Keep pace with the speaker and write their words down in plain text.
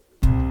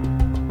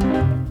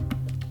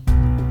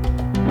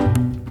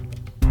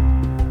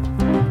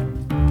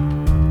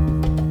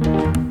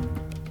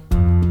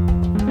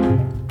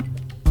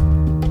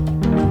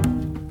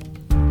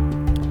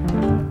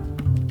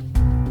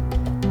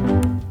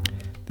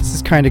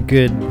kind of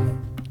good,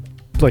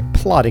 like,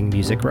 plotting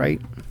music, right?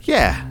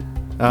 Yeah.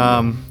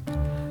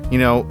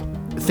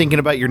 Thinking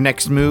about your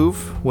next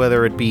move,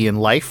 whether it be in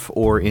life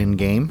or in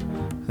game.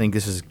 I think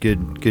this is good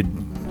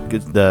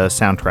the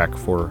soundtrack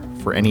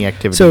for any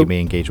activity you may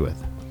engage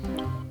with.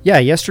 Yeah,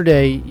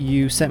 yesterday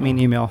you sent me an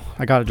email.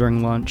 I got it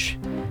during lunch,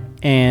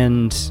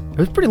 and it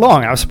was pretty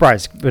long. I was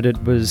surprised, but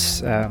it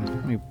was.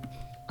 Let me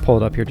pull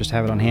it up here just to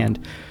have it on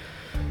hand.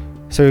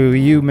 So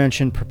you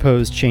mentioned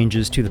proposed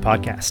changes to the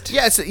podcast.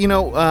 Yes,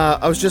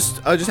 I was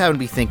just having to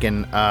be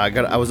thinking.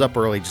 I was up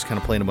early, just kind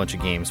of playing a bunch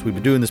of games. We've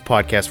been doing this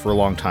podcast for a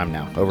long time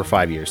now, over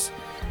 5 years,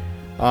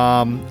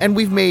 and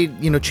we've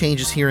made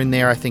changes here and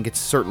there. I think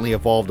it's certainly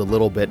evolved a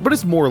little bit, but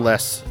it's more or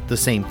less the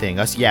same thing.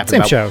 Us yapping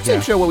about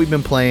same show, what we've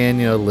been playing,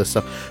 the list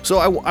stuff. So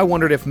I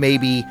wondered if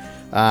maybe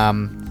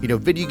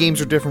video games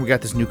are different. We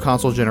got this new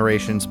console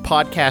generations.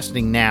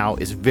 Podcasting now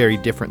is very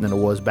different than it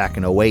was back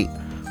in 2008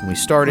 when we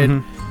started.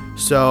 Mm-hmm.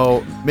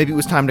 So maybe it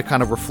was time to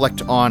kind of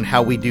reflect on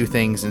how we do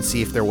things and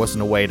see if there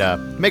wasn't a way to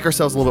make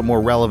ourselves a little bit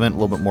more relevant, a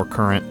little bit more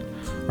current.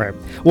 Right.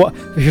 Well,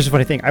 here's the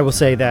funny thing. I will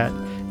say that,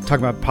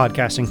 talking about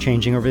podcasting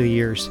changing over the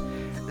years,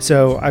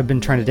 so I've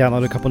been trying to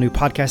download a couple new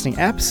podcasting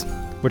apps,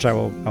 which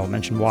I'll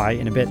mention why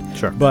in a bit.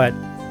 Sure. But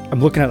I'm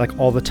looking at like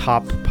all the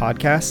top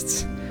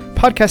podcasts.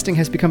 Podcasting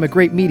has become a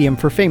great medium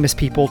for famous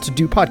people to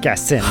do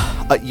podcasts in.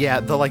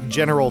 Yeah, the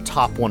general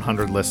top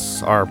 100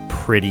 lists are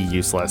pretty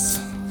useless.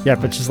 Yeah,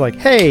 but just like,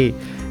 hey,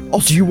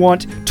 do you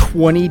want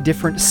 20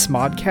 different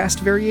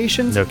Smodcast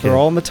variations? No kidding. They're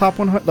all in the top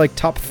 100, like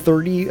top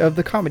 30 of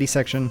the comedy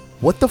section.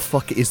 What the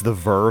fuck is the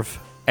Verve,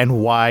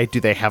 and why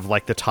do they have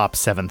the top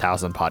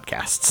 7,000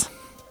 podcasts?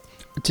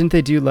 Didn't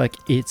they do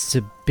It's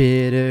a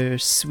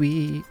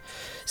Bittersweet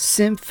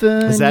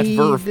Symphony? Is that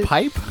Verve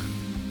Pipe?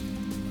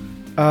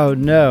 Oh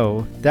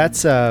no,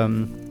 that's the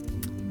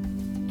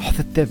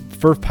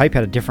Verve Pipe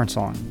had a different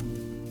song.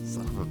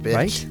 Son of a bitch.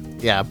 Right?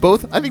 Yeah, I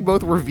think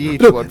both were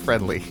VH1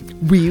 friendly.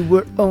 We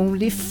were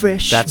only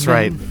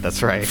freshmen.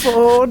 That's right.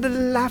 For the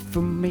life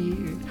of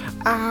me,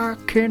 I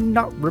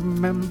cannot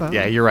remember.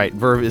 Yeah, you're right.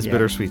 Verve is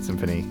Bittersweet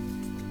Symphony.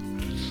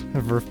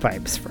 Verve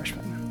Pipe's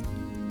freshman.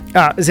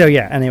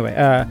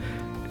 Anyway,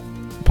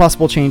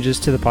 possible changes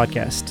to the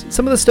podcast.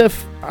 Some of the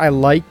stuff I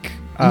like.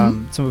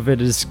 Some of it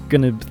is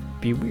going to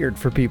be weird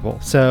for people.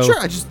 So sure,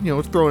 I just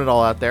throwing it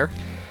all out there.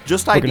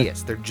 Just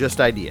ideas. They're just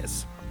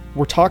ideas.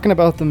 We're talking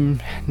about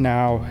them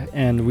now,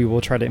 and we will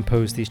try to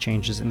impose these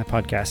changes in the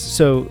podcast.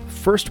 So,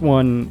 first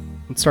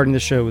one, starting the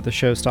show with the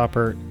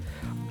showstopper.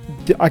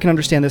 I can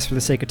understand this for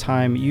the sake of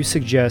time. You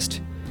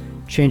suggest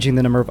changing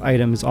the number of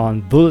items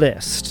on the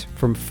list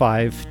from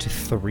 5 to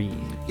 3.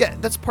 Yeah,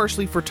 that's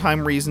partially for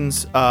time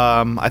reasons.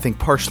 I think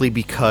partially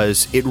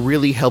because it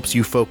really helps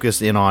you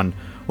focus in on,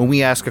 when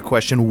we ask a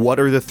question, what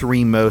are the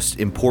 3 most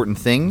important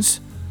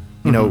things?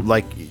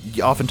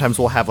 Oftentimes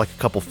we'll have a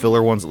couple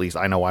filler ones, at least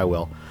I know I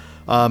will.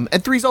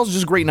 And 3 is also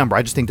just a great number.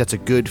 I just think that's a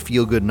good,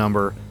 feel-good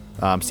number.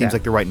 Seems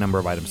like the right number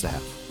of items to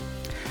have.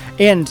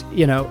 And,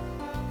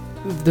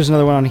 there's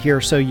another one on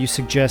here. So you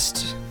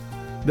suggest,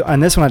 on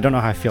this one I don't know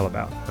how I feel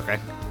about. Okay.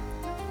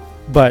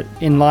 But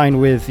in line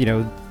with,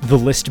 the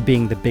list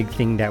being the big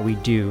thing that we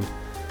do,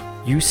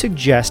 you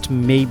suggest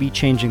maybe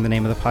changing the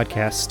name of the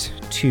podcast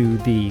to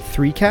the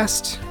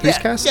Threescast?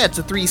 Yeah, it's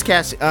a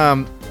Threescast.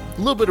 A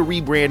little bit of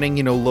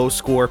rebranding, low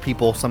score.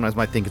 People sometimes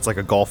might think it's like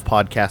a golf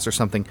podcast or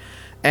something.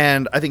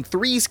 And I think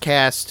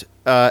Threescast,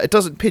 it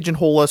doesn't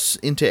pigeonhole us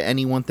into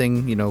any one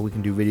thing. We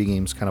can do video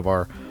games, kind of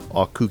our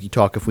kooky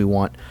talk if we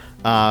want.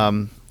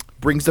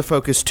 Brings the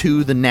focus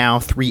to the now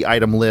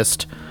 3-item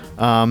list.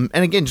 And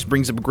again, just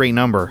brings up a great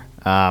number.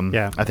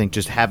 I think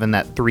just having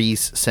that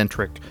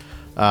 3s-centric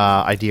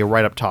idea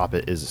right up top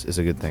is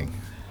a good thing.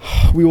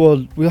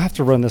 We'll have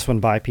to run this one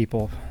by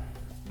people.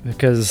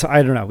 Because,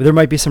 I don't know, there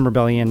might be some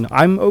rebellion.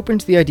 I'm open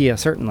to the idea,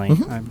 certainly.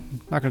 Mm-hmm.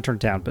 I'm not going to turn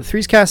it down. But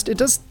Threescast, it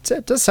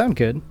does sound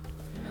good.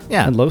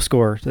 Yeah. And low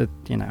score, it's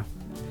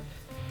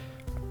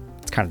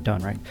kind of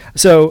done, right?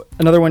 So,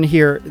 another one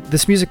here,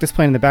 this music that's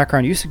playing in the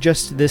background, you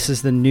suggest this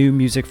is the new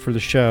music for the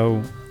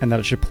show and that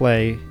it should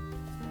play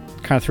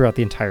kind of throughout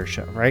the entire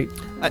show, right?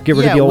 Get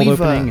rid of the old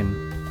opening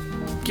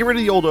and... Get rid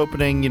of the old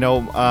opening,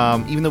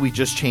 even though we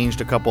just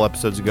changed a couple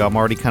episodes ago, I'm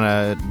already kind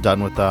of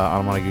done with the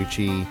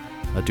Anamanaguchi,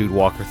 Dude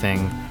Walker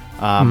thing.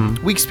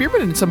 We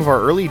experimented in some of our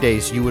early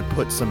days. You would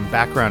put some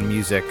background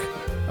music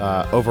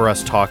over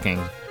us talking.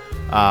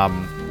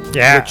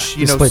 Which,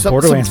 just played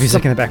Borderlands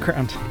music in the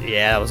background.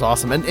 Yeah, that was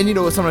awesome. And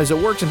sometimes it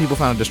works and people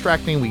found it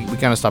distracting. We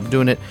kind of stopped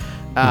doing it.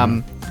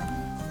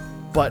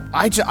 But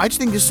I just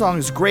think this song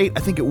is great. I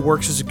think it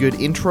works as a good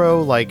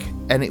intro,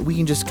 and we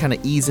can just kind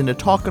of ease into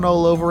talking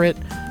all over it.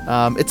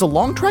 It's a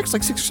long track, it's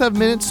 6 or 7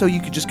 minutes, so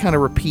you could just kind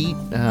of repeat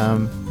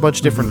a bunch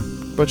of different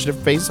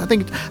phases. I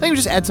think we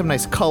just add some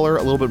nice color,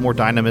 a little bit more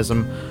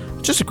dynamism.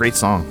 It's just a great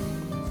song.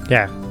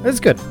 Yeah, it's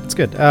good. It's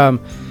good.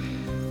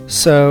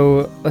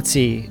 So let's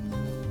see.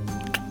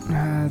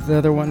 The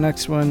other one,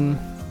 next one.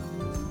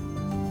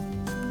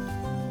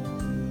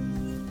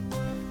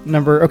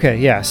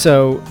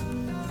 So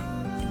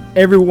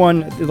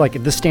everyone,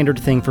 like the standard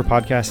thing for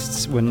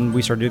podcasts when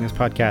we started doing this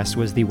podcast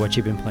was the what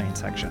you've been playing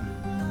section.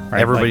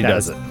 Right? Everybody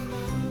does it.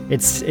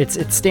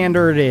 It's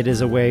standard. It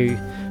is a way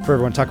for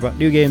everyone to talk about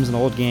new games and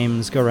old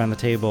games, go around the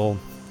table,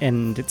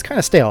 and it's kind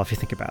of stale if you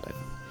think about it.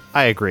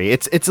 I agree.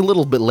 It's a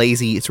little bit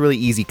lazy. It's really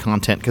easy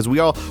content because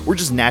we're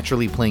just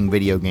naturally playing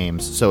video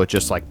games. So it's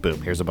just like,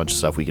 boom, here's a bunch of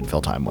stuff we can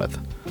fill time with.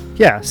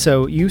 Yeah.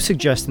 So you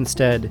suggest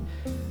instead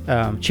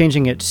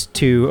changing it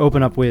to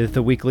open up with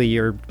the weekly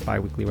or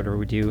bi-weekly, whatever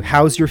we do,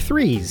 How's Your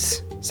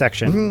Threes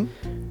section.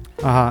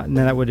 Mm-hmm. And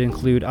then that would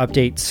include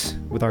updates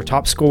with our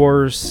top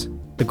scores,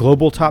 the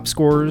global top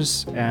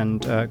scores,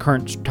 and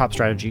current top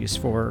strategies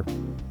for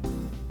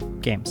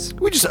games.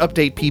 We just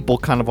update people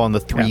kind of on the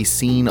threes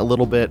scene a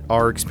little bit,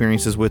 our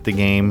experiences with the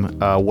game,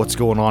 what's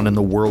going on in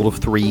the world of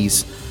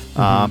threes.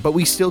 But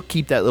we still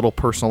keep that little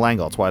personal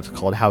angle. That's why it's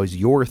called How's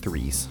Your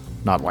Threes,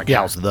 not like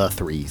How's the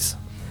Threes.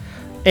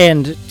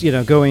 And,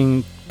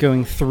 going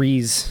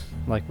threes,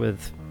 like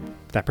with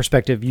that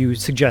perspective, you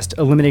suggest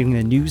eliminating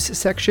the news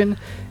section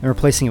and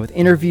replacing it with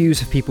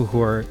interviews of people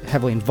who are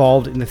heavily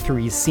involved in the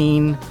threes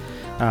scene,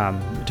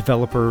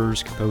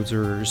 developers,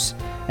 composers,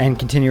 and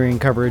continuing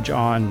coverage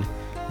on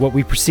what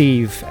we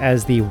perceive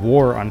as the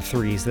war on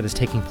threes that is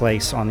taking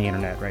place on the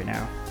internet right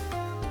now.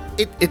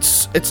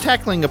 It's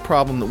tackling a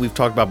problem that we've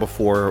talked about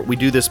before. We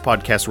do this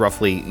podcast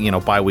roughly,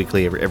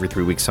 bi-weekly, every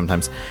 3 weeks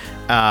sometimes.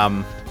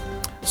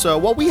 So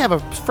while we have a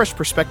fresh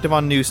perspective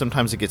on news,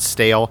 sometimes it gets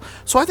stale.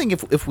 So I think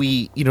if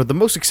we, the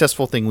most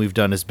successful thing we've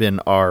done has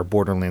been our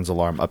Borderlands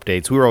Alarm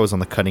updates. We were always on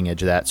the cutting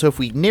edge of that. So if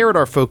we narrowed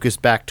our focus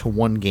back to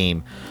one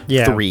game,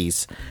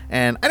 threes.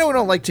 And I know we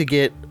don't like to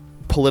get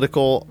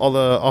political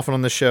often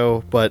on the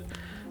show, but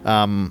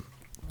I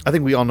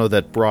think we all know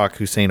that Barack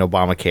Hussein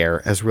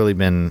Obamacare has really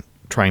been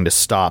trying to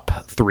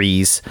stop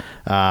threes.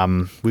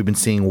 We've been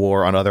seeing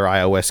war on other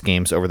iOS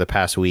games over the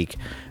past week.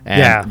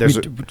 And there's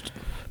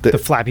the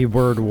Flappy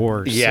Bird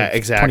Wars. Yeah,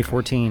 exactly.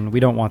 2014.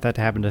 We don't want that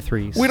to happen to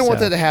threes. We don't want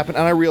that to happen,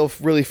 and I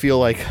really feel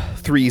like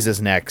threes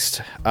is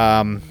next.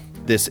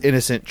 This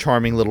innocent,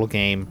 charming little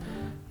game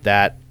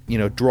that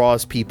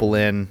draws people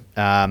in.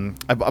 I'm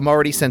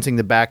already sensing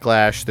the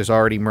backlash. There's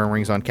already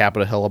murmurings on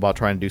Capitol Hill about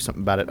trying to do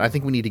something about it. I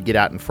think we need to get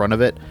out in front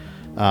of it.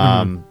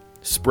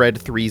 Spread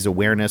threes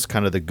awareness,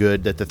 kind of the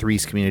good that the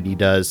threes community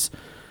does.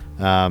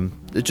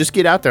 Just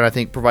get out there and I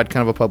think provide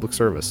kind of a public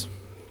service.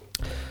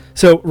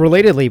 So,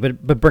 relatedly,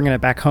 but bringing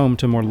it back home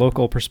to a more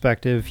local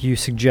perspective, you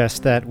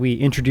suggest that we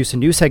introduce a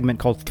new segment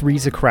called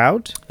Three's a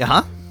Crowd,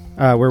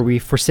 where we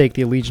forsake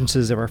the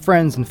allegiances of our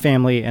friends and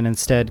family and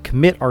instead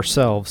commit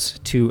ourselves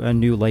to a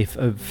new life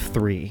of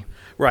three.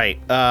 Right.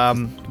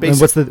 And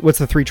what's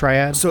the three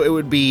triad? So it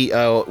would be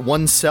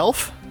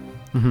oneself,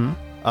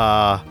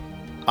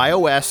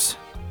 iOS,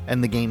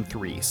 and the game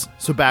threes.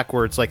 So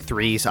backwards, like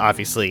threes,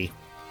 obviously.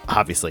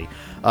 You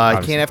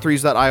can't have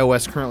threes without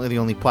iOS. Currently, the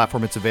only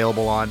platform it's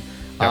available on.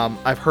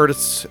 I've heard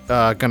it's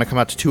going to come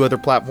out to 2 other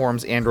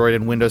platforms, Android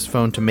and Windows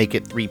Phone, to make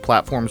it 3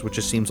 platforms, which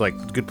just seems like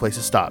a good place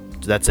to stop.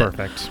 So that's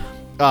Perfect.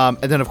 And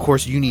then, of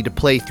course, you need to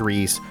play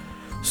threes,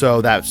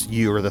 so that's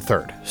you or the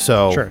third.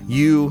 So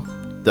you,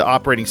 the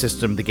operating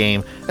system, the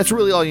game, that's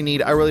really all you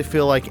need. I really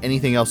feel like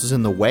anything else is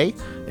in the way,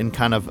 and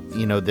kind of,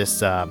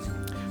 this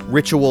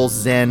ritual,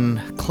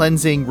 zen,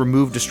 cleansing,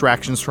 remove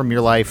distractions from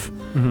your life.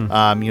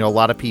 A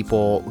lot of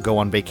people go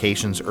on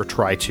vacations or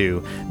try to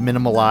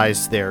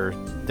minimalize their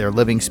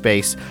living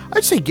space.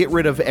 I'd say get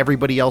rid of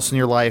everybody else in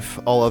your life,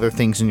 all other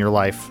things in your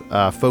life.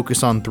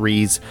 Focus on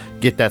threes,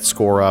 get that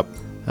score up.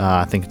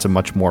 I think it's a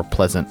much more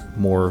pleasant,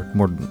 more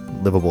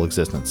livable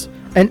existence.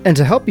 And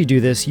to help you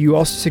do this, you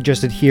also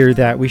suggested here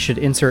that we should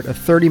insert a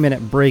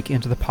 30-minute break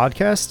into the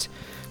podcast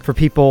for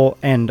people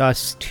and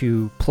us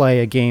to play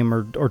a game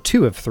or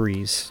 2 of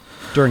threes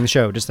during the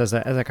show, just as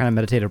a kind of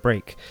meditative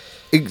break.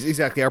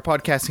 Exactly. Our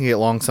podcasts can get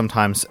long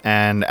sometimes,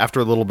 and after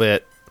a little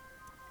bit,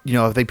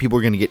 I think people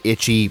are going to get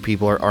itchy.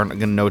 People aren't going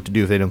to know what to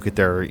do if they don't get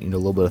their a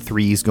little bit of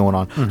threes going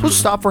on. So we'll just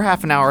stop for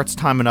half an hour. It's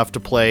time enough to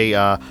play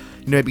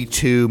maybe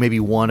 2, maybe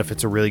 1 if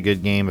it's a really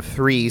good game of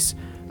threes.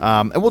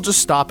 And we'll just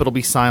stop. It'll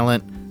be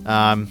silent.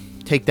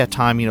 Take that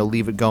time,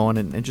 leave it going,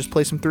 and just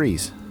play some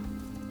threes.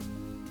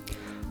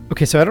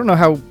 Okay, so I don't know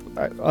how...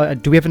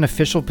 do we have an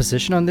official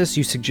position on this?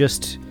 You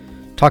suggest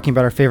talking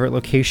about our favorite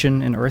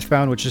location in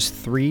Earthbound, which is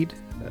Threed?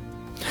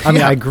 I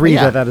mean, I agree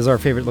that is our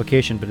favorite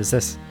location, but is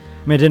this...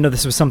 I didn't know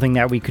this was something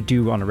that we could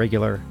do on a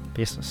regular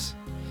basis.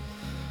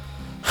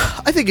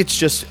 I think it's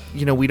just,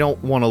 we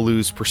don't want to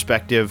lose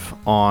perspective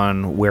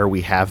on where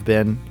we have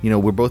been.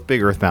 We're both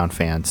big Earthbound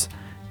fans,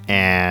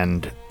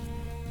 and,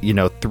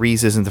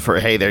 threes isn't the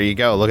first... Hey, there you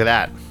go. Look at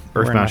that.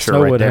 Earthbound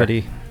shirt right there.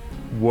 Hoodie.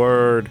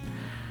 Word.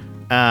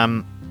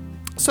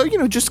 So,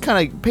 just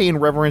kind of paying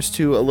reverence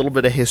to a little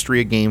bit of history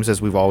of games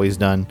as we've always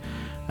done.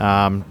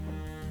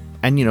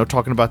 And,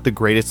 talking about the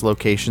greatest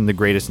location, the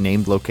greatest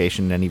named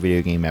location in any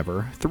video game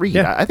ever. 3.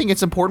 Yeah. I think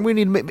it's important. We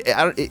need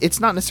it's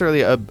not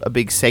necessarily a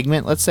big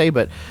segment, let's say,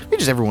 but maybe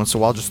just every once in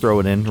a while just throw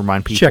it in,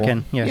 remind people. Check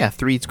in. Yeah,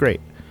 3, it's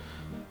great.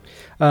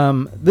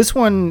 This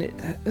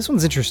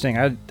one's interesting.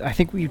 I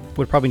think we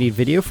would probably need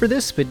video for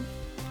this, but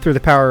through the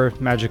power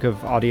magic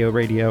of audio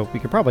radio, we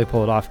could probably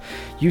pull it off.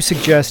 You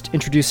suggest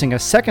introducing a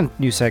second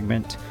new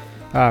segment,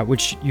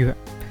 which you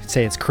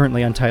say it's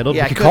currently untitled.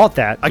 Yeah, we could call it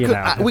that.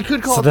 We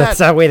could call so it that. That's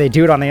that way they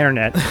do it on the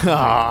internet.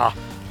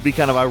 Be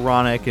kind of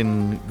ironic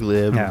and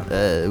glib.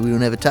 Yeah. We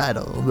don't have a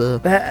title.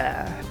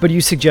 But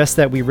you suggest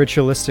that we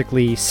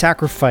ritualistically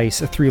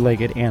sacrifice a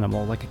three-legged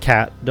animal, like a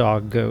cat,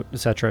 dog, goat,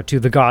 etc., to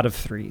the god of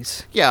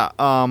threes. Yeah,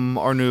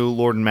 our new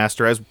Lord and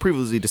Master, as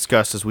previously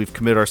discussed, as we've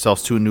committed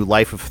ourselves to a new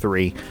life of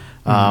three.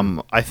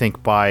 I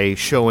think by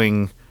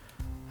showing,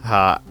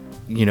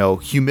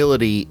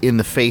 humility in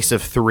the face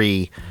of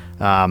three,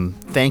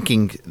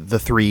 thanking the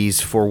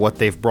threes for what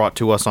they've brought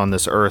to us on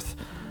this earth,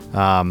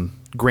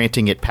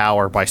 granting it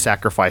power by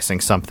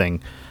sacrificing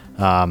something,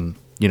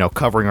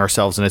 covering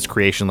ourselves in its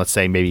creation, let's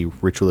say maybe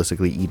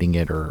ritualistically eating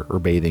it or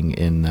bathing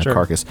in a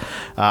carcass,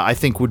 I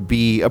think would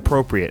be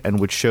appropriate and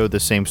would show the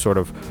same sort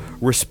of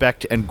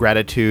respect and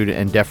gratitude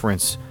and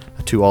deference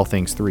to all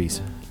things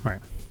threes. Right.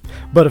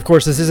 But of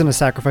course, this isn't a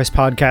sacrifice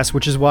podcast,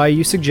 which is why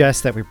you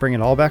suggest that we bring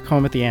it all back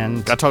home at the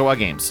end. Gotta talk about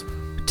games.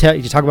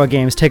 You talk about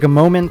games. Take a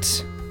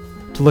moment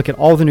to look at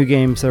all the new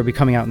games that will be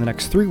coming out in the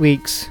next 3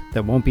 weeks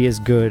that won't be as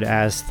good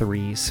as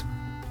threes.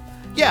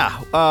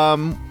 Yeah,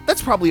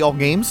 that's probably all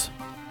games.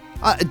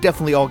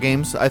 Definitely all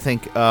games. I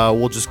think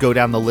we'll just go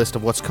down the list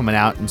of what's coming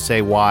out and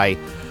say why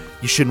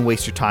you shouldn't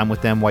waste your time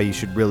with them, why you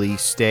should really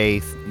stay,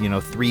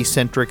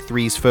 three-centric,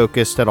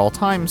 threes-focused at all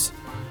times.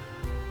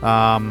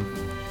 I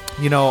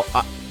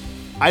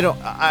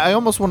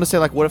almost want to say,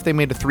 like, what if they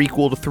made a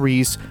threequel to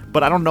threes,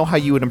 but I don't know how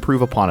you would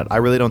improve upon it. I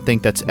really don't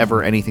think that's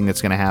ever anything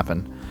that's going to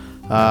happen.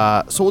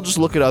 So we'll just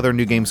look at other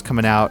new games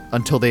coming out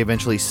until they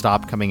eventually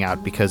stop coming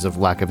out because of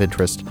lack of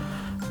interest.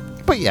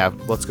 But yeah,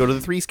 let's go to the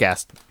Threes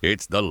Cast.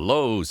 It's the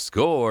Low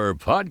Score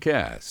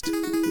Podcast.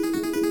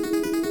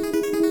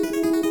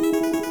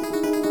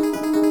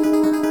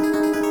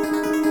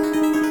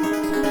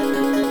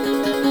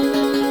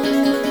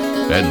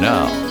 And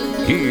now,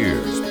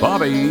 here's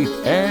Bobby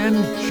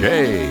and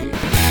Jay.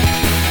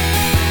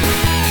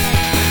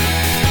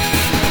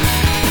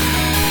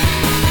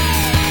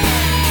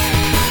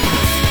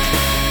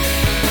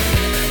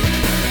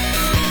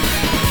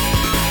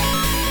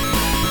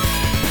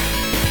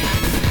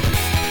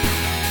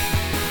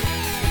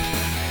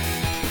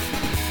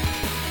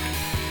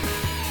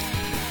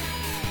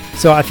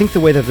 So I think the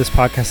way that this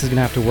podcast is going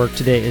to have to work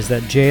today is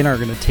that Jay and I are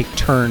going to take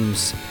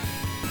turns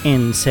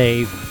in,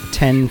 say,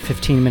 10,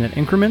 15-minute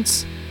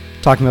increments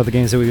talking about the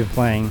games that we've been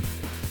playing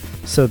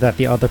so that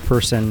the other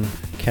person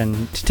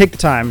can take the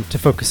time to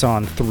focus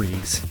on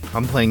threes.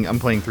 I'm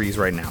playing threes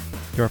right now.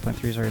 You're playing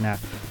threes right now.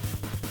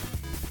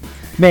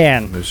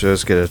 Man. Let's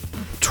just get a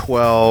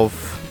 12,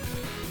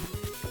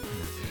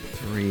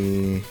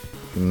 3,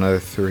 another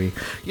 3.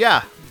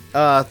 Yeah.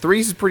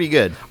 Threes is pretty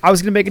good. I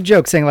was going to make a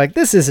joke saying, like,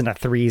 this isn't a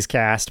threes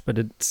cast, but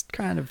it's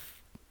going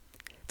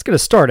to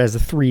start as a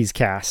threes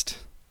cast.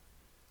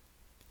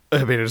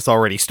 I mean, it's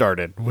already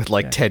started with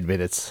 10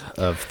 minutes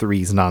of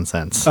threes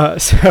nonsense.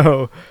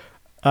 New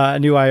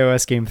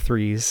iOS game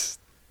threes.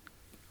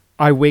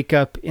 I wake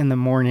up in the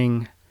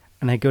morning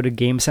and I go to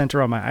Game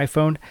Center on my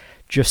iPhone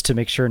just to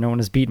make sure no one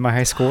has beaten my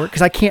high score.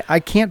 Because I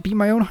can't beat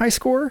my own high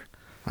score.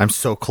 I'm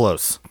so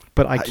close.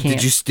 But I can't.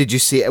 Did you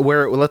see it?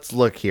 Let's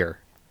look here.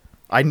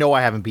 I know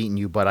I haven't beaten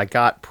you, but I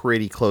got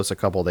pretty close a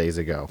couple days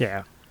ago.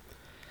 Yeah.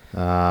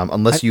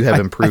 Unless you have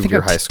improved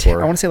your high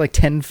score. I want to say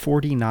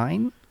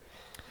 1049.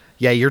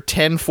 Yeah, you're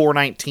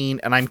 10,419,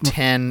 and I'm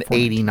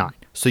 10,89.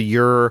 So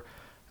you're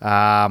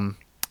about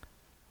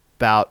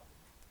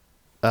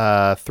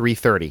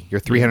 330. You're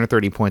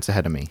 330 points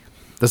ahead of me.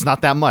 That's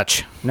not that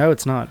much. No,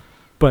 it's not.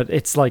 But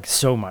it's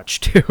so much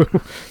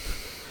too.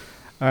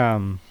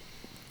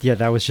 Yeah,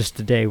 that was just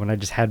a day when I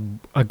just had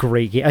a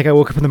great game. Like, I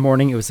woke up in the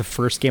morning, it was the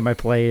first game I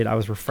played, I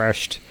was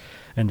refreshed,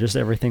 and just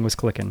everything was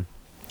clicking.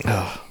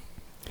 Oh,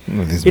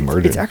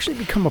 it's actually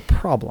become a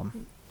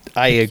problem.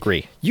 I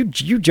agree. You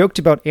joked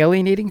about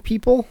alienating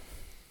people,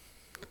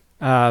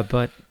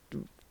 but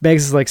Megs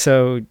is like,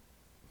 so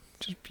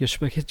what do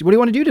you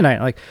want to do tonight?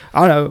 Like,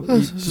 I don't know.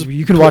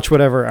 You can watch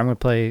whatever. I'm going to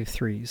play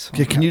threes.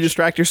 Can you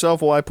distract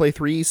yourself while I play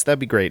threes? That'd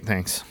be great.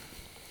 Thanks.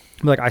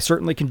 Like, I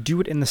certainly can do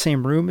it in the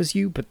same room as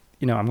you, but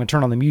I'm going to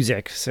turn on the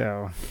music.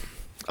 So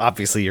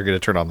obviously you're going to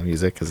turn on the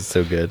music because it's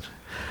so good.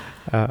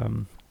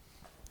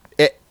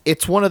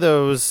 It's one of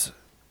those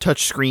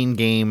touchscreen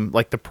game,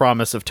 like the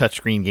promise of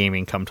touchscreen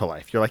gaming come to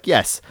life. You're like,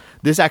 yes,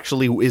 this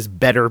actually is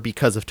better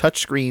because of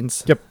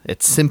touchscreens. Yep.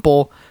 It's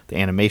simple. The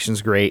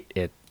animation's great.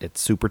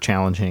 It's super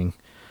challenging.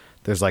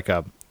 There's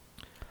a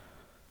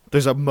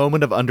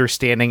moment of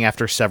understanding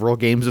after several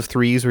games of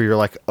threes where you're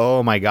like,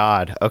 oh my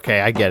God,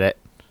 okay, I get it.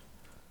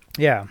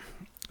 Yeah.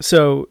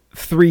 So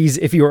threes,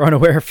 if you are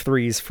unaware of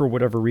threes for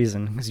whatever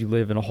reason, because you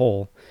live in a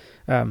hole,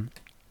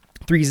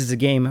 threes is a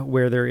game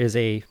where there is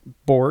a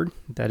board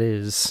that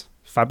is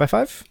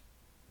 5x5.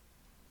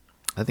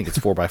 I think it's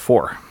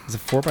 4x4. Is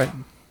it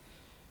 4x?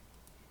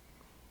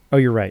 Oh,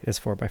 you're right. It's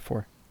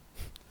 4x4.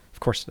 Of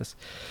course it is.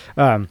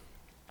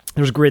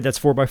 There's a grid that's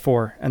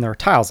 4x4, and there are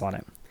tiles on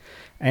it.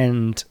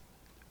 And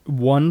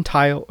one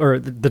tile, or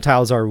the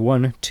tiles are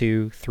 1,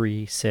 2,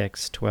 3,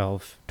 6,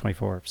 12,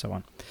 24, so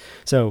on.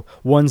 So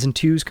 1s and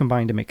 2s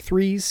combine to make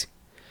 3s.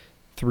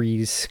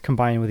 3s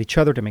combine with each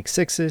other to make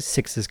 6s.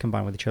 6s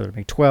combine with each other to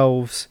make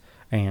 12s,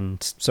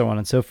 and so on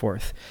and so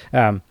forth.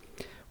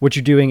 What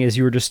you're doing is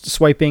you're just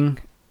swiping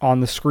on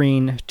the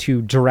screen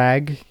to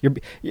drag. You're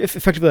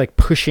effectively like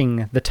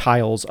pushing the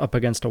tiles up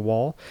against a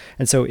wall.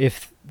 And so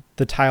if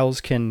the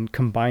tiles can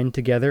combine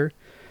together,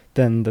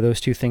 then those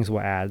two things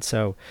will add.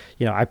 So,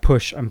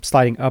 I'm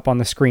sliding up on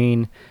the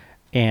screen,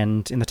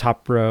 and in the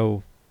top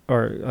row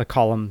or a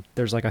column,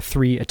 there's like a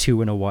 3, a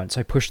 2, and a 1.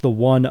 So I push the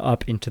 1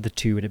 up into the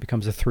 2 and it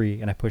becomes a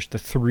 3, and I push the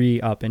 3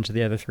 up into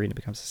the other 3 and it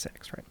becomes a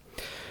 6,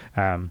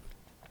 right?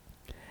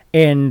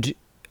 And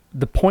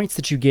the points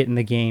that you get in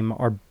the game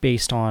are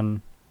based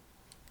on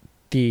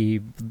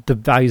the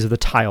values of the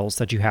tiles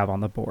that you have on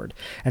the board.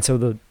 And so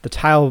the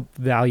tile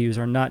values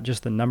are not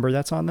just the number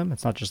that's on them.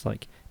 It's not just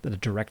like the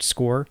direct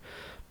score,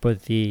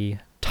 but the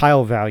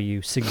tile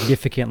value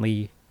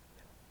significantly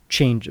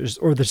changes,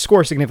 or the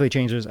score significantly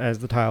changes as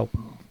the tile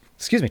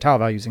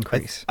values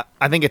increase.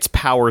 I think it's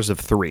powers of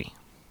 3.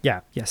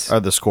 Yeah, yes.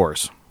 Are the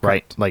scores,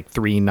 right? Correct. Like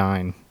 3,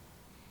 9,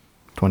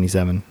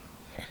 27,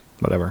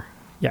 whatever.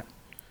 Yeah.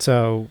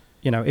 So,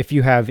 if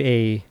you have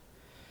a...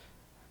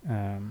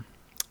 let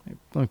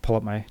me pull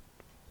up I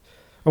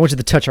went to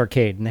the Touch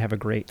Arcade, and they have a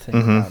great thing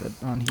about it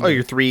on here. Oh,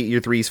 your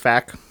 3's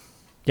FAQ?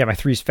 Yeah, my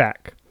 3's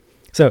FAQ.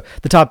 So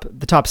the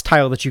top's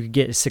tile that you could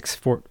get is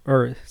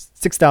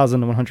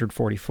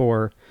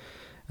 6,144.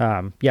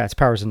 It's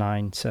powers of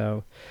 9.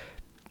 So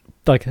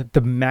like the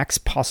max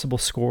possible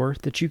score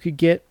that you could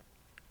get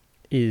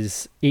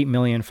is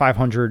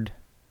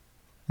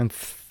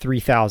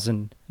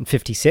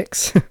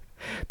 8,503,056.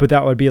 But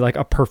that would be like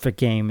a perfect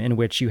game in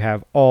which you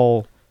have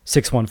all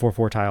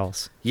 6,144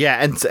 tiles.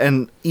 Yeah,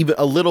 and even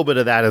a little bit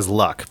of that is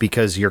luck,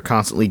 because you're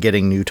constantly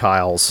getting new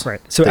tiles. Right.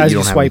 So as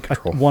you swipe,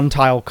 one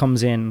tile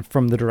comes in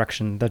from the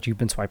direction that you've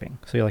been swiping.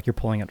 So you're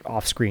pulling it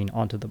off screen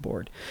onto the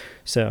board.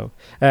 So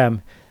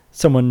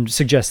someone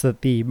suggests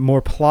that the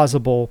more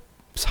plausible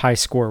high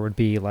score would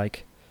be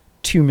like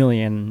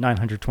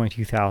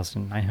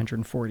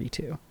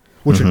 2,922,942,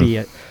 which would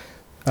be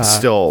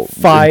still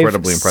 5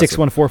 incredibly impressive.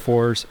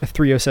 6,144s, a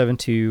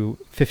 3,072,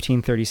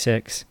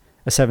 1,536,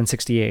 a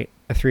 768,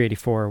 a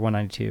 384,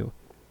 192,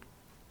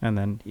 and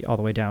then all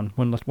the way down,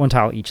 one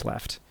tile each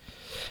left.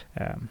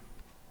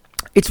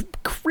 It's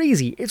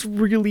crazy. It's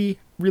really,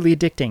 really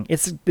addicting.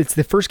 It's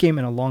the first game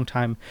in a long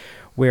time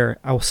where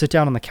I will sit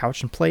down on the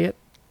couch and play it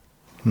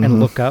and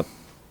look up,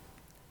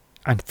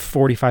 and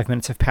 45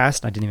 minutes have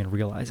passed and I didn't even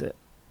realize it.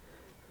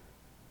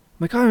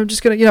 I'm like, I'm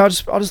just gonna, I'll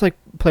just like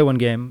play one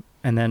game,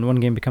 and then one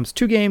game becomes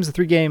 2 games,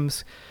 3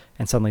 games,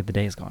 and suddenly the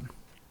day is gone.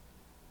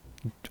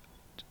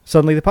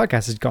 Suddenly the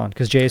podcast is gone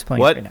because Jay is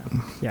playing it right now.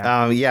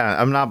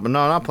 Yeah. I'm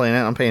not playing it.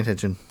 I'm paying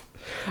attention.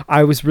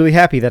 I was really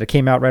happy that it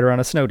came out right around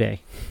a snow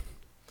day.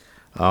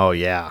 Oh,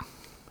 yeah.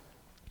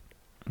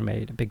 It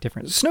made a big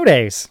difference. Snow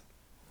days.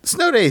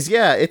 Snow days,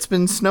 yeah. It's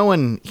been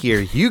snowing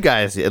here. You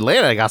guys,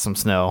 Atlanta got some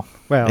snow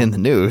in the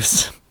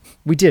news.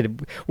 We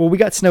did. Well, we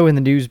got snow in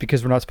the news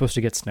because we're not supposed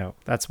to get snow.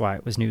 That's why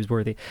it was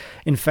newsworthy.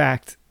 In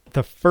fact,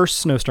 the first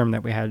snowstorm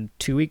that we had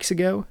 2 weeks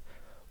ago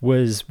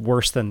was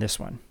worse than this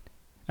one.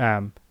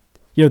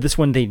 This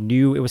one they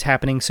knew it was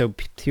happening, so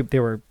they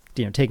were,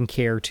 taking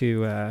care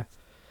to.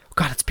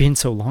 God, it's been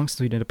so long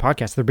since we did a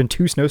podcast. There have been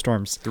 2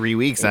 snowstorms. 3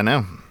 weeks, I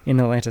know, in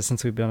Atlanta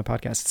since we've been on a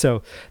podcast.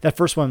 So that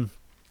first one,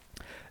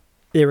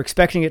 they were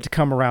expecting it to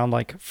come around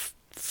like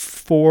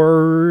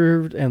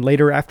 4 and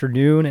later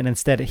afternoon, and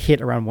instead it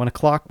hit around 1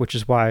 o'clock, which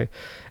is why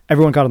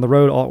everyone got on the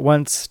road all at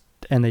once,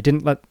 and they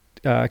didn't let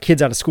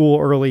kids out of school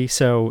early,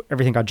 so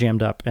everything got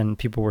jammed up and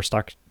people were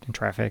stuck in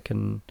traffic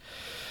and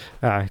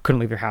couldn't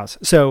leave their house.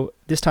 So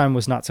this time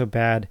was not so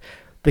bad.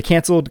 They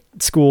canceled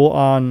school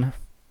on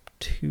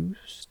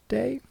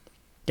Tuesday.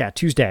 Yeah,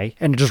 Tuesday,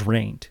 and it just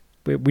rained.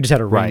 We just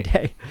had a rain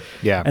day.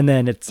 Yeah. And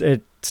then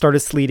it started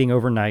sleeting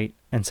overnight,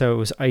 and so it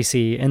was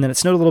icy, and then it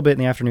snowed a little bit in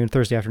the afternoon,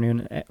 Thursday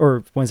afternoon,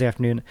 or Wednesday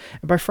afternoon.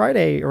 And by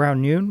Friday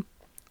around noon,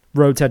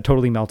 roads had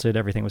totally melted.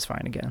 Everything was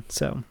fine again.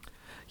 So,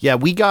 yeah,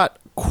 we got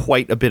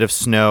quite a bit of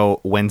snow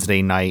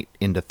Wednesday night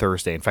into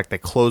Thursday. In fact, they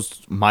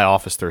closed my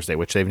office Thursday,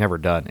 which they've never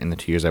done in the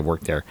 2 years I've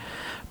worked there.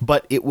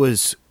 But it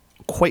was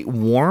quite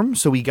warm,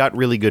 so we got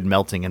really good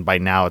melting, and by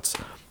now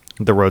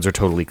the roads are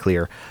totally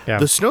clear. Yeah.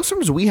 The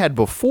snowstorms we had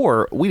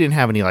before, we didn't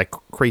have any like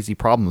crazy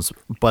problems,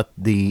 but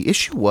the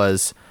issue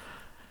was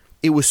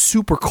it was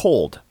super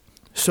cold.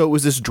 So it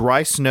was this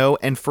dry snow,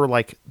 and for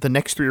like the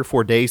next 3 or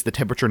 4 days, the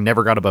temperature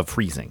never got above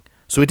freezing.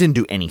 So it didn't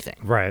do anything.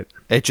 Right.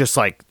 It just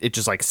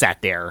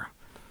sat there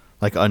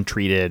like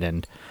untreated.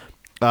 And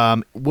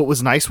what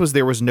was nice was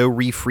there was no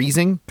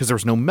refreezing because there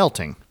was no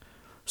melting.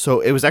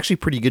 So it was actually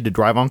pretty good to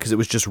drive on because it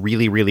was just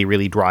really, really,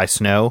 really dry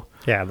snow.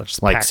 Yeah,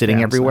 just like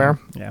sitting everywhere.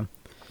 Snow. Yeah.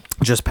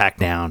 Just packed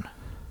down.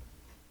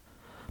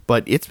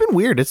 But it's been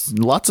weird. It's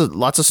lots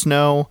of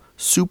snow,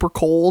 super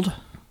cold.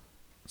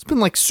 It's been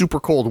like super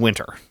cold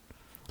winter.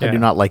 Yeah. I do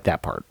not like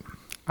that part.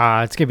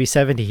 It's gonna be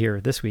 70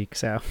 here this week,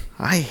 so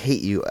I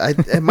hate you.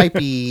 It might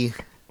be.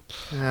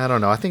 I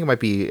don't know. I think it might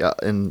be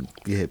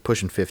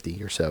pushing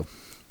 50 or so.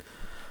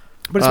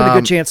 but it's been a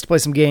good chance to play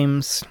some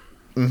games.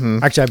 Mm-hmm.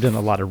 Actually, I've done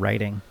a lot of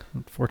writing.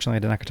 Unfortunately, I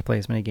did not get to play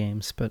as many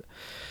games, but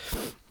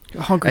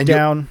hunkered And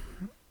down.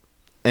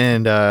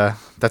 And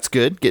that's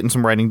good. Getting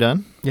some writing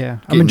done. Yeah, I'm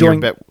Getting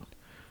enjoying your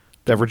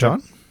beverage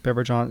on.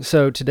 beverage on.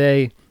 So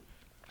today,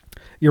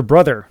 your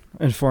brother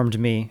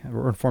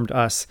informed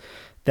us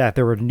that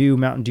there were new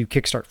Mountain Dew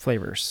Kickstart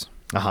flavors.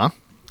 Uh-huh.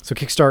 So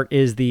Kickstart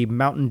is the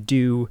Mountain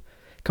Dew,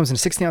 comes in a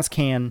 16-ounce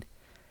can.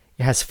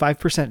 It has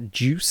 5%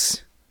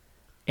 juice,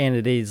 and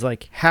it is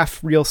like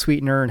half real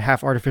sweetener and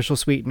half artificial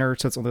sweetener,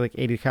 so it's only like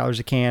 80 calories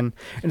a can.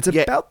 And it's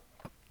about...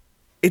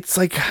 It's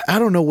like, I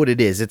don't know what it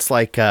is. It's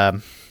like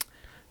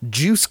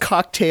juice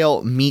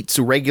cocktail meets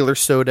regular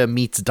soda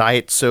meets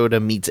diet soda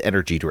meets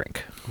energy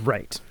drink.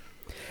 Right.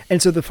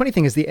 And so the funny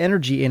thing is the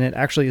energy in it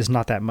actually is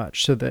not that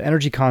much. So the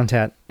energy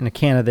content in a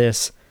can of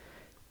this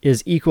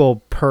is equal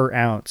per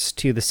ounce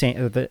to the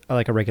same,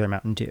 like a regular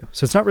Mountain Dew.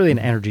 So it's not really an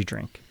energy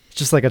drink. It's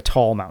just like a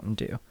tall Mountain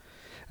Dew.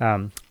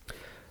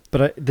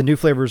 But the new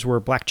flavors were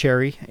black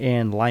cherry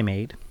and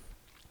limeade.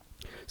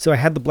 So I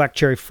had the black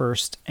cherry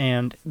first,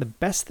 and the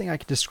best thing I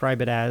could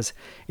describe it as,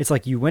 it's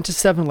like you went to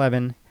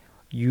 7-Eleven,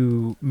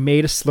 you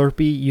made a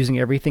Slurpee using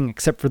everything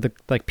except for the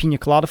like pina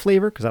colada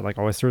flavor, because that like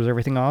always throws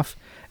everything off,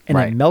 and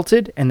Right. it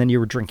melted, and then you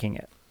were drinking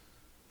it.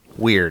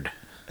 Weird.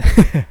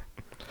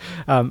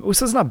 So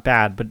it's not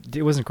bad, but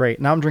it wasn't great.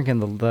 Now I'm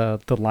drinking the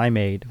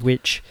limeade,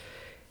 which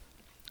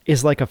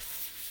is like a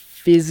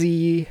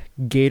fizzy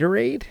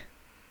Gatorade.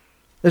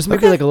 There's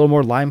maybe like a little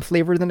more lime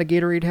flavor than a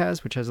Gatorade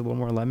has, which has a little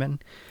more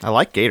lemon. I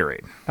like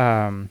Gatorade.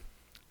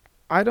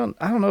 I don't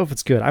know if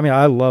it's good. I mean,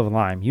 I love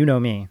lime. You know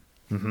me.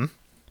 Mm-hmm.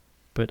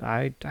 But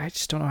I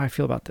just don't know how I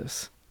feel about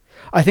this.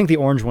 I think the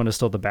orange one is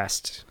still the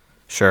best.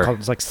 Sure.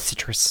 It's like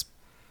citrus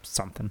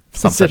something.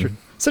 Something.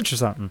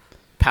 Citrus something.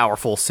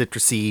 Powerful,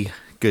 citrusy,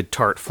 good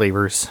tart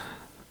flavors.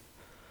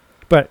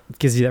 But it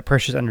gives you that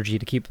precious energy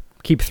to keep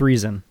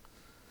threes in.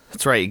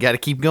 That's right. You got to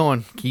keep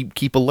going.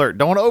 Keep alert.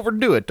 Don't want to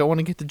overdo it. Don't want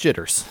to get the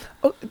jitters.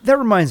 Oh, that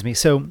reminds me.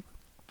 So,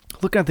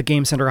 looking at the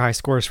Game Center high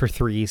scores for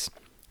threes,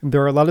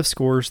 there are a lot of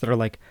scores that are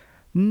like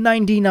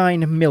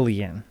 99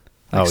 million.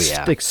 Like, Oh,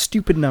 yeah. Like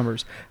stupid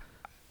numbers.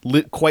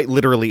 Quite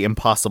literally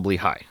impossibly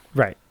high.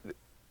 Right.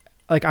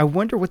 Like, I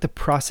wonder what the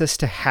process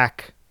to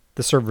hack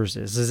the servers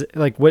is. Is it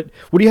like what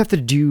do you have to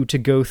do to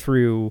go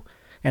through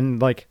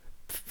and like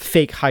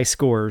fake high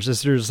scores?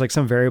 Is there just like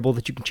some variable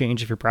that you can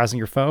change if you're browsing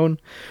your phone,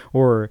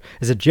 or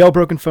is it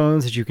jailbroken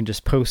phones that you can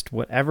just post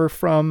whatever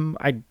from?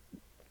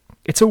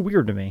 It's so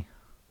weird to me.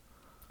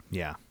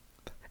 Yeah.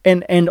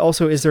 And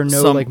also, is there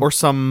no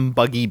some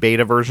buggy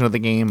beta version of the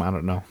game? I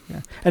don't know.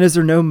 Yeah. And is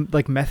there no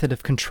like method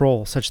of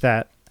control such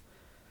that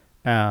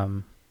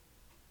those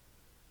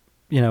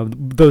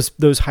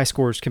high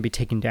scores can be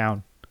taken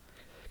down?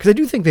 Because I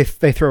do think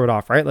they throw it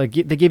off, right? Like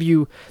they give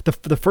you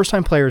the first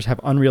time players have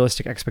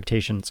unrealistic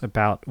expectations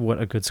about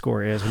what a good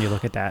score is when you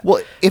look at that.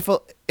 Well, if a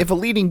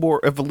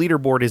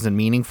leaderboard isn't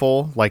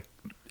meaningful, like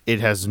it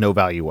has no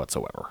value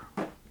whatsoever.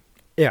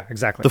 Yeah,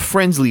 exactly. The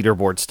friends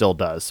leaderboard still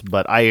does,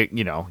 but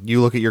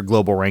you look at your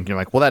global rank and you're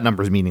like, well, that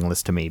number's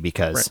meaningless to me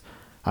because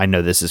I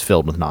know this is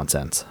filled with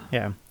nonsense.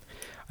 Yeah.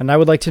 And I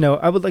would like to know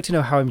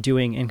how I'm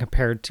doing in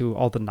compared to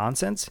all the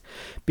nonsense,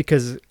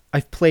 because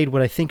I've played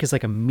what I think is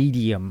like a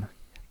medium.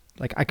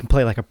 Like I can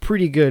play like a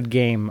pretty good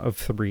game of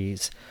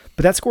threes,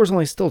 but that score is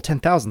only still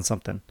 10,000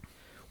 something,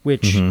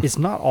 which is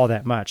not all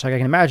that much. Like I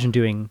can imagine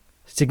doing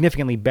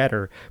significantly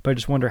better, but I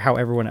just wonder how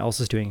everyone else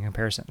is doing in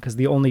comparison, because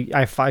I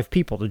have 5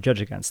 people to judge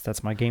against.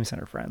 That's my Game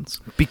Center friends.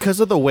 Because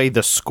of the way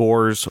the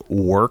scores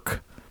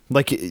work,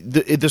 like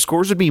the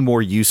scores would be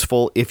more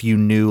useful if you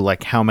knew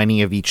like how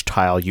many of each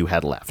tile you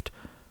had left.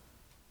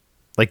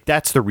 Like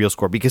that's the real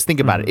score. Because think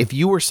about it, if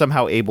you were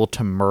somehow able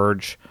to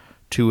merge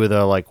two of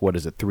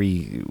the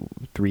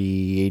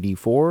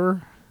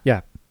 384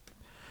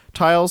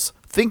 tiles,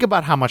 think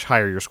about how much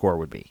higher your score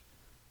would be.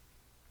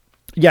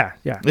 Yeah.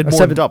 It'd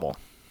more than double.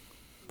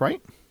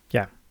 Right?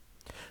 Yeah.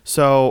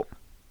 So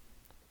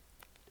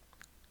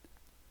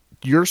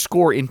your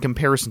score in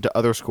comparison to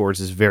other scores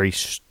is very,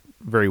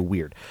 very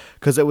weird,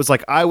 because it was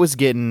like I was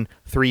getting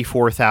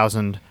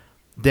 4,000.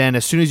 Then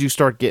as soon as you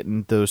start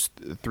getting those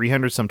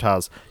 300 some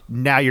tiles,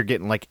 now you're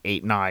getting like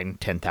 8, 9,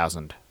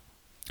 10,000.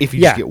 If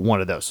you just get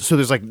one of those, so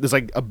there's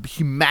like a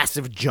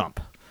massive jump.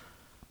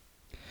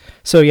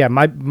 So yeah,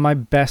 my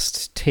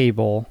best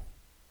table.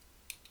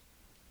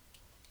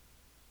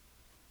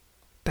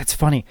 That's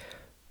funny.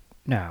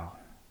 No.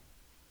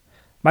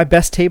 My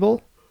best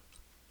table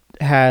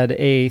had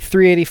a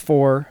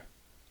 384,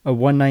 a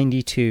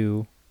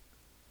 192,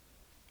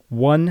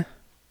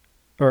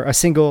 a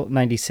single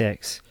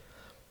 96,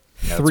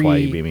 That's why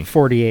you beat me.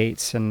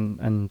 348s,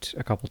 and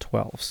a couple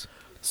 12s.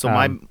 So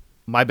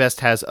my best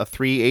has a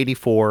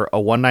 384,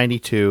 a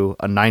 192,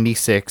 a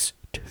 96,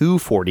 2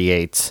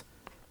 48s,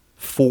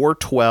 4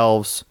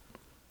 12s,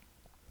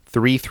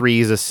 3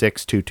 3s, a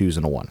 6, 2 2s,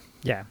 and a 1.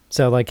 Yeah.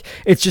 So like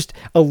it's just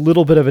a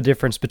little bit of a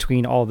difference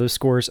between all those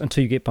scores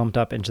until you get bumped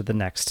up into the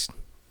next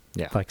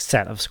like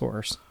set of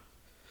scores.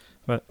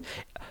 But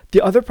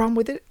the other problem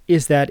with it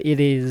is that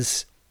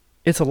it's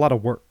a lot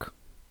of work.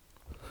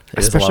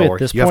 Especially at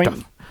this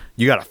point.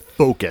 You got to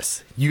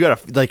focus. You got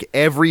to like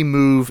every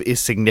move is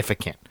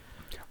significant.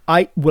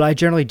 What I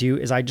generally do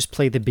is I just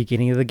play the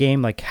beginning of the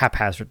game like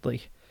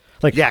haphazardly.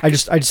 Like I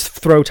just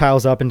throw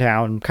tiles up and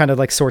down, kind of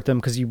like sort them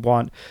because you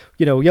want,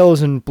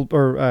 yellows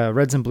or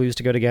reds and blues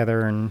to go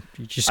together, and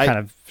you just kind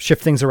of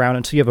shift things around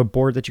until you have a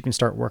board that you can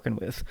start working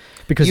with,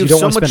 because you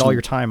don't want to spend all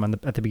your time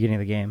at the beginning of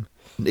the game.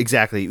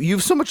 Exactly. You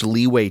have so much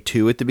leeway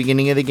too at the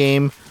beginning of the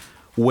game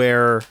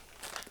where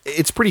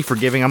it's pretty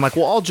forgiving. I'm like,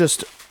 well,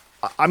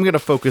 I'm going to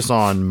focus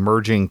on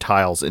merging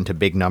tiles into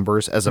big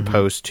numbers as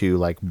opposed to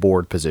like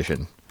board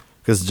position,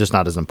 because it's just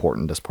not as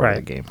important as part of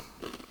the game.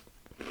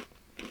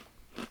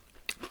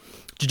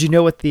 Did you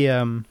know what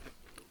the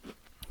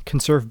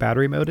conserve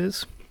battery mode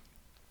is?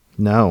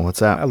 No, what's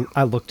that?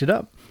 I looked it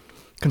up.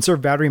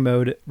 Conserve battery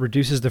mode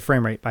reduces the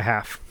frame rate by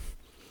half.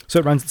 So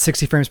it runs at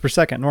 60 frames per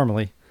second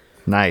normally.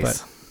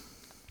 Nice.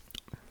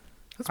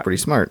 That's pretty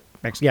smart.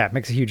 It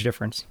makes a huge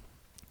difference.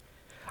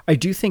 I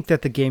do think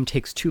that the game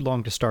takes too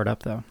long to start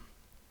up, though.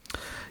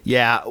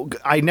 Yeah,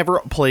 I never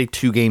play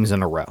 2 games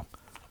in a row.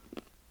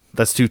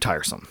 That's too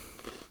tiresome.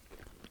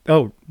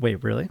 Oh,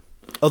 wait, really?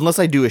 Unless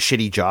I do a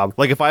shitty job.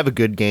 Like if I have a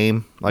good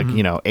game, like,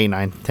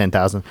 A9,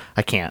 10,000,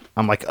 I can't.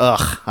 I'm like,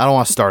 ugh, I don't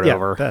want to start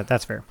over.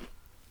 That's fair.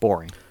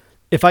 Boring.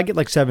 If I get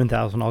like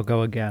 7,000, I'll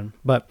go again.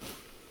 But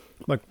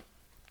like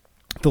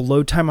the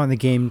load time on the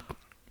game,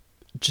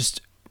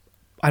 just,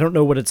 I don't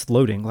know what it's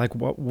loading. Like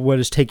what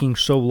is taking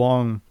so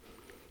long?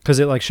 Because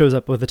it like shows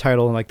up with the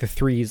title and like the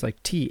 3s,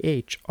 like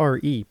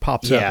THRE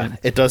pops up. Yeah,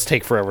 it does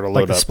take forever to load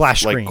like up. The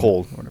splash screen. Like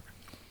cold.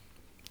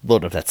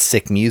 Load up that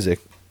sick music.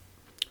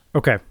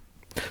 Okay.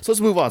 So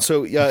let's move on.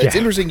 So it's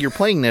interesting you're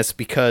playing this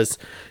because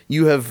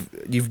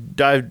you've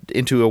dived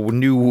into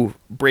a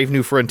brave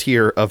new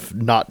frontier of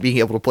not being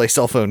able to play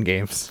cell phone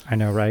games. I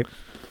know, right?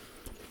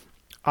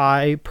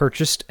 I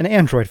purchased an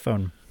Android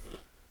phone.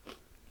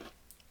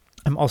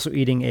 I'm also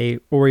eating a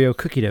Oreo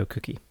cookie dough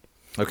cookie.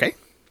 Okay.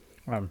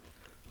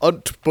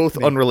 Both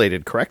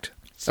unrelated, correct?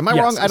 Am I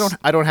wrong?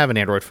 I don't have an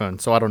Android phone,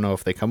 so I don't know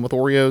if they come with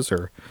Oreos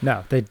or.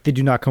 No, they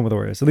do not come with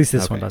Oreos. At least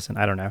this one doesn't.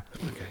 I don't know.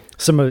 Okay.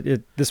 Some of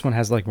it, this one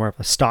has like more of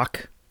a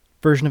stock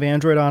version of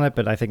Android on it,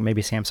 but I think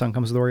maybe Samsung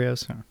comes with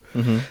Oreos.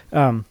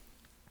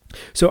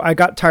 So I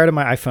got tired of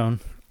my iPhone,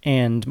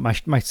 and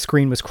my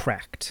screen was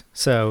cracked.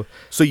 So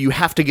you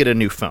have to get a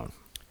new phone.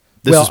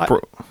 There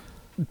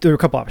are a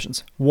couple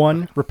options.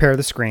 One, repair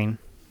the screen.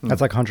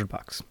 That's like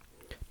 $100.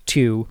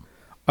 2,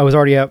 I was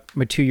already up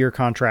my 2-year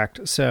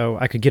contract, so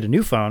I could get a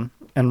new phone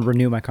and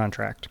renew my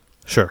contract.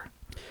 Sure.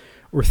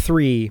 Or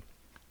 3,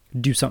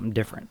 do something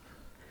different.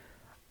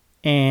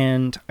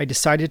 And I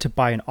decided to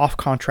buy an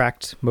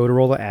off-contract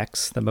Motorola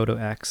X, the Moto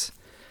X,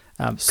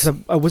 because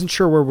I wasn't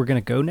sure where we're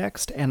going to go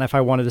next, and if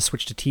I wanted to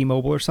switch to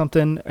T-Mobile or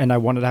something, and I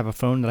wanted to have a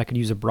phone that I could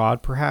use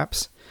abroad,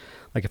 perhaps,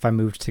 like if I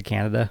moved to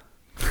Canada.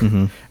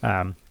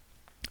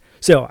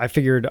 So I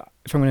figured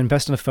if I'm going to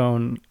invest in a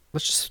phone,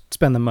 let's just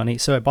spend the money.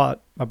 So I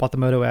bought the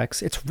Moto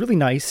X. It's really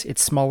nice.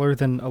 It's smaller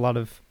than a lot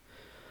of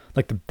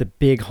like the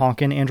big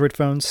honkin' Android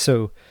phones.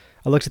 So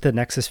I looked at the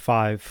Nexus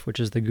 5, which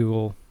is the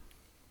Google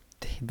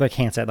like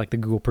handset, like the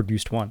Google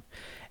produced one,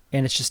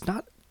 and it's just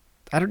not.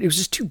 It was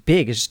just too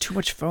big. It's just too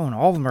much phone.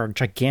 All of them are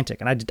gigantic,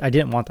 and I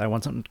didn't want that. I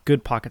want something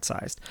good pocket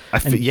sized.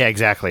 Yeah,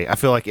 exactly. I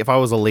feel like if I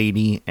was a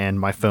lady and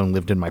my phone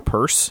lived in my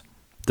purse,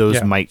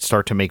 those might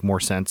start to make more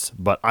sense.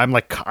 But I'm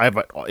like, I have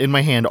it in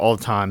my hand all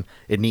the time.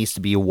 It needs to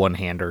be a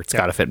one-hander. It's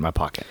got to fit in my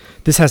pocket.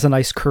 This has a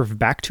nice curved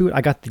back to it.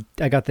 I got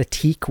the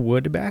teak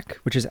wood back,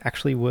 which is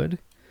actually wood.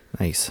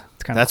 Nice.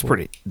 It's kind of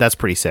cool. That's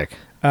pretty sick.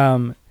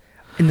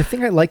 And the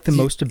thing I like the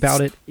most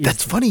about it is...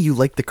 That's funny you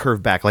like the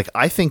curved back. Like,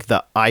 I think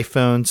the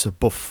iPhones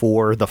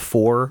before the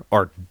 4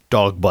 are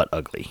dog butt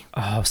ugly.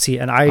 Oh, see,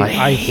 and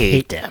I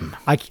hate them.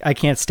 I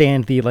can't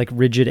stand the, like,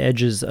 rigid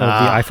edges of the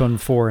iPhone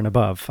 4 and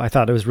above. I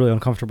thought it was really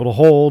uncomfortable to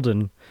hold,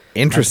 and...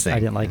 Interesting. I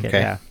didn't like it,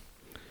 yeah.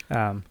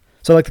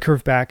 So I like the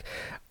curved back.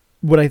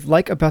 What I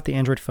like about the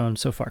Android phone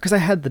so far... Because I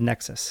had the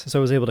Nexus, so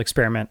I was able to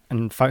experiment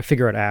and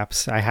figure out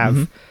apps. I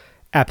have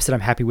apps that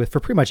I'm happy with for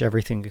pretty much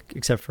everything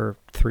except for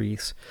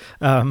 3s.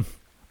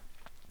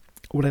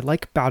 What I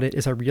like about it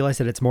is I realize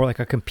that it's more like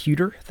a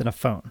computer than a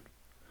phone.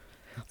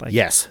 Like,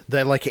 yes,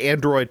 the like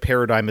Android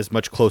paradigm is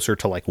much closer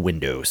to like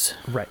Windows.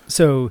 Right.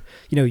 So,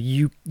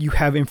 you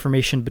have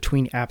information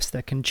between apps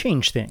that can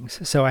change things.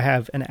 So I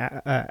have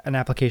an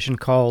application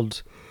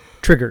called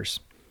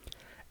Triggers.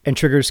 And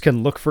Triggers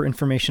can look for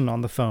information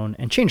on the phone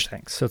and change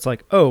things. So it's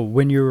like, oh,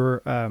 when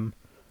you're on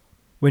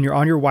your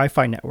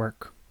Wi-Fi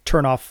network,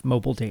 turn off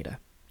mobile data.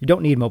 You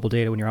don't need mobile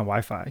data when you're on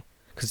Wi-Fi.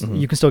 Because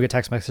you can still get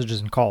text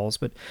messages and calls,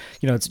 but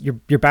it's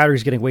your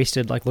battery's getting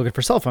wasted like looking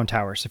for cell phone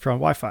towers if you're on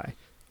Wi-Fi.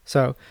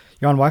 So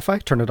you're on Wi-Fi,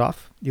 turn it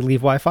off. You leave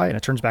Wi-Fi and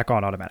it turns back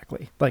on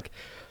automatically. Like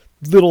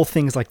little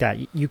things like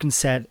that. You can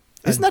set.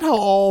 Isn't that how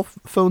all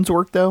phones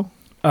work though?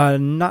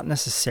 Not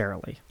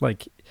necessarily.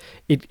 Like,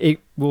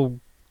 it'll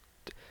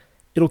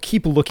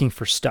keep looking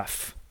for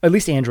stuff. At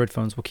least Android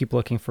phones will keep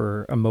looking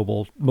for a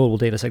mobile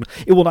data signal.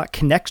 It will not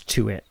connect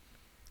to it,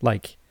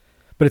 but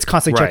it's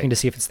constantly checking to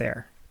see if it's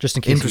there, just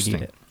in case you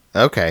need it.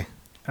 Okay.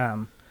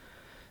 And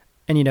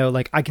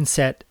I can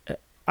set.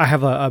 I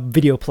have a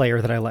video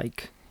player that I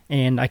like,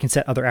 and I can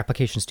set other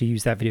applications to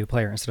use that video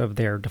player instead of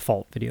their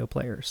default video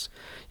players.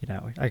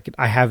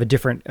 I have a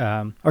different.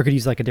 Or I could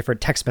use like a different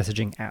text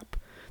messaging app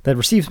that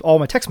receives all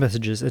my text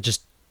messages. It's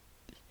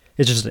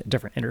just a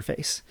different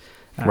interface.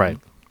 Right.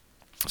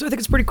 So I think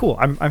it's pretty cool.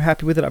 I'm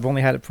happy with it. I've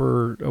only had it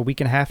for a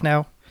week and a half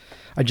now.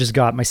 I just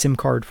got my SIM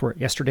card for it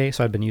yesterday,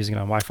 so I've been using it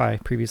on Wi-Fi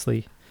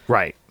previously.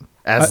 Right.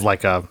 As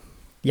a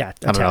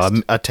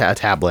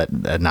tablet,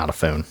 not a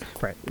phone.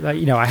 Right.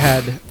 I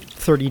had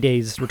 30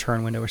 days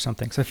return window or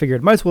something, so I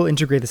figured might as well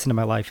integrate this into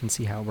my life and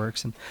see how it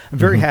works. And I'm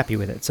very happy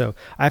with it. So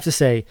I have to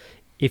say,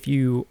 if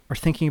you are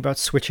thinking about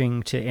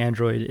switching to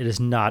Android, it is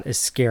not as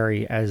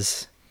scary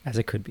as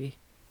it could be.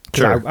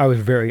 Sure. I was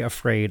very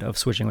afraid of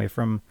switching away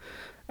from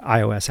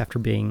iOS after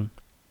being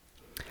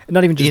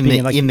not even just in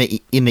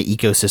the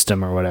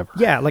ecosystem or whatever.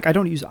 Yeah, like I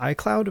don't use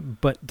iCloud,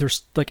 but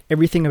there's like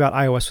everything about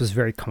iOS was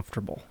very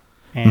comfortable,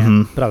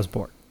 and but I was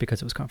bored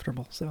because it was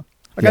comfortable. So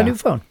I got a new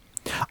phone.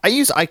 I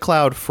use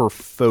iCloud for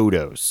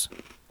photos,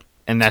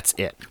 and that's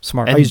it.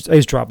 Smart. And I use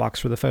Dropbox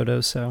for the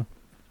photos. So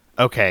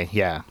okay,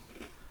 yeah.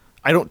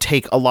 I don't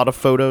take a lot of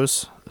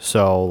photos,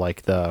 so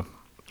like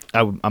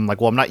I'm like,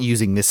 well, I'm not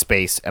using this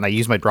space, and I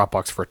use my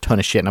Dropbox for a ton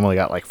of shit, and I've only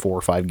got like 4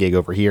 or 5 gig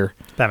over here.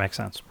 That makes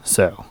sense.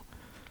 So,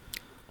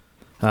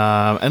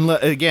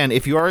 again,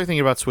 if you are thinking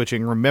about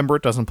switching, remember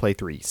it doesn't play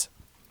threes.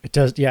 It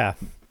does, yeah.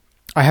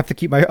 I have to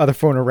keep my other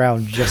phone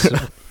around just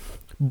so.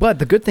 But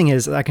the good thing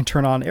is I can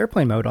turn on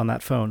airplane mode on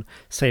that phone.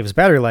 Saves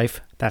battery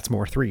life. That's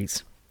more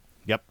threes.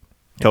 Yep,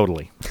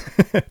 totally.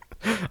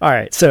 All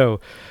right, so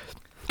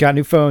got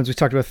new phones. We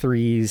talked about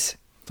threes.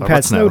 We've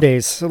had snow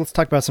days, so let's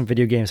talk about some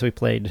video games that we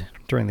played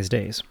during these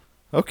days.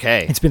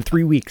 Okay. It's been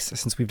 3 weeks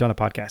since we've done a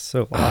podcast,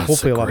 so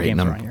hopefully a lot of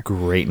games around here.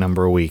 Great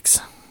number of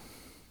weeks.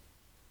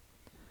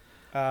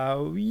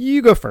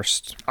 You go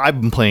first.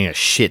 I've been playing a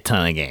shit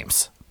ton of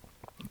games.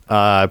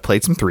 I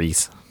played some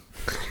threes.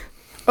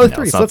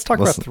 Threes. Let's talk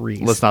about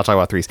threes. Let's not talk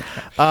about threes.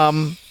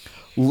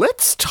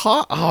 Let's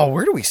talk. Oh,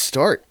 where do we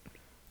start?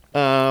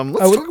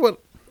 Let's talk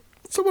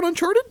about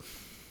Uncharted.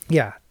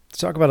 Yeah, let's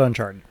talk about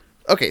Uncharted.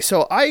 Okay,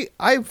 so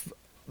I've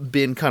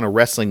been kind of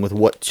wrestling with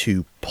what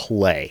to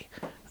play.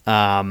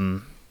 Played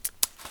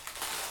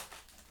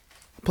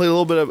a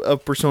little bit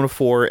of Persona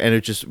 4, and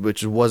it just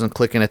wasn't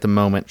clicking at the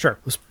moment. Sure.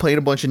 Was playing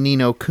a bunch of Ni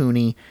no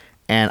Kuni,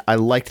 and I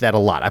liked that a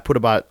lot. I put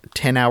about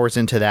 10 hours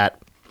into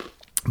that,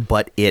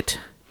 but I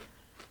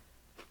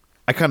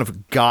kind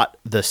of got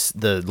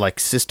the like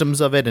systems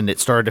of it, and it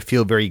started to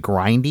feel very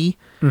grindy.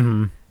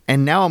 Mm-hmm.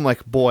 And now I'm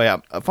like, boy,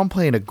 if I'm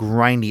playing a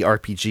grindy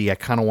RPG, I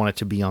kind of want it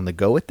to be on the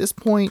go at this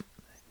point.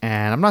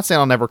 And I'm not saying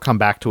I'll never come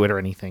back to it or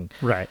anything.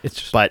 Right. It's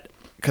just... But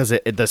because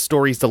the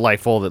story's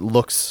delightful, it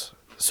looks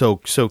so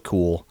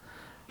cool.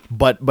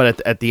 But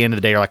at the end of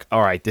the day, you're like,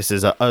 all right, this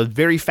is a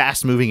very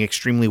fast-moving,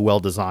 extremely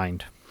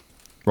well-designed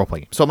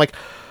role-playing game. So I'm like,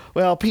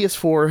 well,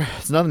 PS4,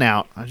 it's nothing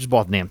out. I just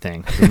bought the damn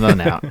thing. There's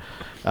nothing out.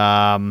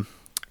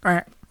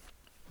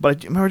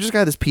 But I just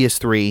got this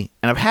PS3,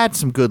 and I've had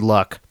some good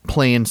luck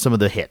playing some of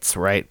the hits,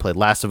 right? Played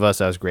Last of Us,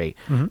 that was great.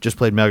 Mm-hmm. Just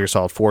played Metal Gear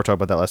Solid 4, talked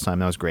about that last time,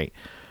 that was great.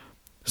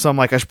 So I'm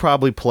like, I should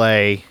probably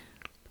play,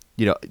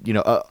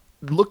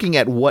 looking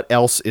at what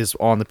else is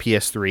on the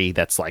PS3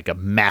 that's like a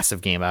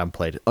massive game I haven't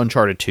played.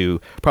 Uncharted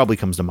 2 probably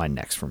comes to mind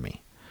next for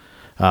me.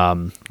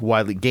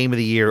 Widely Game of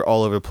the Year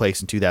all over the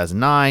place in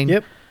 2009.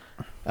 Yep.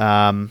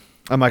 I'm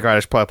like, all right, I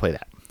should probably play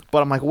that.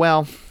 But I'm like,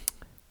 well,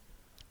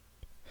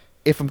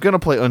 if I'm going to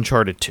play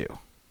Uncharted 2,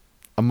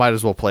 I might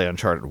as well play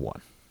Uncharted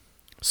 1.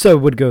 So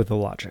would go the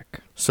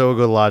logic.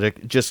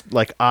 Just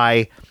like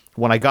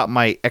when I got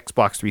my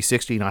Xbox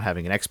 360, not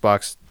having an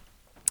Xbox,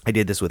 I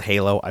did this with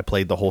Halo. I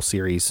played the whole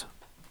series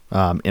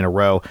in a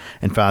row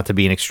and found it to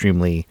be an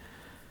extremely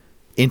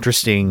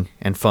interesting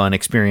and fun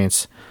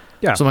experience.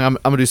 Yeah. So I'm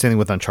going to do something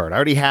with Uncharted. I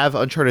already have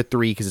Uncharted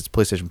 3 because it's a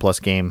PlayStation Plus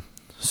game.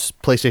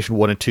 PlayStation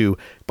 1 and 2.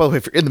 By the way,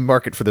 if you're in the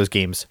market for those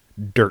games,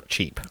 dirt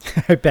cheap.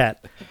 I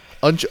bet.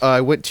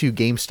 I went to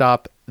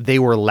GameStop. They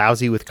were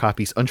lousy with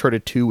copies.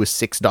 Uncharted 2 was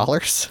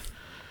 $6.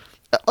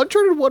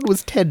 Uncharted 1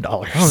 was $10.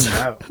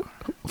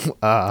 Oh,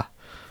 no.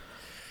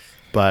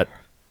 But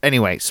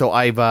anyway, so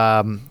I've,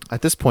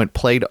 at this point,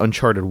 played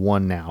Uncharted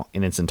 1 now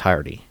in its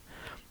entirety.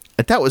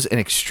 And that was an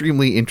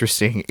extremely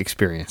interesting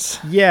experience.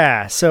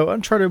 Yeah, so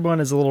Uncharted 1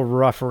 is a little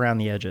rough around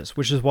the edges,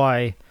 which is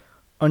why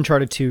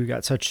Uncharted 2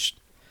 got such...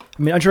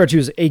 I mean, Uncharted 2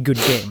 is a good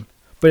game,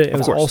 but it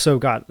was also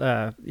got,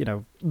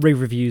 rave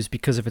reviews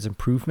because of its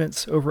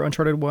improvements over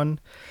Uncharted 1.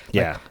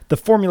 Yeah. Like, the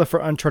formula for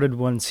Uncharted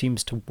 1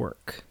 seems to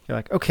work. You're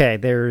like, okay,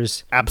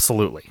 there's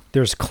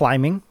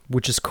climbing,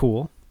 which is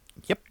cool.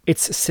 Yep.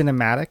 It's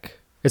cinematic.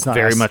 It's not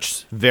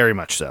very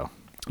much so.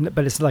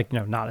 But it's like,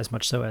 not as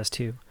much so as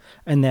 2.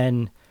 And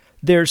then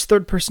there's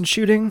third-person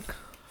shooting.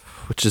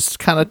 which is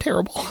kind of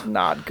terrible.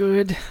 Not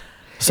good.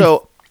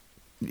 So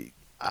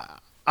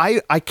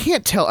I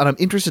can't tell, and I'm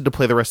interested to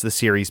play the rest of the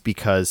series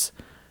because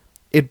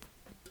it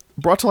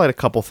brought to light a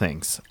couple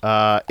things.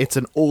 It's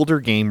an older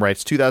game, right?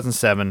 It's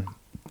 2007.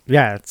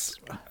 Yeah,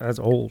 that's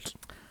old.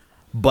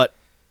 But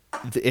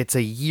it's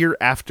a year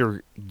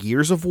after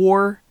Gears of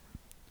War,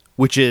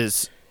 which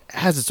has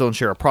its own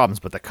share of problems,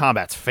 but the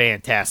combat's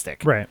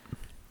fantastic. Right.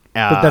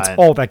 But that's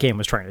all that game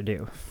was trying to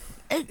do.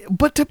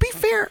 But to be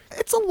fair,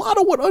 it's a lot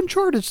of what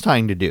Uncharted's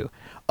trying to do.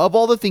 Of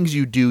all the things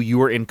you do,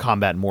 you are in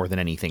combat more than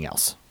anything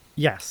else.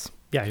 Yes.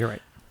 Yeah, you're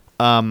right.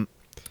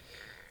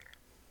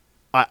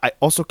 I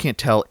also can't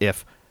tell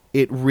if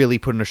it really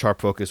put in a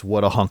sharp focus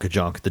what a hunk of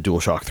junk the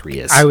DualShock 3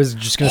 is. I was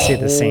just going to say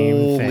the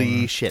same thing.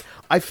 Holy shit.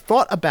 I've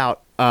thought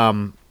about...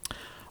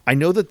 I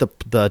know that the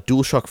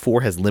DualShock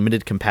 4 has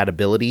limited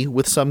compatibility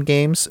with some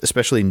games,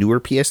 especially newer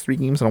PS3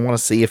 games, and I want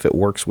to see if it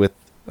works with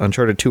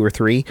Uncharted 2 or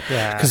 3.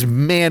 Yeah. Because,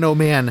 man, oh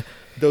man,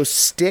 those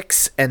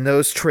sticks and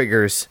those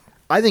triggers...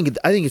 I think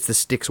it's the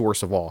sticks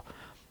worst of all.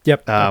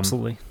 Yep,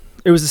 absolutely.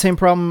 It was the same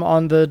problem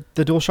on the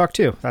DualShock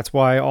 2. That's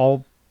why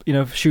all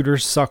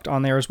shooters sucked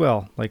on there as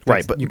well. Like,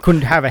 right, but you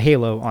couldn't have a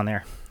Halo on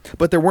there.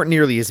 But there weren't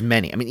nearly as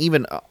many. I mean,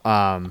 even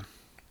the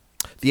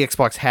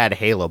Xbox had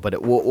Halo, but it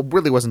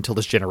really wasn't until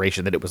this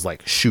generation that it was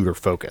like shooter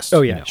focused.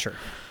 Oh yeah, sure.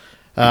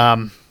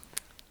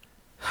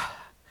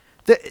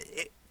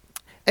 It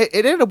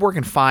ended up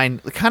working fine.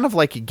 Kind of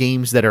like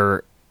games that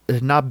are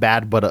not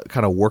bad, but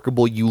kind of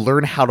workable. You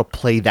learn how to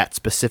play that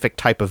specific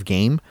type of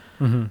game,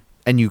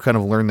 and you kind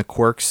of learn the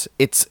quirks.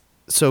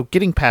 So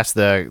getting past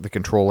the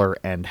controller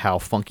and how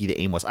funky the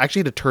aim was, I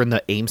actually had to turn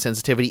the aim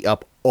sensitivity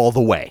up all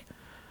the way.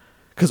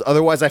 Because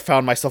otherwise I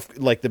found myself,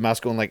 like, the mouse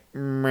going like,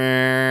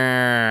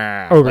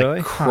 meh, oh, like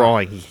really?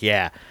 crawling.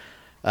 Yeah.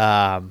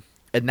 And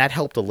that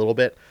helped a little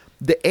bit.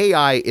 The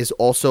AI is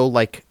also,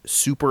 like,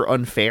 super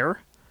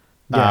unfair.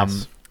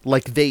 Yes.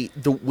 Like,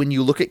 when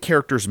you look at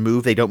characters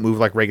move, they don't move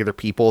like regular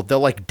people. They'll,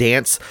 like,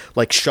 dance,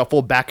 like,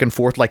 shuffle back and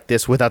forth like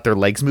this without their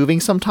legs moving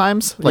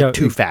sometimes. Like,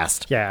 too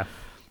fast. Yeah.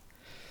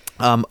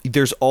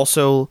 There's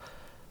also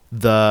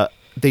they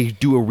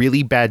do a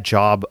really bad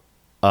job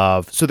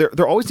of, so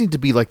there always need to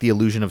be like the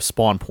illusion of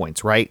spawn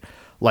points, right?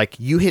 Like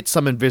you hit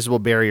some invisible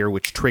barrier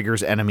which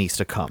triggers enemies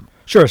to come.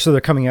 Sure, so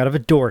they're coming out of a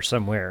door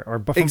somewhere or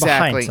from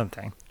behind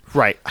something.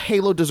 Right.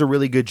 Halo does a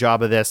really good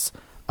job of this.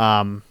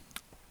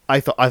 I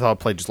thought I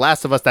played just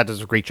Last of Us. That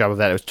does a great job of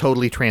that. It was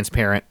totally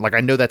transparent. Like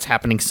I know that's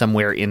happening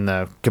somewhere in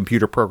the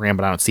computer program,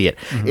 but I don't see it.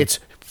 It's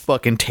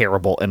fucking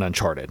terrible in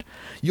Uncharted.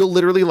 You'll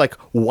literally like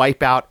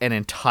wipe out an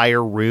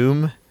entire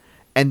room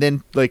and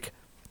then like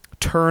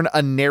turn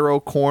a narrow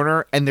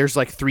corner and there's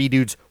like 3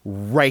 dudes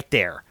right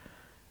there.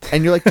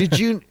 And you're like, did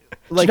you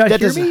like did you not that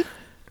hear doesn't me?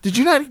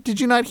 Did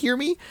you not hear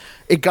me?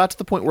 It got to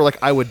the point where like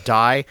I would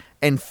die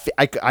and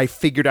I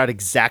figured out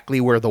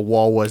exactly where the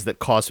wall was that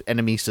caused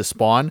enemies to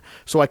spawn,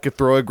 so I could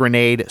throw a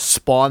grenade,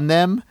 spawn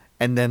them,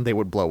 and then they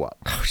would blow up.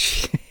 Oh,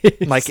 jeez.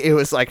 Like it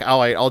was like,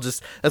 oh, I'll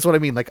just, that's what I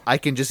mean. Like I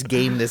can just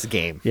game this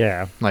game.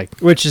 Yeah. Like,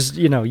 which is,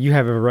 you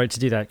have a right to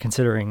do that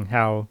considering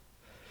how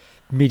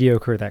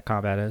mediocre that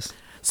combat is.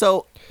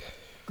 so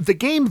the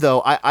game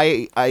though,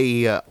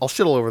 I'll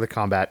shit all over the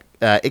combat.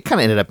 It kind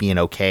of ended up being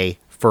okay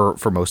for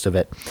most of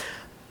it.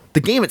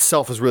 The game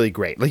itself is really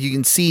great. Like you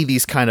can see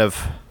these kind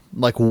of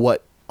like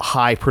what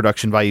high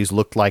production values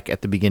looked like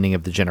at the beginning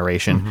of the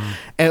generation,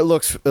 and it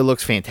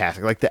looks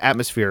fantastic. Like the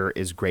atmosphere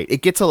is great.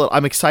 It gets a little.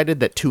 I'm excited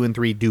that 2 and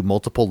 3 do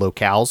multiple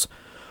locales,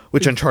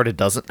 which Uncharted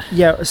doesn't.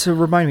 Yeah. So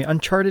remind me,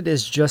 Uncharted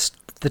is just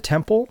the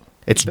temple.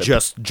 It's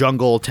just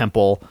jungle,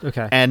 temple.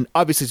 Okay. And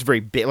obviously it's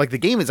very big. Like the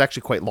game is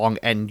actually quite long,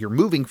 and you're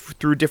moving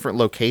through different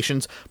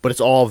locations, but it's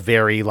all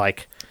very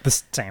like The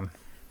same.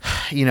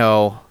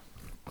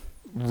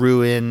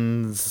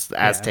 Ruins,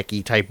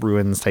 Aztec-y type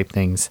ruins type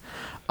things.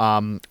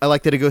 I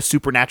like that it goes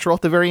supernatural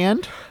at the very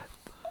end.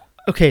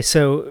 Okay,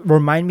 so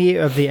remind me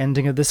of the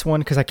ending of this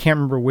one because I can't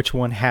remember which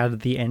one had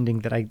the ending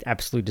that I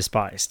absolutely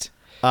despised.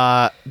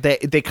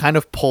 They kind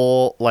of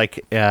pull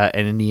like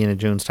an Indiana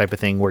Jones type of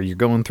thing where you're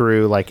going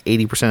through like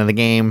 80% of the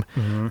game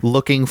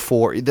looking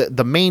for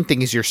the main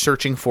thing is you're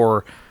searching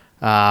for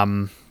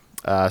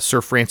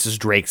Sir Francis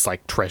Drake's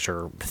like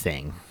treasure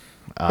thing.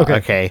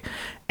 Okay.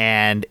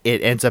 And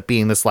it ends up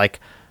being this like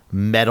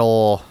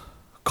metal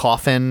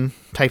coffin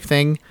type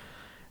thing.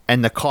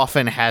 And the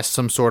coffin has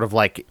some sort of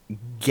like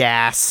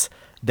gas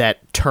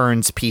that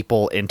turns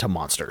people into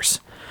monsters.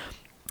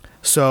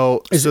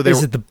 So is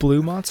it the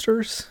blue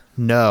monsters?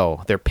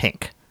 No, they're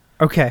pink.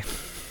 Okay.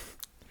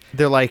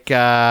 They're like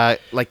kind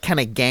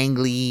of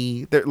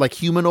gangly. They're like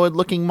humanoid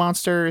looking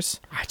monsters.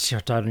 I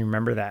just don't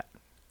remember that.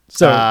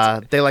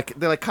 So they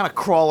kind of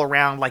crawl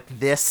around like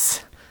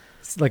this.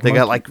 Like they monkey?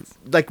 got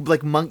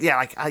like monk,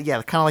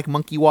 kind of like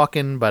monkey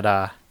walking,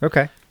 but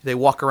okay. They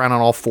walk around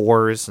on all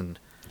fours, and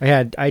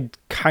I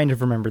kind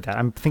of remember that.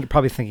 I'm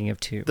probably thinking of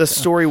 2. The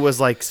story was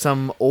like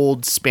some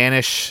old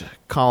Spanish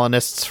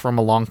colonists from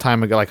a long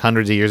time ago, like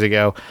hundreds of years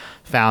ago,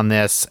 found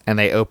this and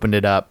they opened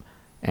it up.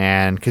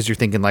 And because you're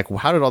thinking like, well,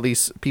 how did all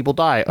these people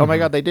die? Oh my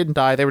God, they didn't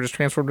die. They were just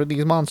transformed into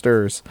these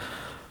monsters.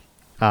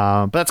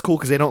 But that's cool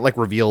because they don't like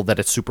reveal that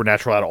it's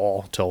supernatural at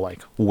all till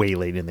like way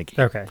late in the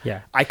game. Okay,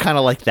 yeah. I kind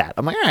of like that.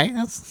 I'm like, all right,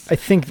 that's I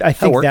think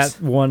works.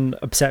 that one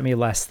upset me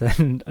less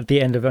than at the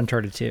end of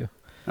Uncharted 2.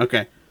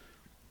 Okay.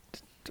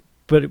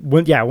 But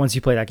once you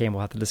play that game,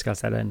 we'll have to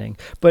discuss that ending.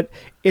 But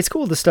it's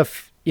cool, the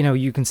stuff,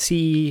 you can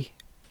see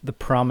the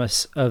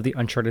promise of the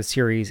Uncharted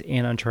series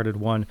in Uncharted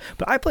 1.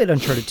 But I played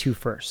Uncharted 2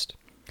 first.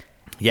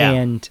 yeah.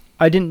 And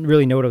I didn't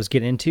really know what I was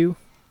getting into.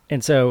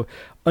 And so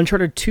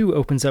Uncharted 2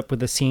 opens up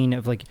with a scene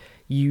of like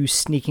you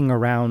sneaking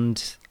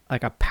around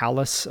like a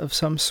palace of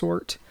some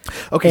sort.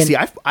 Okay, And- see,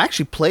 I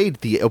actually played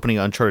the opening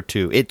of Uncharted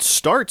 2. It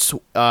starts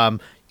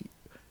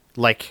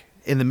like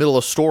in the middle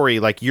of story,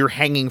 like you're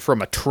hanging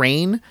from a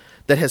train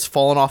that has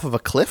fallen off of a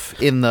cliff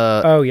in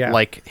the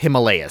like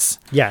Himalayas.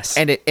 Yes.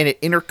 And it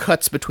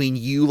intercuts between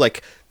you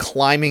like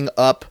climbing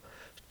up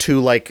to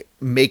like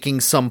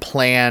making some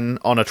plan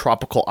on a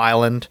tropical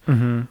island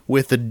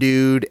with a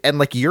dude and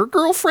like your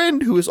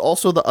girlfriend who is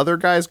also the other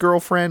guy's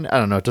girlfriend. I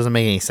don't know, it doesn't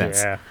make any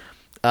sense. Yeah.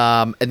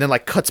 And then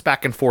like cuts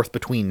back and forth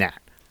between that.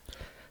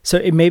 So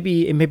it may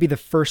be the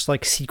first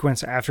like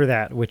sequence after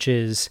that, which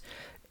is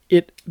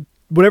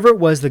whatever it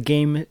was, the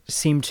game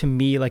seemed to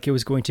me like it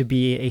was going to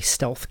be a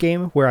stealth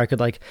game where I could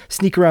like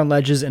sneak around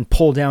ledges and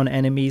pull down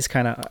enemies,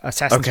 kind of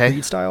Assassin's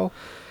Creed style,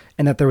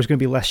 and that there was going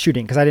to be less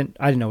shooting because I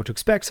didn't know what to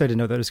expect, so I didn't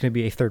know that it was going to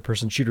be a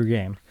third-person shooter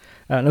game,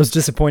 and I was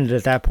disappointed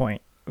at that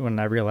point when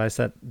I realized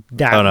that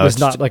was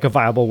not like a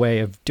viable way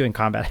of doing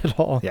combat at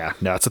all. Yeah,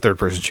 no, it's a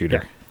third-person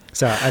shooter. Yeah.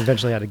 So I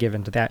eventually had to give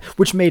in to that,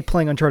 which made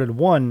playing Uncharted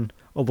 1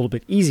 a little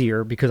bit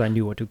easier because I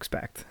knew what to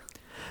expect.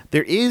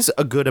 There is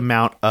a good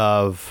amount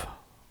of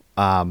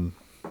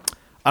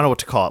I don't know what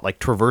to call it, like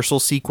traversal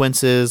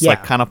sequences,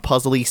 like kind of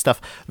puzzly stuff,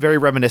 very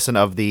reminiscent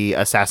of the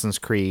Assassin's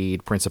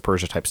Creed, Prince of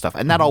Persia type stuff.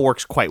 And that all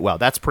works quite well.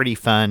 That's pretty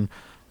fun.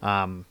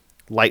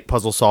 Light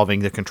puzzle solving.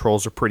 The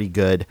controls are pretty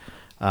good.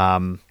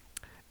 And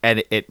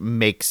it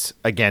makes,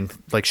 again,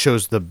 like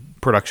shows the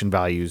production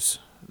values,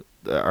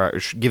 or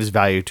gives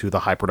value to the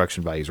high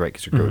production values, right?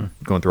 Because you're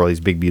going through all these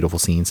big, beautiful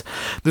scenes.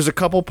 There's a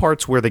couple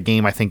parts where the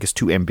game, I think, is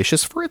too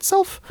ambitious for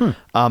itself.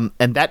 And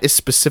that is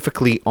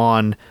specifically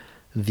on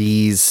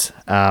these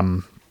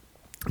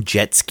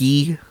jet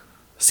ski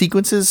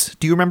sequences.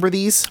 Do you remember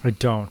these? I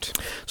don't.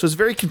 So it's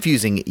very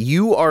confusing.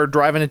 You are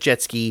driving a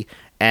jet ski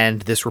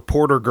and this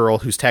reporter girl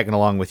who's tagging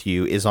along with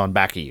you is on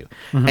back of you.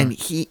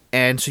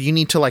 And so you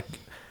need to like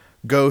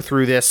go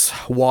through this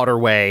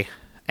waterway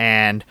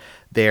and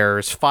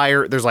there's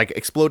fire, there's like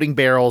exploding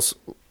barrels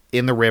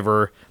in the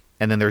river,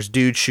 and then there's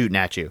dudes shooting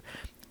at you.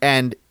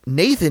 And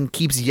Nathan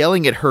keeps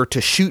yelling at her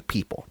to shoot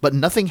people, but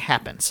nothing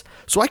happens.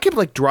 So I kept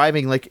like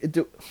driving, like,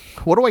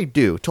 what do I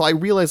do? Till I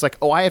realized, like,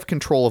 oh, I have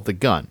control of the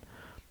gun.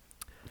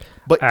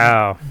 But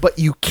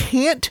you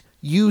can't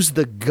use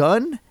the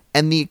gun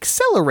and the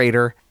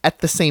accelerator at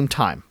the same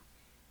time.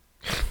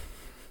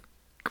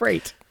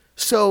 Great.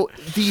 So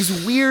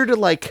these weird,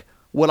 like,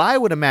 what I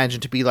would imagine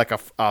to be like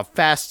a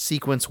fast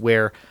sequence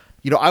where,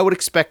 I would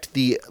expect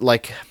the,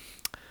 like...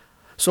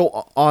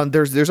 So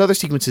there's other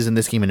sequences in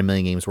this game and a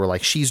million games where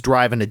like she's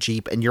driving a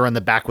Jeep and you're in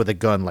the back with a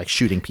gun like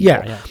shooting people.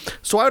 Yeah.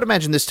 So I would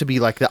imagine this to be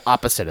like the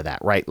opposite of that,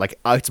 right? Like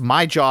it's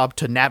my job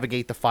to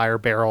navigate the fire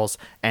barrels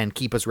and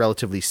keep us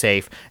relatively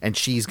safe, and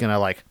she's gonna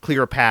like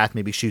clear a path,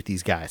 maybe shoot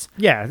these guys.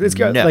 Yeah, it's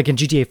good. Like in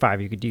GTA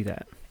 5 you could do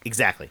that.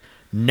 Exactly.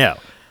 No.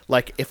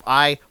 Like if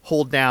I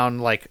hold down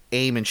like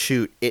aim and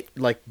shoot, it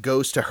like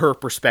goes to her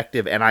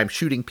perspective and I'm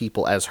shooting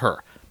people as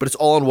her. But it's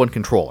all on one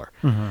controller.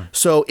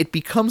 So it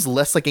becomes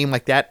less like a game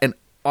like that, and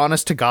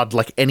honest to God,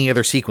 like any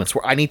other sequence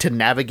where I need to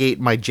navigate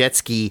my jet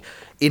ski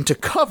into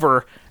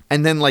cover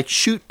and then like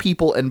shoot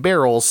people and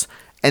barrels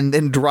and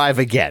then drive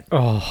again.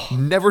 Oh,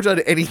 never done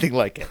anything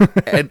like it.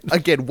 And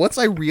again, once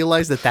I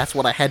realized that that's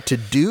what I had to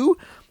do,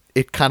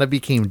 it kind of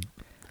became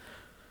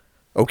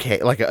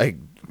okay, like a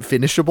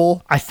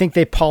finishable. I think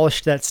they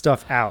polished that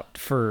stuff out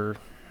for.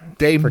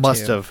 They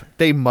must have,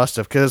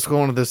 because it's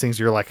one of those things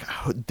you're like,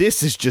 oh,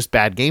 this is just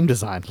bad game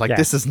design. Like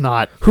this is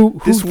not. Who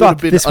this thought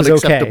this was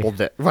unacceptable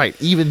okay? Right,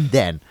 even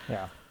then.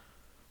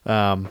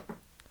 Yeah.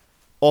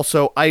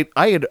 Also, I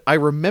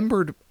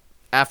remembered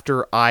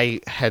after I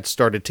had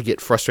started to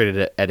get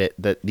frustrated at it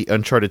that the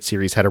Uncharted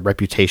series had a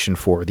reputation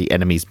for the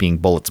enemies being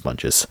bullet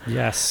sponges.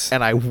 Yes.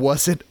 And I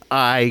wasn't.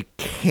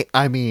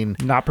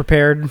 Not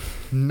prepared.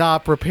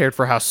 Not prepared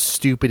for how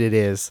stupid it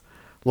is.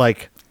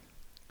 Like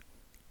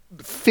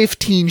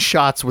 15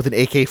 shots with an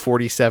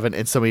AK-47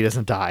 and somebody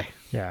doesn't die.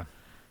 Yeah.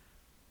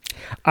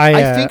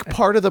 I think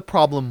part of the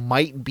problem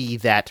might be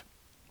that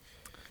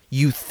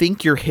you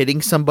think you're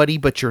hitting somebody,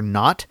 but you're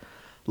not.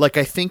 Like,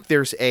 I think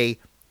there's a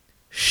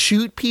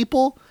shoot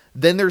people,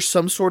 then there's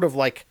some sort of,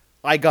 like,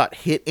 I got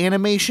hit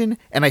animation,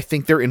 and I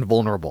think they're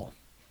invulnerable.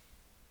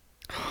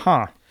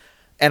 Huh.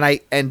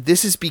 And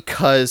this is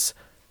because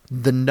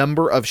the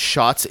number of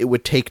shots it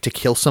would take to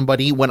kill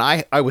somebody, when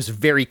I was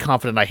very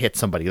confident I hit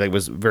somebody, like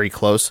was very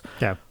close,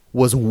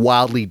 was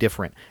wildly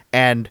different.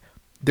 And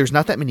there's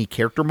not that many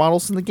character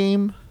models in the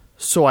game,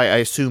 so I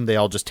assume they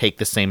all just take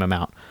the same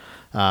amount.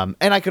 And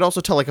I could also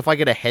tell, like, if I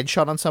get a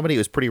headshot on somebody, it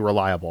was pretty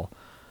reliable.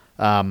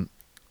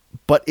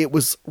 but it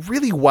was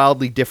really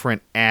wildly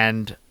different,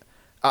 and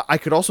I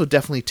could also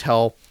definitely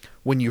tell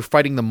when you're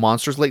fighting the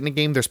monsters late in the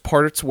game, there's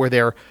parts where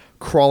they're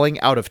crawling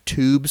out of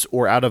tubes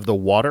or out of the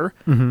water,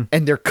 and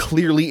they're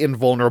clearly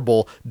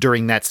invulnerable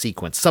during that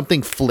sequence.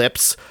 Something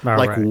flips,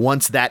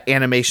 once that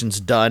animation's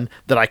done,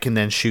 that I can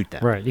then shoot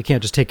them. Right, you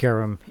can't just take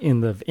care of them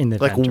in the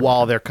like vent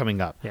while they're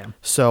coming up. Yeah.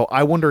 So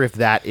I wonder if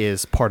that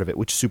is part of it,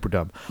 which is super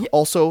dumb. Yeah.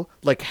 Also,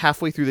 like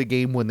halfway through the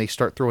game when they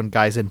start throwing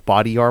guys in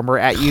body armor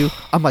at you,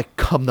 I'm like,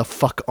 come the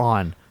fuck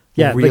on.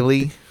 Yeah,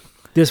 really? Like,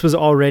 this was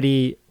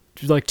already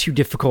like too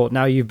difficult.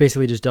 Now you've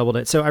basically just doubled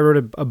it. So I wrote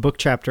a book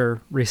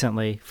chapter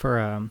recently for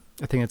a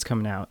thing that's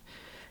coming out,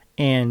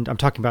 and I'm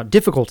talking about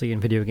difficulty in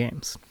video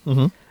games.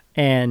 Mm-hmm.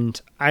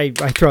 And I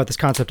throw out this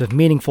concept of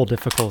meaningful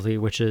difficulty,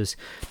 which is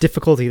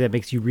difficulty that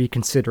makes you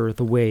reconsider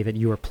the way that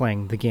you are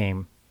playing the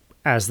game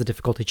as the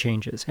difficulty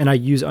changes. And I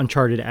use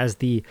Uncharted as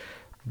the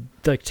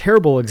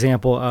terrible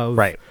example of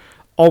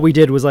all we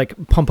did was like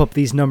pump up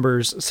these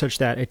numbers such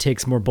that it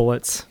takes more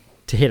bullets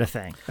to hit a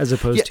thing, as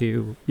opposed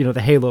to,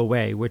 the Halo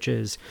way, which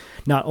is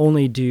not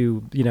only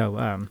do,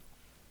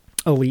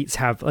 elites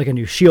have like a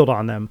new shield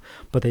on them,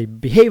 but they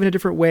behave in a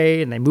different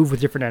way and they move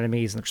with different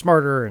enemies and they're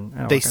smarter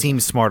and they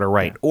seem smarter,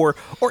 right? Yeah.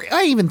 Or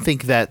I even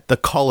think that the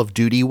Call of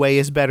Duty way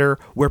is better,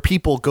 where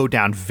people go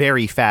down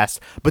very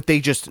fast, but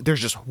there's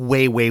just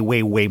way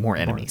more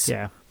enemies.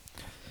 Yeah.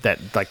 That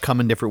like come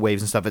in different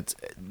waves and stuff. It's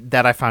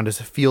that I found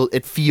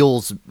it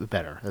feels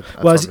better.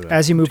 Well,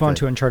 as you move on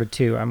to Uncharted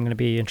 2, I'm going to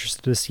be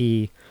interested to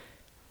see,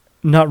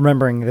 not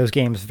remembering those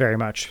games very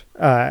much,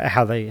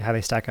 how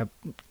they stack up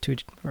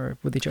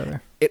with each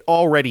other. It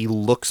already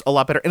looks a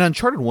lot better, and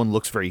Uncharted 1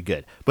 looks very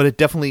good. But it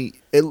definitely,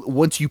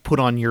 once you put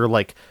on your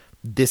like,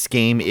 this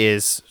game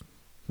is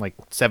like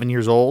 7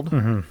 years old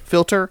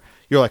filter,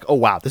 you're like, oh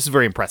wow, this is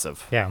very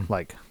impressive. Yeah,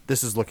 like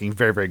this is looking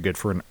very, very good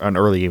for an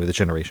early game of the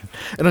generation.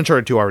 And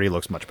Uncharted 2 already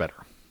looks much better.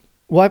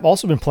 Well, I've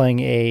also been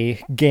playing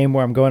a game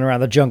where I'm going around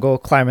the jungle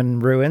climbing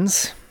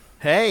ruins.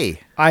 Hey,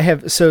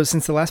 so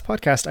since the last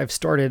podcast, I've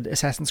started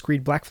Assassin's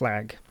Creed Black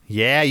Flag.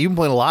 Yeah, you've been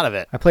playing a lot of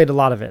it. I played a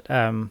lot of it.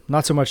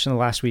 Not so much in the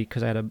last week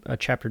because I had a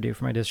chapter due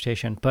for my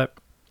dissertation, but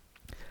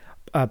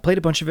played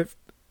a bunch of it,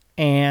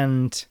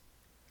 and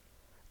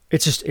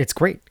it's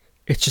great.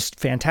 It's just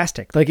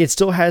fantastic. Like, it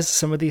still has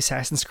some of the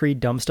Assassin's Creed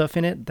dumb stuff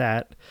in it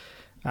that,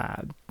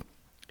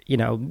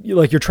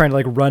 like you're trying to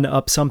like run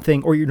up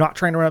something, or you're not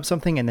trying to run up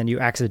something and then you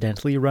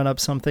accidentally run up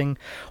something,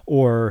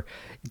 or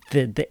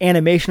the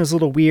animation is a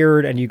little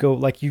weird and you go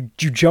like you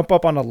jump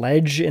up on a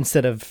ledge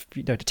instead of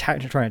trying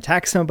to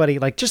attack somebody.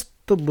 Like, just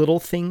the little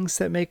things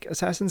that make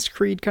Assassin's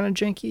Creed kind of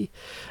janky.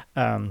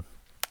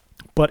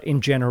 But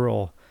in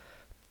general,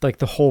 like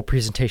the whole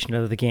presentation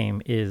of the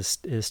game is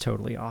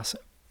totally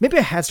awesome. Maybe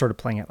I had started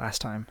playing it last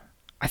time.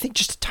 I think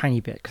just a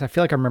tiny bit, because I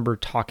feel like I remember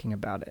talking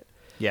about it.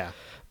 Yeah.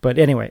 But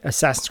anyway,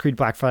 Assassin's Creed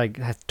Black Flag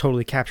has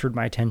totally captured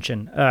my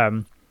attention.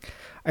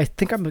 I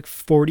think I'm like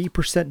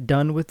 40%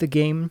 done with the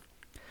game.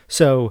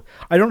 So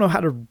I don't know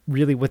how to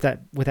really what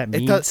that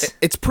means.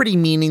 It's pretty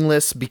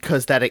meaningless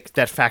because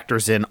that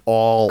factors in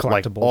all of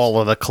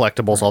the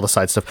collectibles, all the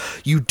side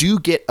stuff. You do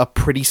get a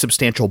pretty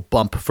substantial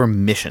bump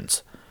from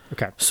missions.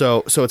 Okay.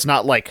 So it's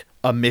not like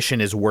a mission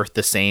is worth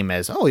the same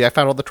as, I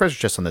found all the treasure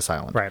chests on this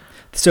island. Right.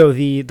 So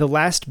the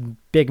last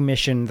big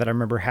mission that I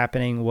remember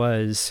happening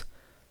was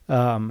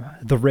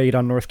the raid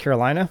on North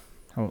Carolina.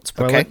 I won't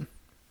spoil it.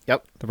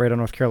 Yep. The raid on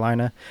North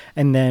Carolina.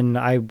 And then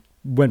I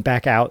went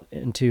back out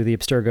into the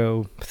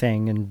Abstergo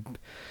thing and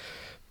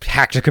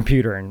hacked a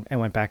computer and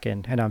went back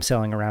in, and I'm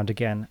sailing around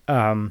again.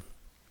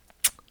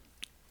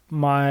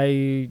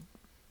 My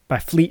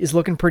fleet is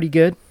looking pretty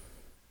good.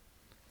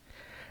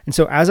 And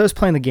so as I was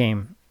playing the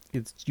game,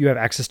 you have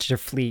access to your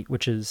fleet,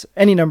 which is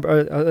any number,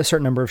 a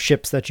certain number of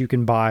ships that you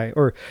can buy,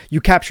 or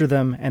you capture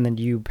them and then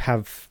you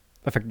have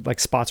like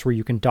spots where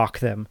you can dock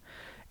them.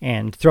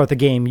 And throughout the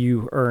game,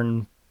 you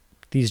earn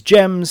these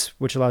gems,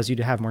 which allows you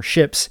to have more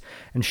ships,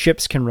 and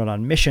ships can run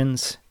on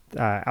missions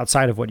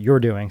outside of what you're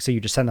doing. So you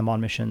just send them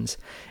on missions,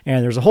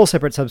 and there's a whole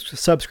separate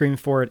sub-screen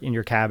for it in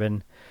your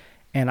cabin.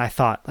 And I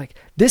thought, like,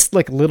 this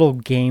like little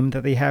game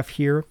that they have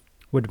here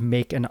would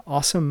make an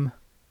awesome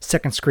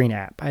second screen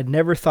app. I'd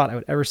never thought I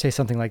would ever say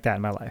something like that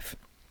in my life.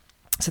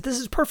 So this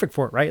is perfect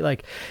for it, right?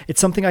 Like, it's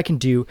something I can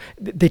do.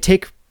 They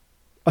take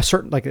a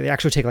certain, like, they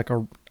actually take like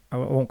I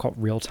won't call it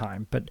real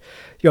time, but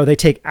they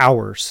take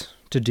hours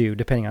to do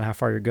depending on how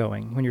far you're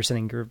going when you're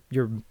sending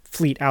your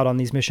fleet out on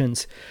these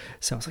missions.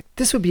 So I was like,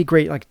 this would be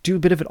great. Like, do a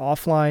bit of it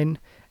offline,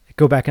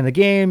 go back in the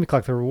game,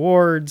 collect the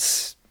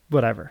rewards,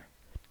 whatever.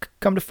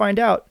 Come to find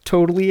out,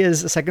 totally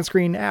is a second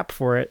screen app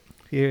for it.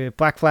 A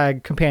Black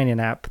Flag companion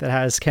app that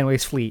has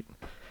Kenway's fleet.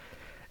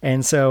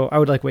 And so I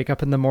would like wake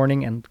up in the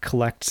morning and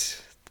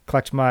collect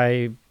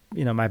my,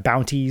 my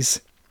bounties,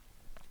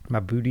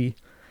 my booty,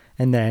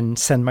 and then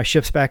send my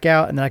ships back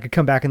out. And then I could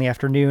come back in the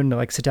afternoon to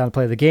like sit down and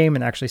play the game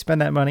and actually spend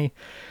that money.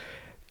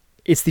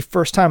 It's the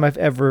first time I've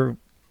ever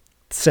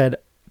said,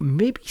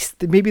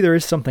 maybe there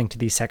is something to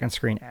these second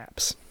screen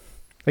apps.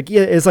 Like,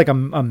 yeah, it's like a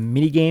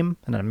mini game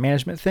and a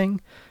management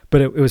thing,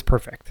 but it was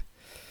perfect.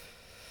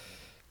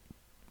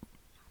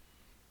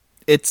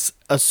 it's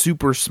a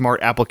super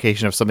smart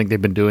application of something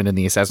they've been doing in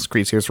the Assassin's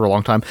Creed series for a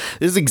long time.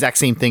 This is the exact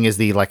same thing as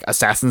the like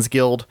Assassin's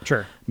Guild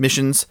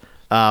missions.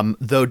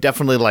 Though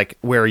definitely like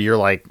where you're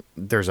like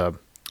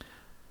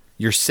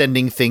you're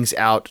sending things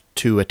out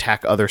to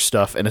attack other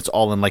stuff, and it's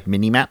all in like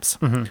mini maps.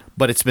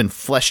 But it's been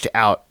fleshed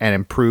out and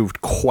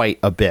improved quite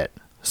a bit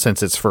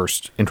since its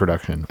first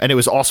introduction, and it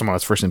was awesome on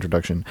its first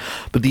introduction.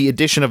 But the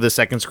addition of the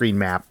second screen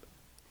map,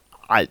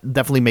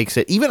 definitely makes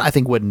it, even I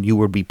think when you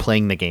would be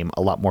playing the game,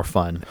 a lot more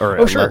fun or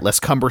less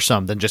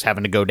cumbersome than just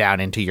having to go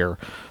down into your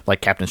like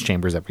captain's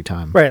chambers every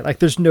time. Right. Like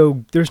there's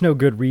no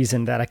good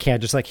reason that I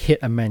can't just like hit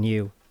a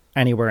menu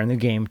anywhere in the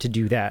game to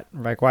do that.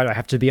 Like, why do I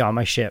have to be on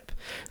my ship?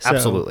 So,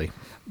 absolutely.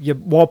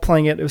 While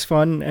playing it was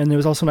fun, and it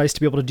was also nice to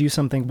be able to do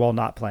something while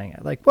not playing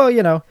it. Like, well,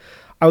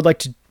 I would like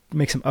to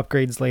make some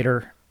upgrades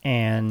later,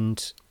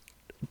 and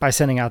by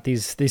sending out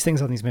these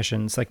things on these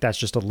missions, like that's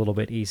just a little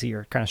bit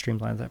easier, kind of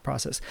streamlines that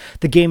process.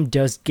 The game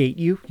does gate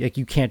you. Like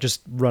you can't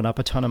just run up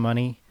a ton of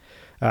money,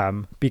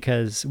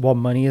 because while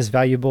money is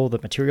valuable, the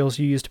materials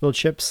you use to build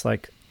ships,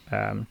 like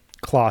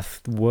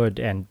cloth, wood,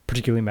 and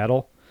particularly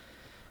metal,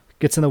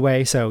 gets in the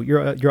way. So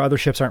your other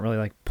ships aren't really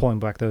like pulling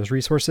back those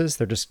resources.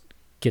 They're just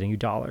getting you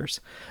dollars.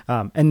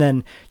 And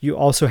then you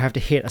also have to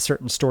hit a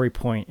certain story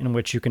point in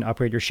which you can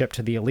upgrade your ship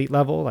to the elite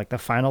level, like the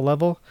final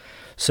level.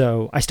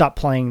 So I stopped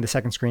playing the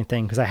second screen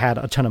thing because I had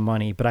a ton of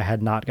money, but I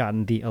had not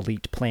gotten the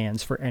elite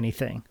plans for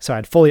anything. So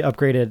I'd fully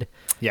upgraded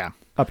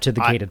up to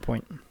the gated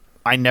point.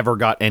 I never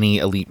got any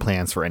elite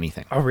plans for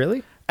anything. Oh,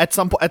 really? At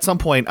some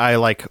point, I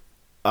like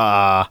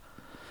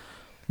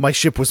my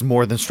ship was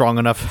more than strong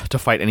enough to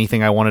fight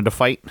anything I wanted to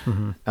fight.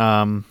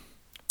 To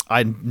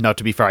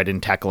be fair, I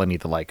didn't tackle any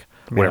of the like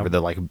whatever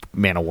the like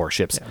Man of War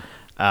ships.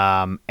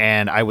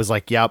 And I was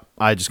like, yep,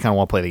 I just kind of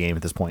want to play the game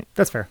at this point.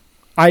 That's fair.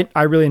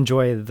 I really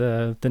enjoy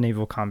the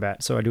naval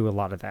combat, so I do a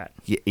lot of that.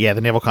 Yeah,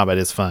 the naval combat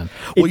is fun.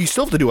 Well, you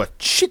still have to do a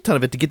shit ton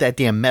of it to get that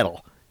damn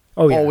metal.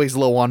 Oh, yeah. Always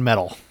low on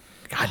metal.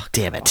 God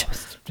damn it.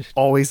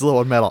 Always low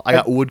on metal. I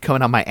got wood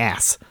coming out my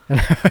ass.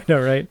 I know,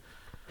 right?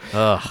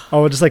 Ugh.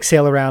 I'll just like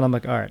sail around. I'm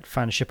like, all right,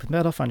 find a ship with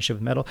metal, find a ship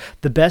with metal.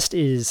 The best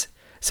is,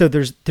 so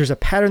there's a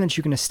pattern that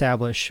you can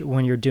establish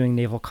when you're doing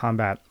naval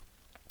combat,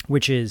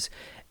 which is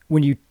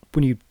when you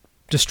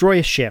destroy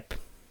a ship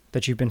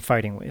that you've been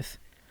fighting with,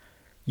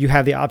 you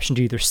have the option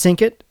to either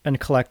sink it and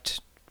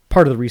collect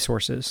part of the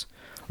resources,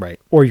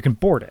 right, or you can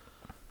board it.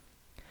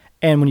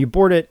 And when you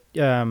board it,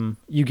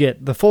 you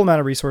get the full amount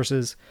of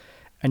resources,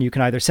 and you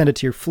can either send it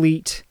to your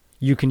fleet,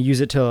 you can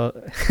use it to...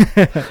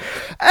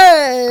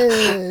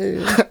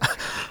 Hey!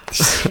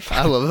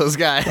 I love those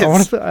guys.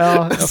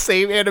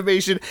 Same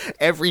animation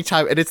every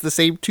time, and it's the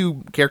same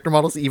two character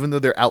models, even though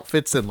their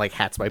outfits and like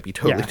hats might be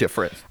totally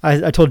different.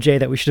 I told Jay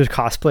that we should have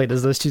cosplayed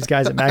as those two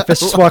guys at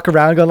MacFest, just walk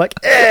around going like,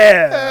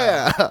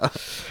 yeah!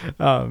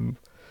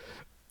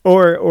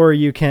 Or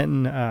you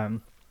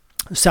can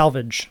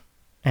salvage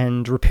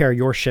and repair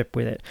your ship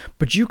with it,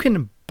 but you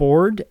can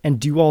board and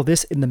do all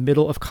this in the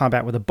middle of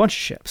combat with a bunch of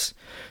ships.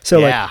 So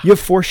like you have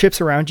 4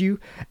 ships around you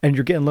and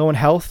you're getting low in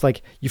health,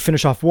 like you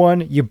finish off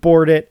one, you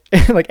board it,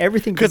 like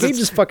everything, because the game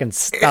just fucking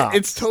stops.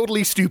 It's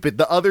totally stupid.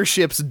 The other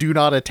ships do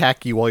not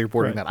attack you while you're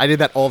boarding that. I did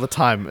that all the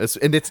time,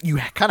 and you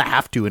kind of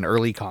have to in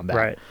early combat,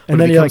 right? And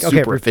then you're like,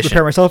 okay,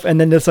 repair myself,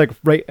 and then it's like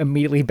right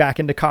immediately back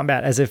into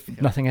combat as if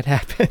nothing had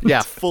happened.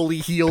 Yeah, fully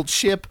healed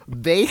ship.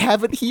 They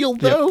haven't healed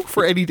though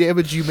for any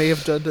damage you may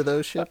have done to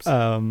those ships.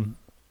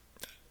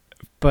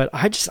 But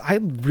I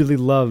really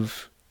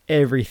love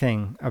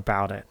everything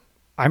about it.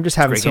 I'm just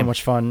having so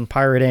much fun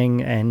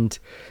pirating and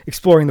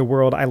exploring the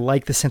world. I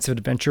like the sense of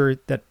adventure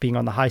that being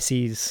on the high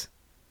seas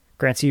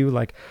grants you,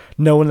 like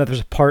knowing that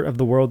there's a part of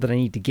the world that I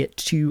need to get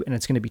to, and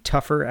it's going to be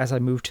tougher as I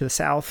move to the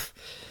south.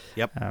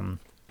 Yep.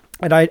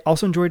 And I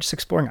also enjoy just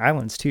exploring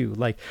islands too.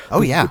 Like,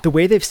 the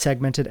way they've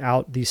segmented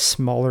out these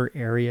smaller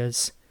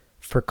areas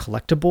for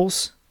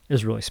collectibles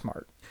is really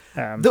smart.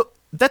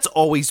 That's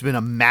always been a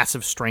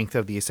massive strength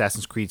of the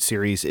Assassin's Creed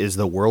series, is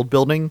the world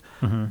building,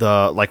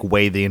 the like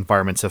way the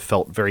environments have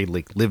felt very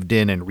like lived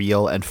in and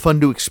real and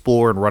fun to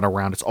explore and run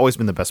around. It's always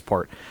been the best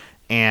part,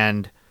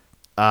 and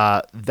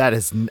that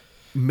has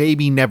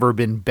maybe never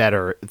been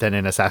better than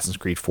in Assassin's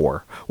Creed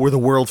 4, where the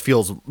world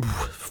feels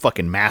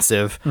fucking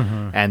massive,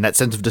 and that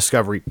sense of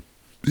discovery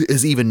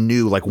is even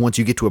new. Like once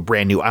you get to a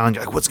brand new island,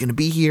 you're like, what's going to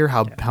be here?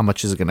 How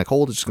much is it going to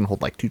hold? It's just going to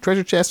hold like 2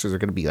 treasure chests, or is there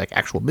going to be like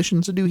actual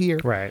missions to do here?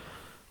 Right.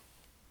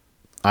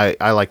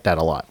 I like that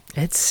a lot.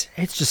 It's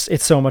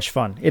so much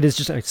fun. It is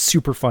just a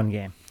super fun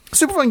game.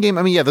 Super fun game.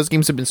 I mean, those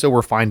games have been so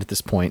refined at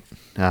this point.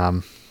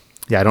 I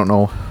don't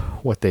know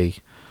where they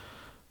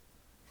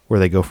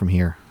go from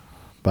here,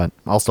 but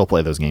I'll still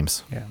play those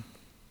games. Yeah.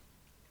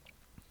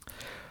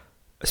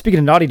 Speaking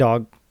of Naughty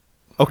Dog.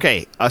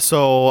 Okay,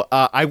 so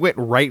I went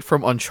right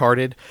from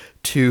Uncharted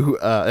to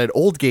an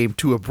old game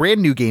to a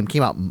brand new game.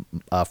 Came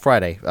out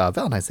Friday,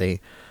 Valentine's Day.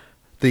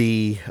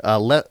 The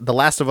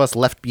Last of Us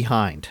Left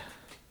Behind.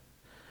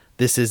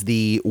 This is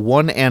the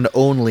one and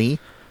only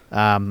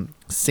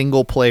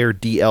single-player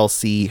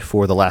DLC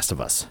for The Last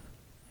of Us.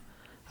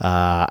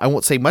 I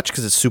won't say much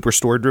because it's super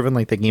story driven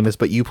like the game is,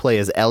 but you play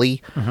as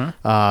Ellie,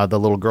 the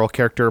little girl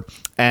character,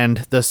 and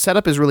the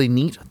setup is really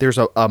neat. There's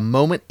a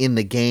moment in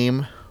the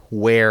game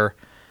where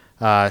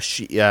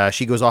she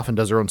goes off and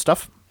does her own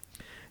stuff,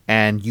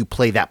 and you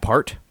play that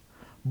part,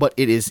 but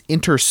it is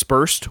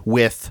interspersed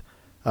with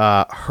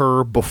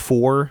her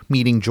before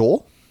meeting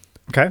Joel.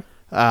 Okay.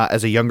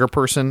 As a younger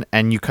person,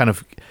 and you kind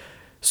of,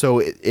 so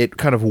it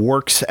kind of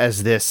works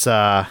as this,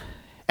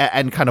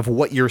 and kind of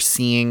what you're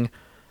seeing,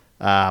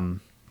 puts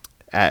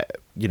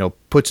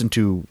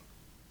into,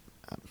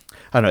 I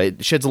don't know,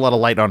 it sheds a lot of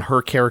light on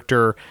her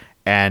character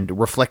and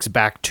reflects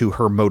back to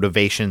her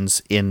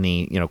motivations in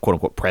the, quote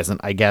unquote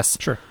present, I guess.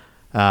 Sure.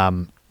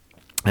 And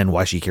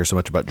why she cares so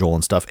much about Joel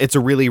and stuff. It's a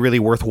really, really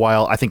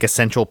worthwhile, I think,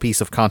 essential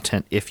piece of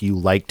content if you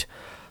liked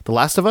The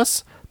Last of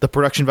Us. The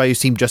production value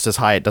seemed just as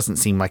high. It doesn't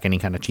seem like any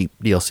kind of cheap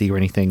DLC or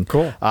anything.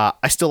 Cool.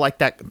 I still like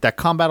that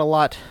combat a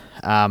lot.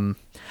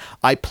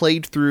 I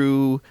played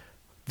through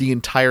the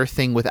entire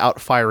thing without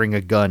firing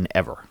a gun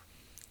ever.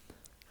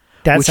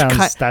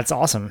 That's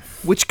awesome.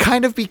 Which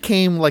kind of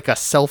became like a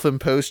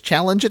self-imposed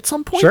challenge at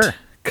some point. Sure.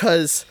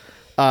 Because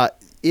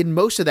in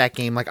most of that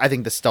game, like, I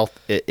think the stealth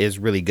is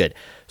really good.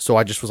 So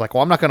I just was like,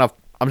 well, I'm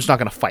just not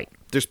gonna fight.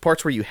 There's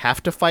parts where you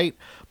have to fight,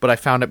 but I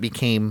found it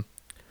became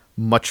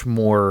much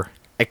more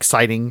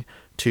exciting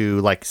to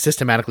like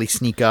systematically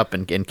sneak up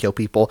and kill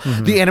people.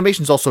 Mm-hmm. The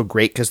animation's also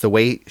great because the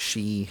way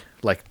she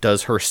like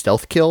does her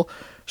stealth kill,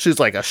 she's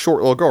like a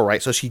short little girl,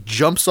 right? So she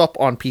jumps up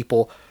on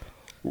people,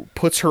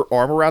 puts her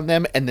arm around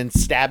them, and then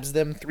stabs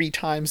them 3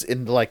 times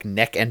in the like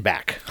neck and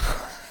back.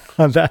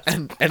 and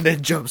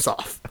then jumps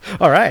off.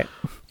 All right.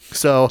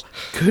 So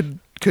couldn't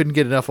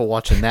get enough of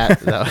watching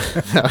that.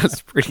 That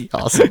was pretty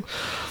awesome.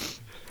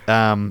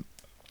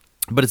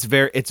 But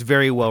it's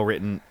very well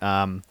written.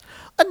 A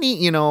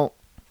neat,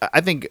 I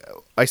think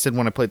I said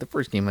when I played the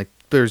first game, like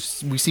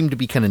we seem to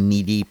be kind of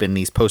knee deep in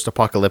these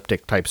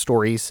post-apocalyptic type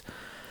stories.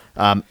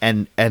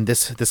 And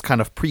this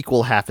kind of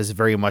prequel half is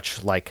very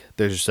much like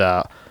there's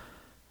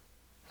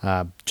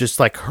just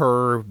like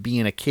her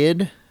being a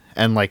kid.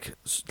 And like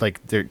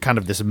there kind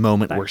of this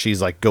moment where she's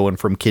like going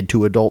from kid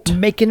to adult,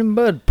 making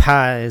mud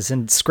pies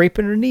and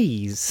scraping her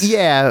knees.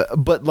 Yeah,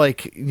 but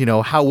like,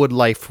 how would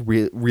life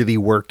really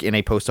work in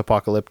a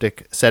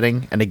post-apocalyptic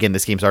setting? And again,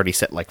 this game's already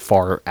set like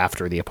far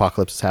after the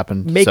apocalypse has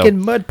happened.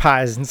 Making mud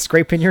pies and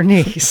scraping your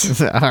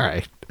knees. All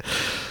right.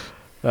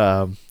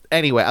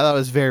 Anyway, I thought it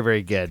was very,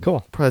 very good.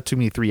 Cool. Probably took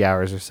me 3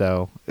 hours or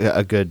so.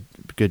 A good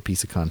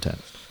piece of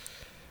content.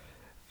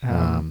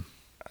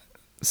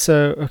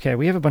 So, okay,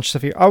 we have a bunch of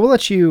stuff here. I will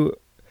let you,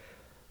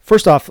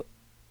 first off.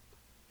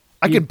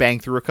 I can bang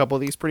through a couple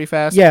of these pretty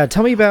fast. Yeah,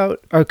 tell me about,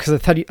 because I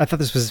thought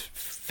this was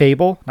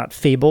Fable, not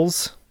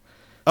Fables.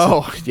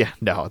 Oh, yeah,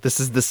 no.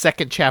 This is the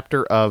second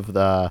chapter of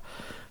the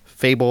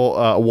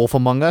Fable Wolf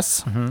Among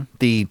Us,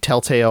 the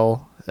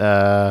Telltale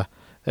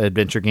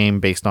adventure game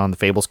based on the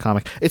Fables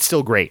comic. It's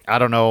still great. I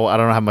don't know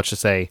how much to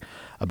say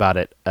about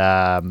it.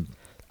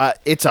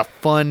 It's a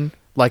fun,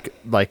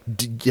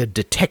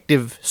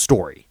 detective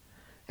story.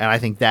 And I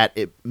think that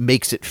it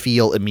makes it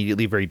feel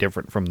immediately very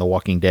different from The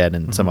Walking Dead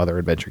and some other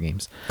adventure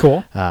games.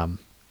 Cool.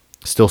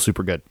 Still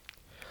super good.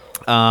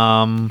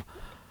 I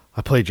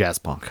play Jazz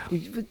Punk.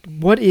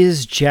 What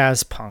is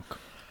Jazz Punk?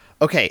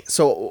 Okay,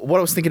 so what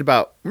I was thinking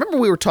about, remember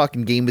we were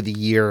talking Game of the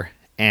Year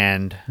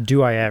and...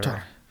 Do I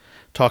ever?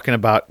 Talking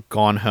about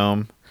Gone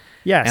Home.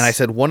 Yes. And I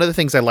said one of the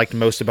things I liked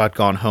most about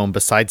Gone Home,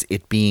 besides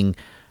it being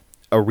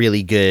a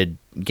really good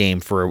game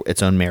for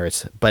its own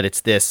merits, but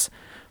it's this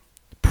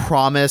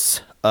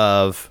promise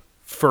of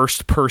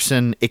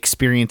first-person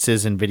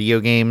experiences in video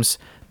games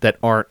that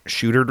aren't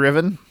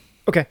shooter-driven.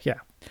 Okay, yeah.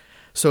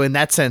 So in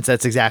that sense,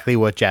 that's exactly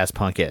what Jazz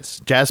Punk is.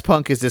 Jazz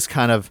Punk is this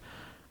kind of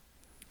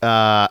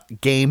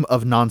game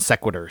of non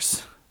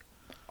sequiturs.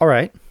 All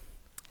right.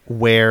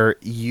 Where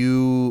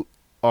you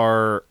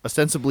are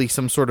ostensibly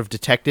some sort of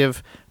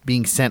detective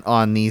being sent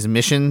on these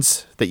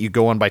missions that you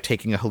go on by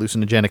taking a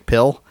hallucinogenic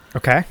pill.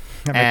 Okay,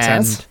 that makes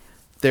sense.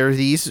 There are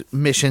these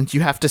missions you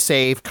have to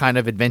save, kind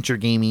of adventure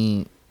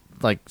gamey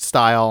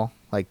style,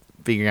 like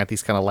figuring out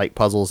these kind of light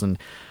puzzles, and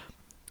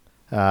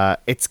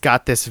it's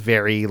got this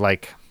very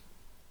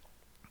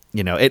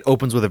it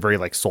opens with a very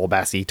soul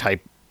bassy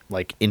type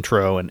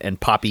intro and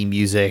poppy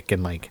music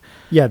and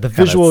the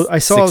visual. I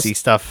saw 60s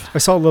stuff. I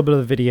saw a little bit of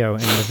the video,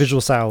 and the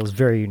visual style is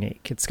very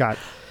unique. It's got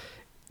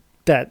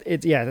the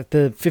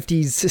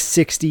 50s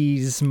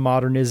 60s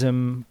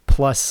modernism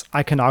plus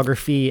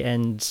iconography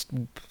and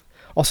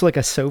also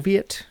a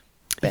Soviet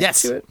bent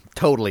to it.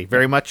 Totally.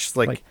 Very much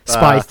spy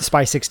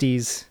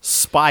 60s.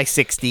 Spy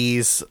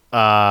 60s,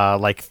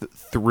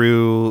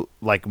 through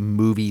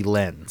movie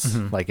lens.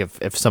 Mm-hmm.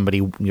 If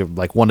somebody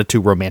wanted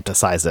to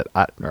romanticize it,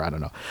 I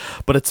don't know.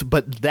 But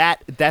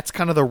that's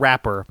kind of the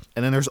wrapper.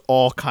 And then there's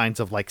all kinds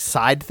of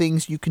side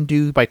things you can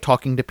do by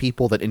talking to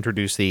people that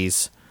introduce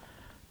these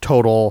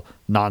total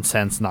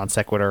nonsense, non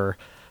sequitur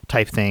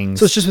type things.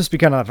 So it's just supposed to be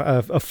kind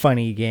of a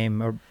funny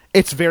game.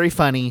 It's very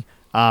funny,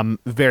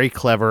 very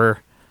clever.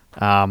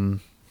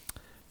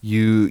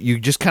 You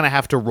just kind of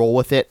have to roll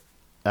with it.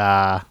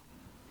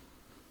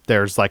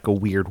 There's like a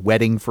weird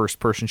wedding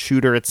first-person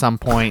shooter at some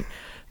point.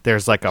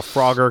 There's like a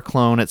Frogger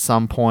clone at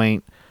some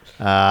point.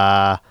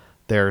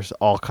 There's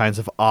all kinds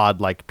of odd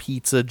like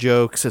pizza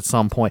jokes at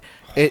some point.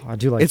 I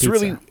do like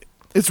pizza.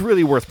 It's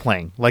really worth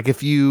playing. Like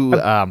if you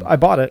I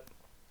bought it.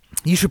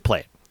 you should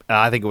play it.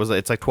 I think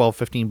it's like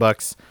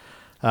 $12-15.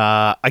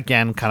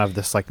 Again, kind of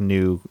this like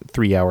new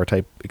 3-hour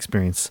type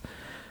experience.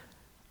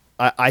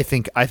 I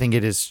think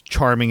it is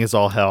charming as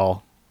all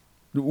hell,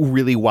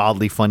 really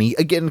wildly funny.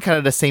 Again, kind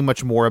of to say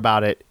much more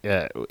about it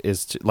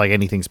like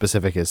anything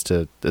specific is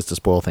to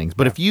spoil things.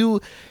 But if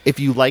you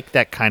like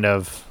that kind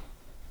of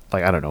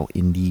like, I don't know,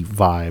 indie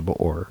vibe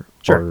or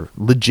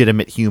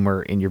legitimate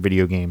humor in your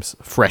video games,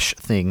 fresh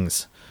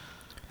things,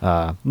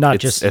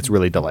 it's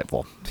really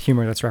delightful.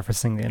 Humor that's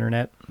referencing the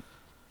internet.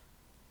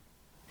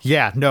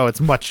 Yeah, no,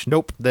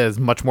 that is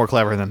much more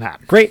clever than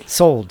that. Great,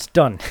 sold,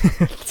 done.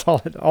 That's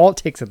all it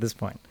takes at this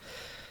point.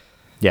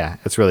 Yeah,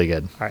 it's really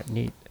good. All right,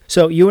 neat.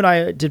 So you and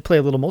I did play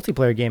a little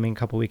multiplayer gaming a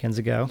couple weekends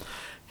ago.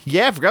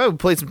 Yeah, I forgot we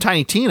played some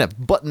Tiny Tina.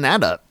 Button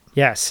that up.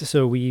 Yes,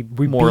 so we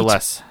more or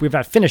less. We've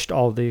not finished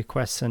all the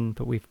quests,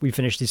 but we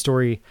finished the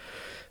story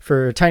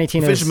for Tiny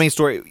Tina's Finished the main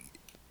story.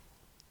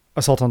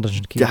 Assault on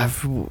Dungeon Keep.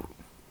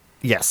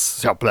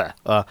 Yes.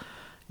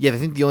 Yeah, I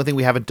think the only thing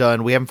we haven't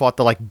done, we haven't fought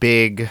the like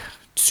big,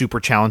 super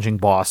challenging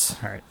boss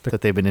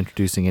that they've been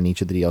introducing in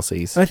each of the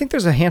DLCs. And I think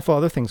there's a handful of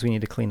other things we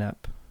need to clean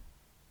up.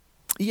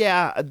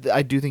 Yeah,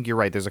 I do think you're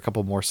right. There's a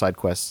couple more side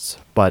quests,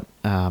 but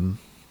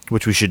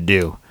which we should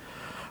do.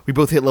 We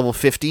both hit level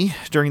 50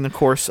 during the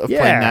course of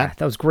playing that. Yeah,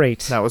 that was great.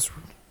 That was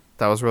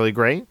really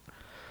great.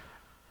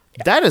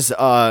 That is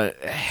a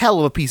hell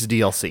of a piece of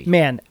DLC.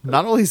 Man.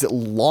 Not only is it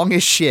long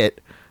as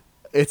shit,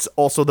 it's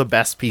also the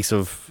best piece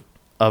of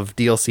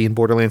DLC in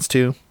Borderlands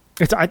 2.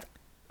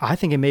 I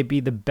think it may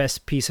be the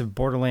best piece of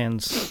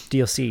Borderlands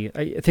DLC.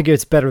 I think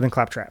it's better than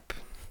Claptrap.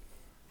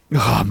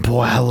 Oh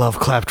boy, I love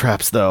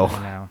Claptraps though.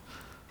 I know.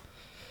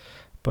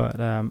 But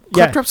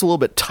Claptrap's a little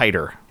bit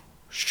tighter.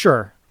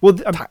 Sure. Well,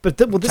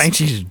 this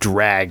Tiny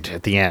dragged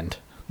at the end.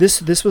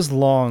 This was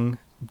long,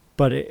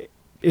 but it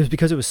was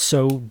because it was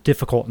so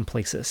difficult in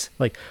places,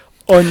 like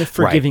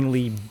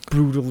unforgivingly,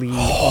 brutally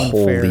unfair.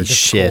 Holy difficult.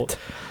 shit!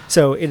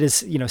 So it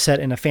is, set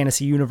in a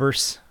fantasy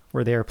universe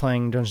where they are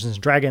playing Dungeons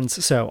and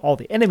Dragons. So all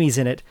the enemies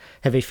in it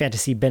have a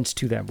fantasy bent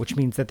to them, which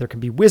means that there can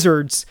be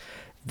wizards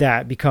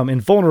that become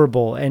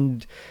invulnerable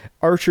and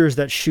archers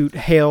that shoot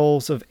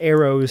hails of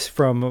arrows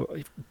from,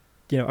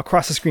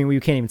 across the screen where you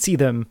can't even see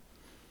them.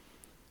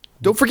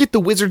 Don't forget the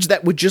wizards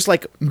that would just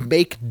like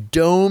make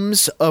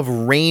domes of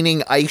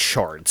raining ice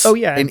shards. Oh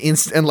yeah,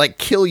 and like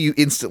kill you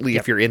instantly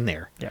if you're in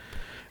there. Yep.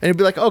 And it'd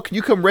be like, oh, can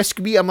you come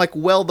rescue me? I'm like,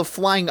 well, the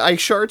flying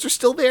ice shards are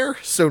still there,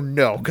 so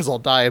no, because I'll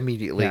die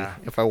immediately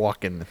if I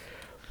walk in.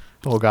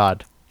 Oh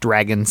god,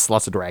 dragons,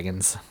 lots of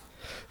dragons.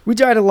 We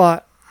died a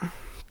lot,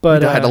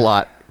 but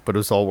it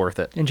was all worth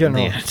it. In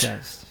general,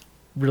 yes,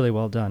 really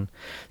well done.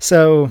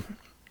 So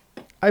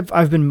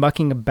I've been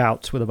mucking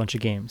about with a bunch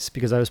of games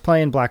because I was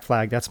playing Black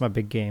Flag. That's my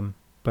big game.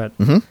 But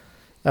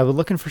I was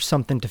looking for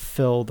something to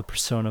fill the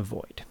Persona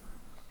void.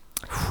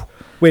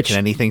 Can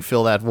anything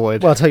fill that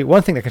void? Well, I'll tell you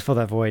one thing that can fill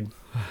that void.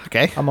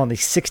 Okay. I'm on the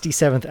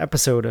 67th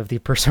episode of the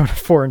Persona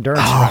 4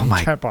 Endurance. Oh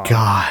my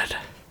god.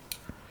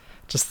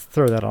 Just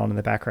throw that on in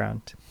the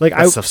background.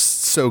 That stuff's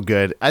so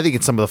good. I think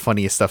it's some of the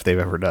funniest stuff they've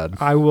ever done.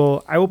 I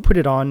will put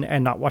it on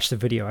and not watch the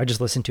video. I just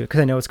listen to it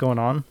because I know what's going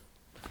on.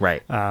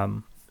 Right.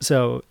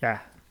 So yeah,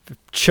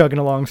 chugging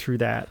along through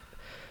that.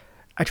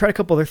 I tried a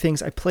couple other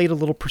things. I played a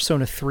little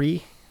Persona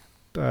 3,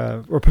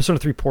 or Persona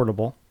 3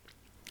 Portable.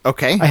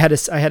 Okay. I had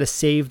a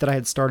save that I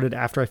had started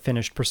after I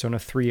finished Persona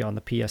 3 on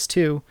the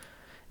PS2,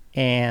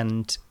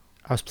 and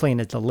I was playing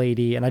as the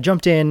lady, and I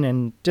jumped in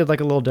and did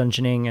like a little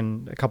dungeoning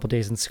and a couple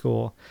days in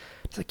school.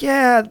 It's like,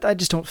 yeah, I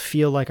just don't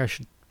feel like I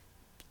should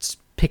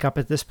pick up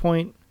at this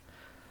point.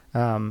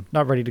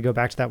 Not ready to go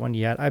back to that one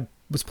yet. I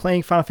was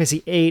playing Final Fantasy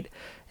VIII,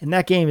 and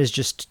that game is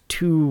just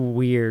too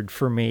weird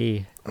for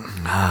me.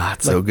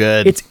 It's so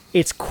good.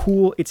 It's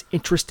cool. It's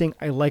interesting.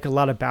 I like a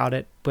lot about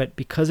it, but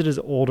because it is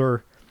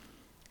older,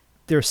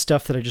 there's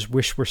stuff that I just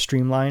wish were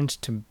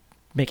streamlined to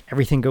make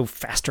everything go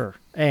faster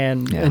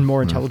and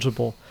more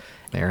intelligible.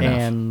 Fair enough.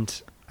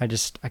 And I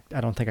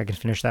don't think I can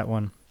finish that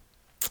one.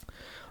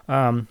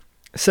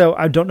 So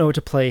I don't know what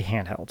to play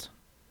handheld.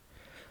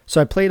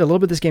 So I played a little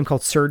bit of this game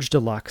called Surge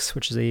Deluxe,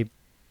 which is a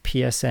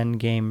PSN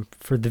game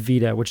for the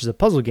Vita, which is a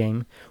puzzle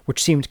game,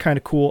 which seemed kind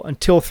of cool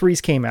until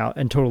Threes came out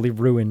and totally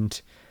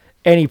ruined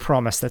any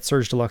promise that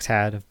Surge Deluxe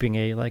had of being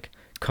a like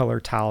color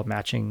tile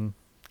matching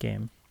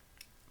game.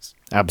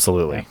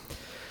 Absolutely.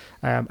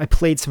 I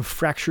played some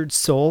Fractured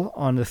Soul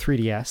on the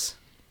 3DS.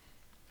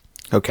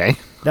 Okay.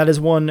 That is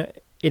one.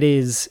 It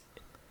is.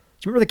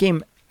 Do you remember the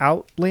game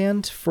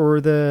Outland for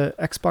the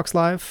Xbox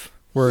Live?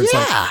 Where it's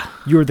like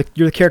you're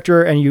the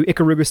character and you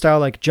Ikaruga style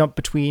like jump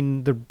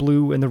between the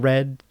blue and the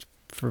red.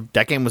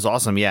 That game was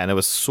awesome, yeah, and it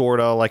was sort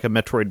of like a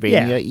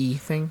Metroidvania-y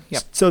thing.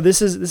 Yep. So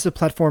this is a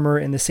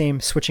platformer in the same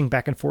switching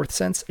back and forth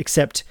sense,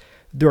 except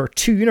there are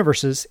two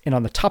universes, and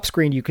on the top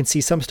screen you can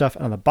see some stuff,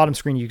 and on the bottom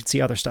screen you can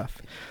see other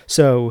stuff.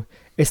 So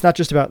it's not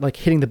just about like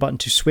hitting the button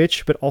to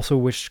switch, but also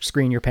which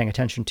screen you're paying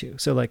attention to.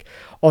 So like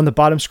on the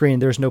bottom screen,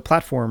 there's no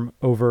platform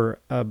over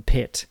a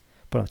pit,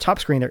 but on the top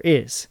screen there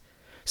is.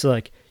 So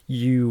like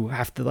you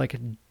have to like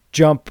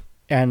jump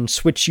and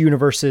switch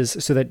universes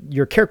so that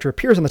your character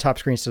appears on the top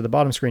screen instead of the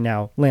bottom screen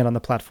now, land on the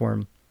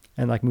platform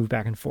and like move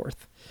back and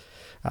forth.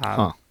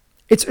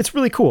 It's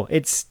really cool.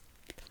 It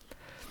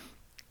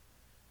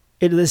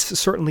is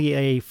certainly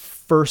a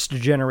first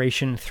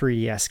generation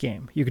 3DS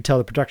game. You could tell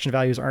the production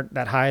values aren't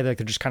that high. Like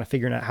they're just kind of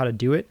figuring out how to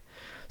do it.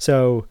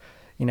 So,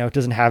 you know, it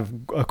doesn't have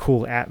a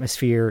cool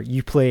atmosphere.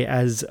 You play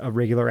as a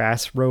regular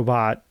ass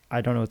robot.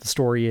 I don't know what the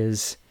story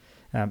is.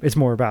 It's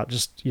more about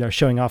just, you know,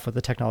 showing off what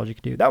the technology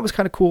could do. That was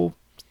kind of cool.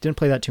 Didn't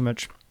play that too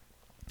much.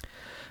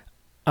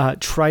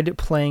 Tried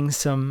playing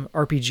some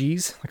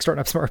RPGs, like starting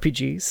up some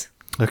RPGs.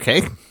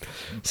 Okay.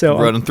 So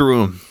running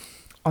through them.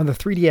 On the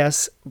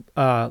 3DS,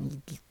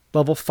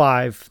 level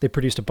 5, they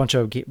produced a bunch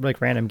of like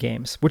random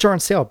games, which are on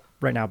sale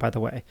right now, by the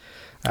way.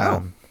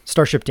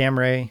 Starship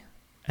Damray,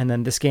 and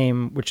then this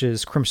game, which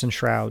is Crimson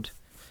Shroud.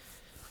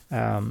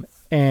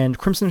 And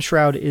Crimson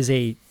Shroud is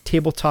a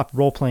tabletop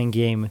role-playing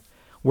game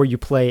where you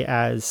play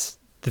as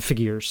the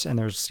figures, and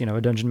there's, you know,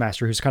 a dungeon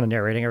master who's kind of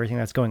narrating everything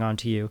that's going on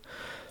to you.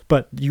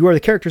 But you are the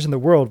characters in the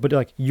world, but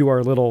like you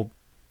are little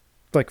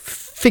like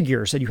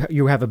figures that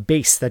you have a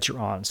base that you're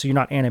on. So you're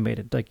not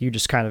animated. Like you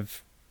just kind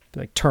of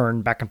like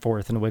turn back and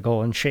forth and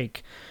wiggle and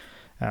shake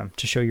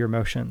to show your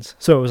emotions.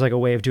 So it was like a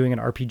way of doing an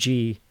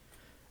RPG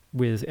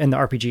and the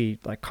RPG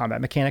like combat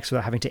mechanics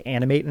without having to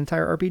animate an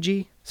entire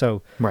RPG.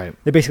 So right.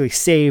 They basically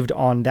saved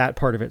on that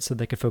part of it so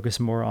they could focus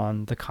more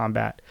on the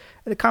combat.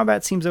 And the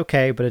combat seems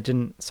okay, but it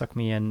didn't suck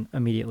me in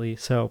immediately.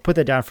 So put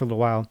that down for a little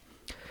while.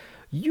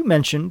 You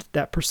mentioned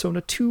that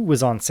Persona 2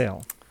 was on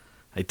sale.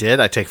 I did.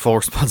 I take full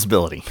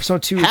responsibility. Persona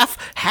 2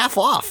 half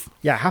off.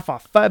 Yeah, half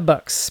off.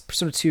 $5.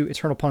 Persona 2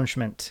 Eternal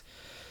Punishment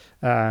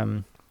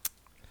on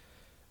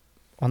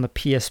the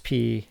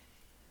PSP.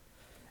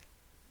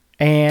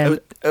 And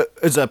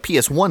it's a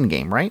PS1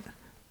 game, right?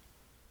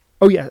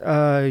 Oh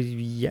yeah,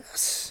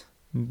 yes.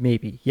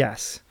 Maybe.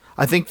 Yes.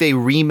 I think they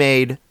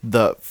remade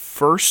the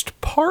first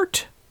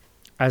part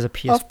as a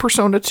PS of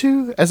Persona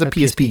 2 as a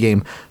PSP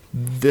game.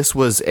 This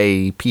was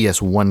a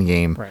PS1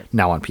 game, right,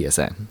 now on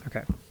PSN.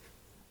 Okay.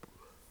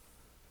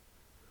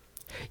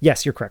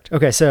 Yes, you're correct.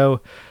 Okay,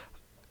 so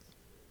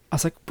I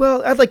was like,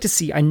 well, I'd like to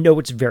see. I know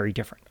it's very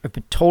different. I've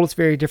been told it's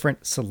very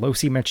different.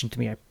 Solosi mentioned to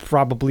me I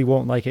probably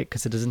won't like it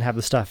because it doesn't have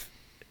the stuff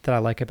that I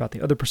like about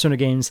the other Persona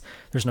games.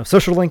 There's no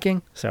social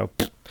linking, so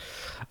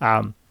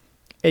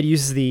it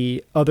uses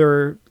the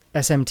other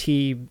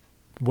SMT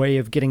way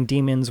of getting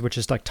demons, which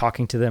is like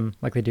talking to them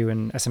like they do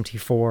in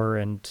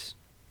SMT4 and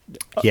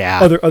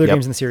other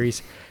games in the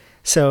series.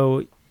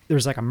 So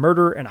there's like a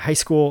murder in a high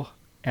school,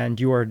 and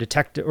you are a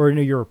detective, or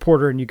you're a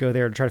reporter, and you go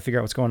there to try to figure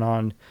out what's going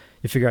on.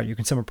 You figure out you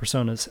can summon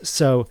personas.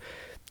 So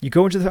you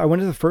go I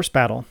went into the first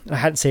battle. I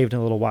hadn't saved in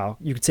a little while.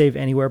 You could save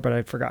anywhere, but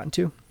I'd forgotten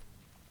to.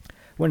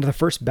 Went to the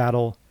first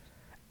battle,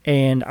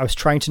 and I was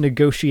trying to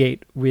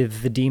negotiate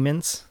with the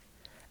demons,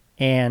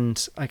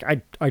 and like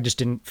I just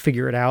didn't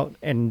figure it out,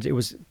 and it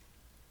was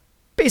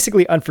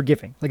basically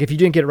unforgiving. Like if you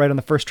didn't get it right on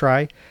the first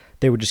try,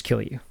 they would just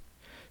kill you.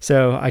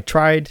 So I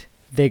tried,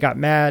 they got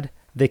mad,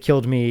 they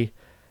killed me,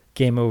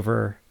 game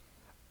over.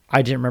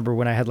 I didn't remember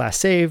when I had last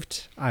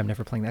saved. I'm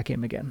never playing that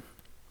game again.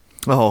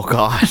 Oh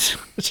God.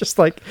 It's just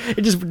like,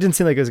 it just didn't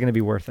seem like it was going to be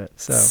worth it.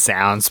 So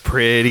sounds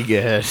pretty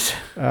good.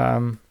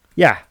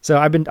 Yeah. So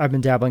I've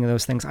been dabbling in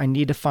those things. I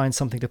need to find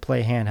something to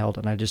play handheld,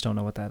 and I just don't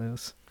know what that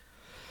is.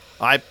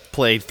 I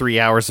played 3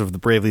 hours of the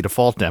Bravely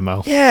Default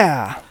demo.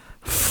 Yeah.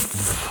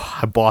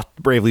 I bought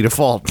Bravely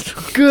Default.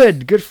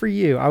 Good for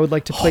you. I would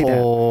like to play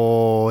that.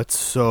 Oh, it's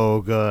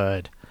so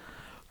good.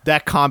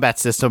 That combat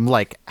system,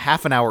 like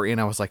half an hour in,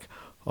 I was like,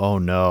 oh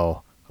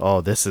no. Oh,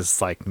 this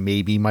is like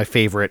maybe my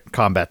favorite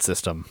combat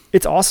system.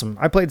 It's awesome.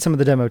 I played some of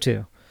the demo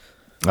too.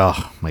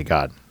 Oh my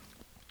God.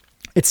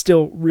 It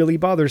still really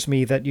bothers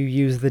me that you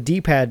use the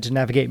D-pad to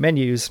navigate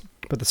menus,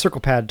 but the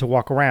circle pad to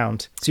walk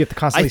around. So you have to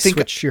constantly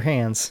switch your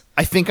hands.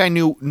 I think I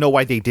know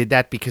why they did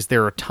that, because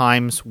there are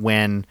times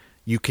when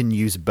you can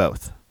use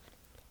both.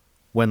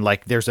 When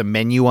like there's a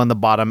menu on the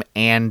bottom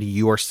and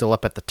you are still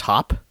up at the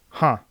top.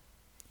 Huh.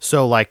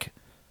 So like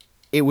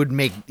it would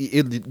make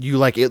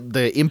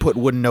the input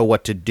wouldn't know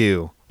what to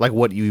do, like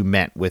what you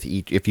meant with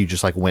each, if you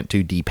just like went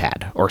to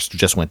D-pad or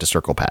just went to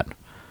circle pad.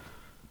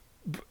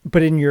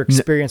 But in your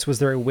experience, was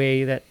there a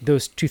way that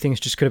those two things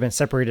just could have been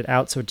separated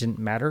out so it didn't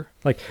matter?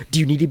 Like, do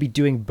you need to be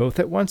doing both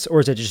at once,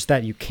 or is it just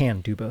that you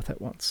can do both at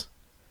once?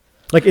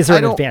 Like, is there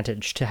an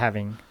advantage to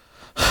having...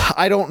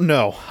 I don't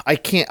know.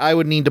 I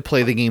would need to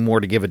play the game more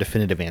to give a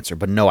definitive answer,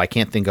 but no, I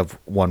can't think of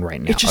one right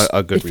now.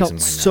 A good reason why not. It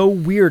felt so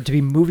weird to be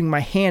moving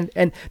my hand,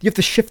 and you have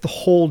to shift the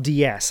whole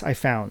DS, I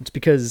found,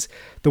 because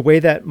the way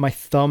that my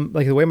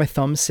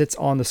thumb sits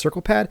on the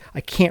circle pad, I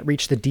can't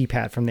reach the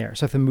D-pad from there.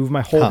 So I have to move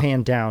my whole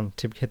hand down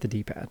to hit the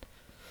D-pad.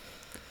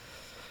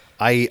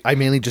 I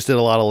mainly just did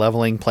a lot of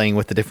leveling, playing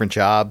with the different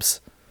jobs.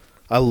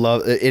 I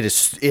love it.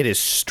 It is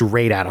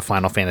straight out of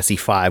Final Fantasy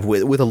V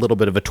with a little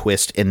bit of a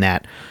twist in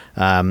that.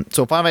 So in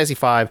Final Fantasy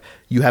V,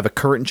 you have a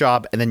current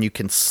job, and then you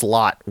can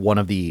slot one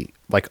of the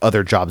like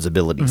other jobs'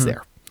 abilities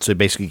there. So you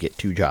basically get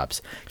 2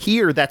 jobs.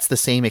 Here, that's the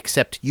same,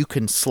 except you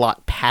can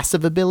slot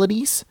passive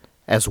abilities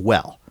as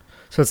well.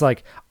 So it's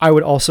like, I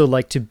would also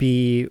like to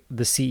be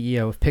the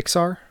CEO of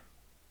Pixar.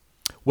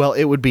 Well,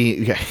 it would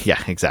be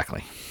yeah,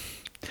 exactly.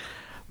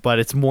 But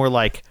it's more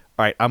like,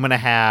 all right, I'm going to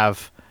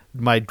have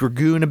my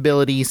Dragoon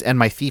abilities and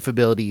my Thief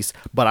abilities,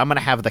 but I'm going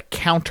to have the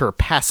counter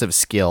passive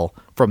skill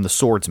from the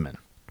Swordsman.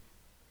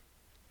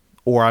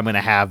 Or I'm going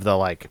to have the,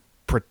 like,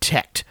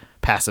 Protect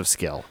passive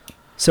skill.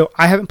 So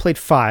I haven't played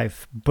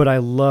 5, but I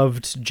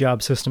loved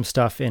job system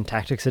stuff in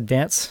Tactics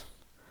Advance.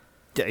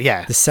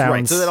 Yeah. The sounds...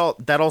 Right, so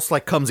that also,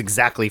 like, comes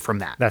exactly from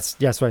that. That's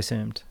what I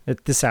assumed.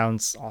 This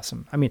sounds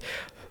awesome. I mean,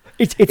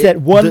 it's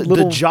that one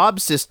little... The job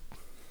system...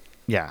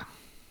 Yeah.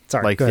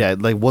 Sorry, like, yeah,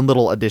 like one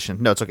little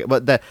addition. No, it's okay.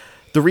 But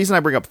the reason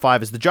I bring up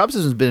 5 is the job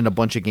system's been in a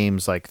bunch of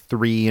games like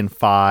 3 and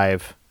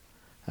 5,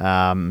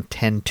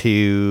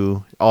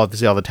 10-2,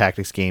 obviously all the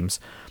tactics games.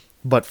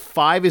 But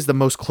 5 is the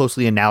most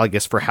closely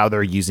analogous for how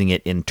they're using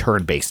it in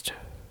turn-based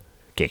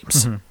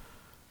games. Mm-hmm.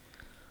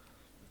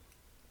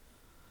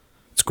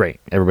 It's great.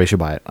 Everybody should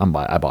buy it.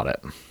 I bought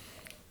it.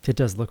 It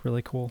does look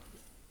really cool.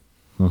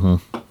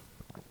 Mm-hmm.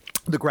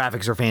 The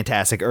graphics are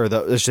fantastic, or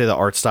let's say the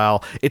art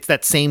style. It's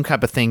that same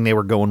type of thing they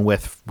were going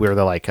with, where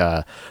they're like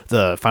the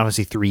Final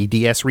Fantasy 3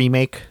 DS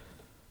remake.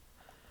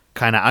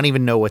 Kind of, I don't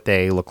even know what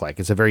they look like.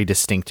 It's a very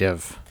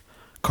distinctive,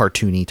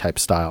 cartoony type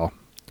style.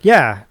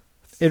 Yeah,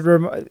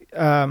 it's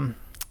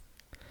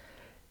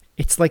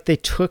like they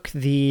took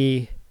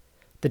the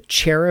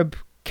cherub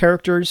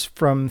characters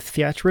from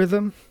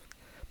Theatrhythm,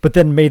 but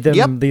then made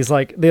them these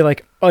like they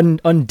like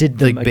undid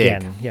them like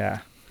again. big.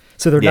 Yeah.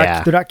 So they're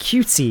not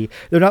cutesy.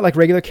 They're not like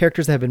regular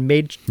characters that have been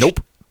made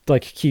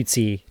like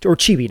cutesy or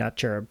chibi, not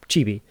cherub,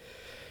 chibi.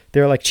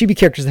 They're like chibi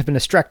characters that have been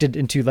extracted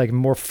into like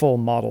more full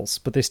models,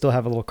 but they still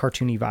have a little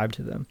cartoony vibe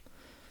to them.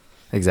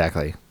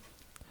 Exactly.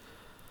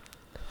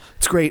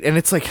 It's great, and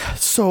it's like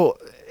so.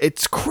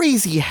 It's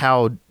crazy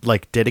how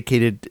like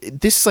dedicated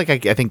this is.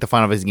 Like I think the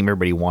Final Fantasy game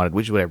everybody wanted,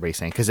 which is what everybody's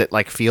saying, because it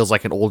like feels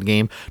like an old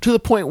game to the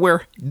point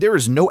where there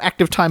is no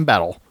active time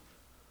battle.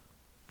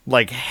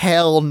 Like,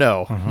 hell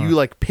no. You,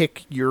 like,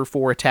 pick your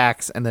 4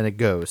 attacks, and then it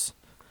goes.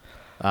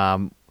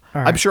 I'm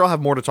sure I'll have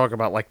more to talk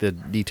about, like, the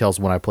details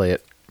when I play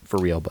it for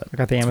real, but... I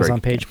got the Amazon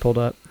page pulled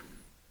up.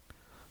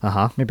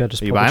 Uh-huh. Maybe I'll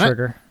just pull the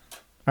trigger.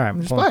 All right,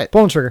 just buy it.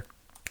 Pulling the trigger.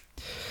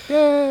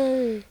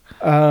 Yay!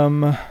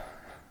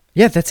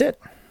 Yeah, that's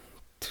it.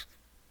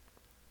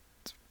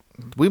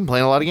 We've been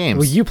playing a lot of games.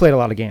 Well, you played a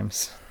lot of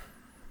games.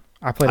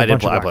 I played a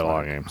lot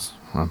of games.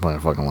 I'm playing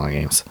a fucking lot of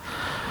games.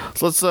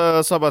 So let's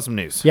talk about some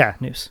news. Yeah,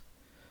 news.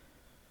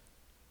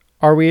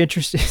 Are we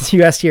interested?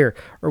 You asked here.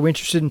 Are we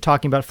interested in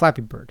talking about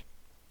Flappy Bird?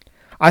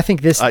 I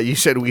think this. You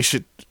said we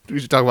should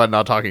talk about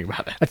not talking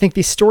about it. I think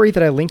the story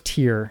that I linked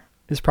here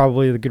is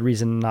probably the good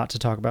reason not to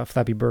talk about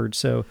Flappy Bird.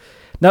 So,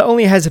 not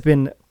only has it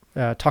been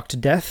talked to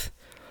death,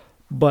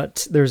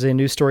 but there's a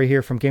news story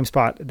here from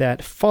GameSpot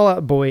that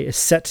Fallout Boy is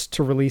set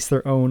to release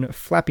their own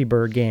Flappy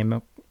Bird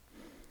game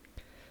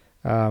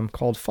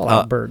called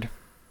Fallout Bird.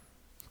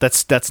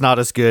 That's not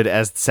as good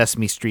as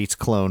Sesame Street's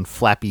clone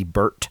Flappy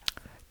Bert.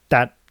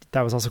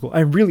 That was also cool.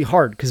 And really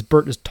hard because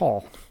Bert is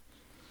tall.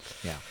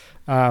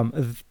 Yeah.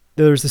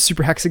 There's the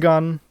Super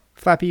Hexagon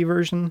Flappy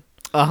version.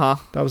 Uh-huh.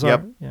 That was all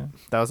right. Yeah.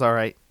 That was all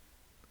right.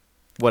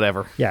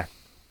 Whatever. Yeah.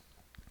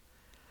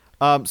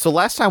 So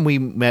last time we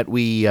met,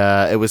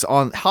 it was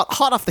on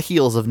hot off the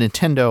heels of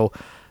Nintendo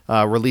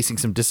releasing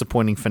some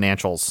disappointing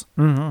financials.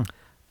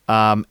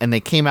 Mm-hmm. And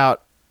they came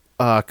out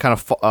a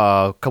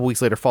couple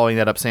weeks later following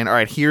that up saying, all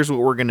right, here's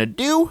what we're going to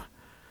do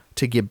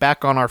to get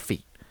back on our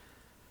feet.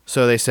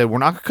 So they said, we're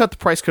not going to cut the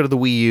price cut of the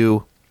Wii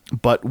U,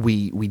 but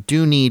we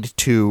do need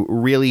to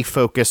really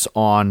focus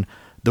on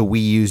the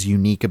Wii U's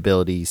unique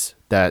abilities,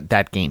 that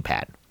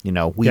gamepad. You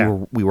know,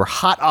 we were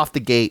hot off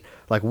the gate.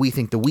 Like, we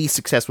think the Wii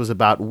success was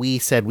about, we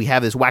said we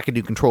have this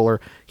wackadoo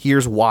controller.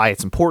 Here's why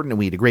it's important, and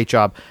we did a great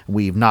job. And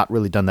we've not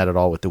really done that at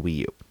all with the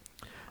Wii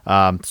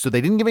U. So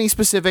they didn't give any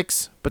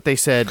specifics, but they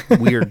said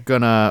we're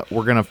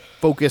gonna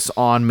focus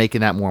on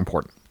making that more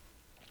important.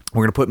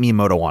 We're gonna put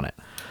Miyamoto on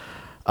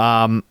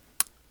it.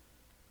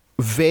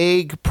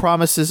 Vague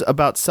promises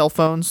about cell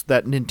phones,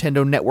 that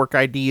Nintendo Network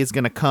ID is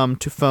going to come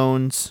to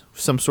phones,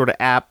 some sort of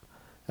app.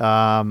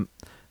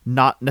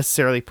 Not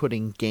necessarily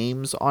putting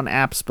games on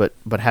apps, but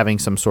having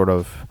some sort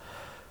of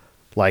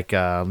like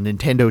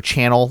Nintendo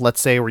channel, let's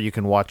say, where you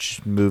can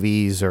watch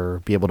movies or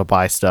be able to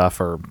buy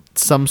stuff, or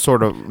some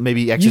sort of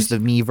maybe access to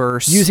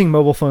Miiverse. Using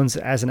mobile phones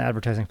as an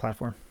advertising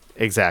platform.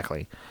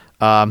 Exactly.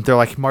 They're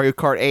like Mario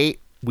Kart 8.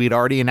 We'd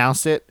already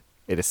announced it.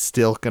 It is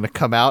still going to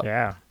come out.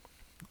 Yeah.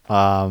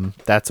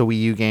 That's a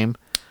Wii U game.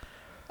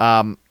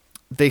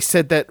 They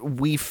said that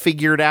we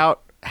figured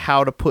out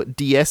how to put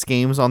DS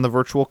games on the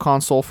Virtual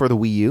Console for the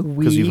Wii U,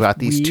 because we've got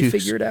these two.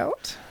 Figured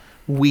out.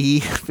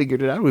 We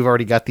figured it out. We've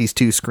already got these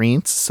 2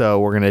 screens, so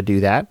we're gonna do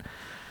that.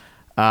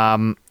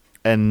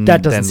 and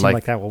That doesn't then, seem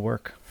like that will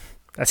work.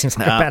 That seems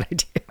like a bad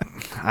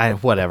idea.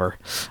 Whatever.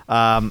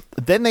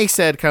 Then they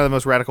said kind of the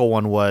most radical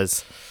one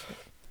was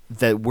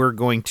that we're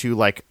going to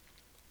like,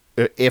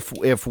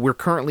 if we're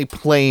currently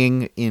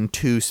playing in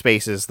two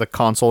spaces, the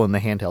console and the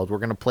handheld, we're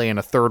going to play in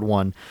a third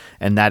one,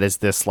 and that is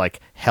this like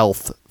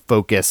health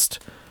focused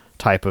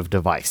type of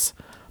device.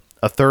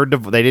 They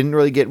didn't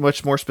really get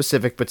much more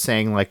specific, but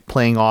saying like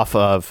playing off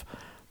of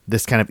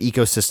this kind of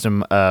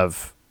ecosystem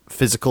of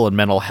physical and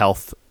mental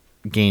health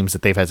games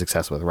that they've had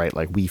success with, right?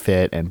 Like Wii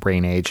Fit and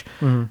Brain Age.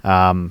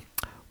 Mm-hmm.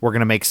 We're going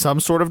to make some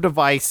sort of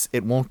device.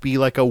 It won't be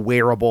like a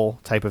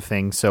wearable type of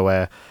thing. So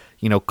a,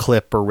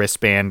 clip or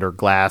wristband or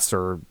glass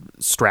or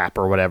strap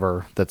or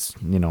whatever. That's,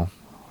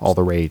 all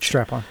the rage.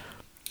 Strap on.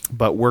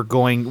 But we're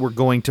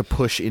going to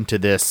push into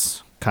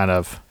this kind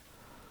of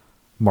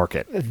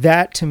market.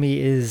 That to me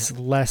is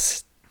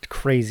less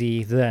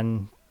crazy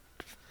than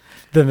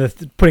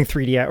putting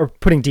 3D or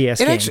putting DS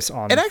games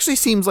on. It actually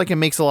seems like it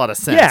makes a lot of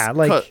sense. Yeah,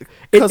 like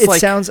it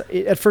sounds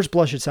at first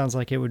blush, it sounds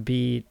like it would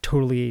be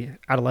totally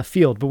out of left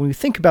field. But when we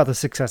think about the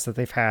success that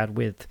they've had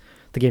with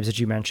the games that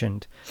you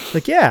mentioned,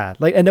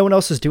 and no one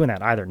else is doing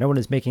that either. No one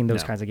is making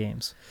those kinds of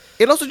games.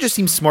 It also just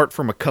seems smart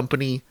from a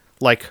company.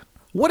 Like,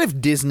 what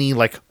if Disney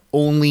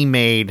only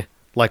made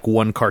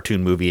one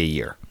cartoon movie a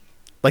year?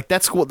 Like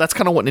that's cool. That's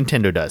kind of what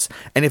Nintendo does.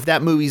 And if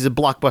that movie's a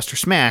blockbuster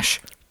smash,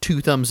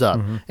 2 thumbs up.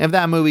 Mm-hmm. And if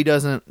that movie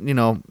doesn't,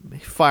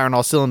 fire on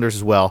all cylinders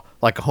as well,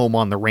 like a Home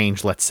on the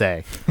Range, let's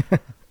say,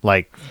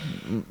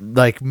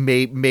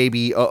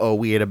 maybe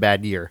we had a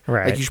bad year.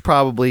 Right. Like you should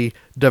probably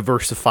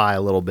diversify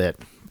a little bit,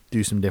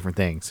 do some different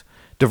things.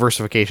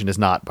 Diversification is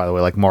not, by the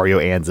way, like Mario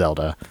and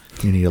Zelda.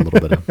 You need a little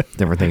bit of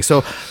different things.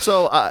 So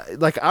I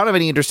don't have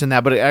any interest in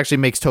that, but it actually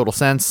makes total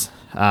sense.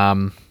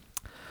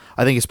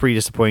 I think it's pretty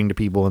disappointing to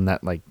people in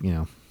that,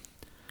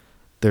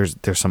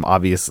 there's some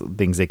obvious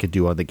things they could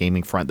do on the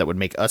gaming front that would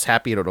make us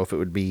happy. I don't know if it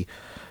would be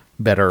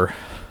better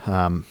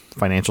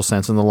financial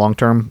sense in the long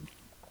term.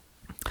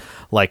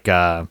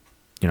 I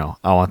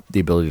want the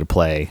ability to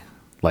play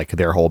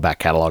their whole back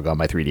catalog on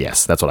my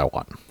 3DS. That's what I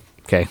want.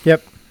 Okay.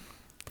 Yep.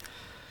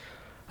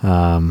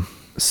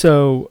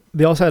 So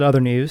they also had other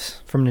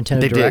news from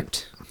Nintendo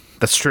Direct.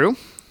 That's true.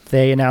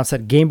 They announced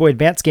that Game Boy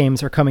Advance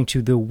games are coming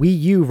to the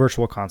Wii U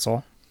Virtual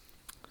Console.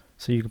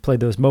 So you can play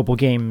those mobile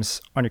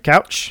games on your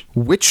couch.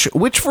 Which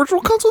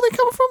virtual console they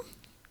come from?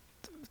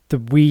 The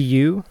Wii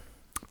U.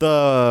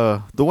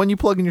 The one you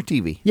plug in your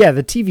TV. Yeah,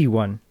 the TV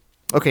one.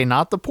 Okay,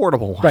 not the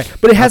portable one. Right,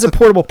 but it has a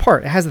portable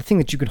part. It has the thing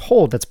that you could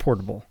hold that's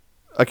portable.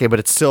 Okay, but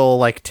it's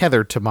still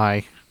tethered to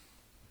my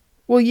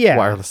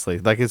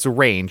wirelessly. It's a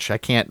range. I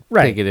can't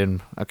take it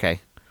in. Okay.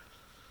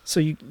 So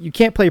you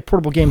can't play your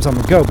portable games on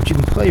the go, but you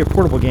can play your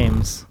portable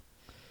games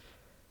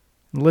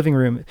in the living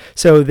room.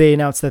 So they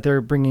announced that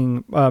they're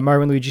bringing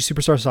Mario & Luigi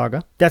Superstar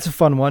Saga. That's a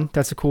fun one.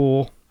 That's a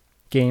cool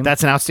game.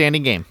 That's an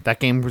outstanding game. That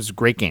game was a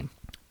great game.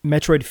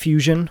 Metroid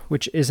Fusion,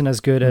 which isn't as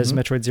good as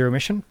Metroid Zero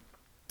Mission.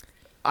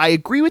 I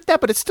agree with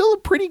that, but it's still a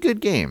pretty good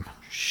game.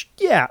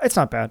 Yeah, it's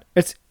not bad.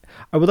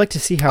 I would like to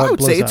see how it blows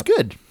up. I would say it's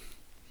good.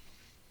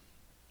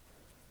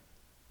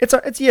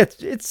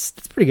 It's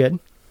pretty good.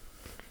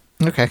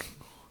 Okay.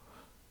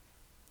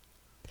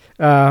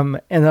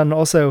 And then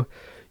also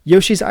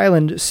Yoshi's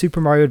Island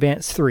Super Mario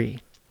Advance 3.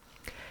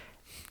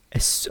 A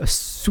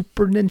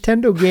Super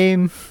Nintendo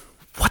game.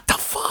 What the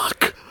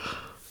fuck?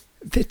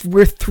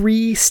 We're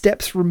 3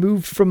 steps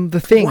removed from the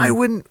thing.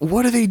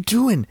 What are they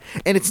doing?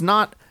 And it's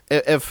not,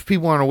 if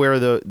people aren't aware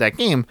of that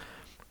game,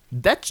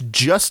 that's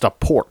just a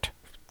port.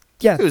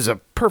 Yeah. It was a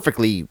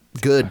perfectly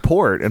good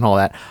port and all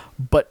that,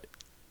 but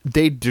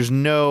there's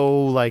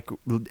no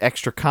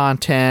extra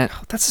content.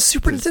 Oh, that's a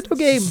Super Nintendo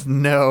game.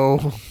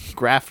 No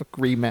graphic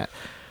remat.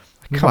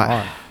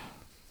 Come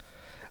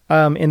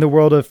on. In the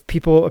world of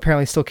people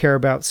apparently still care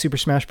about Super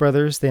Smash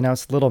Brothers, they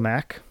announced Little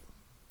Mac.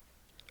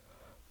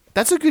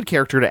 That's a good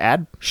character to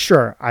add.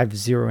 Sure, I have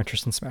zero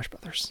interest in Smash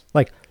Brothers.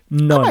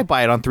 None. I might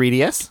buy it on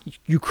 3DS.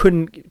 You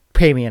couldn't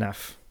pay me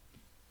enough.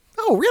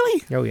 Oh,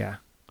 really? Oh, yeah.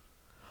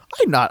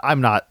 I'm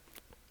not.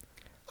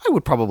 I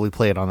would probably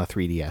play it on the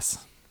 3DS.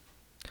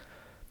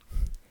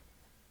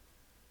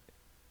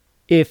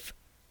 If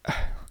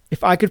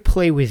I could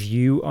play with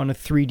you on a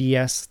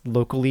 3DS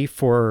locally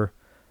for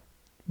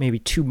maybe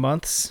 2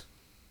 months,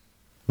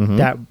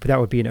 that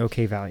would be an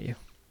okay value.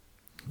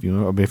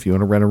 If you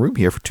want to rent a room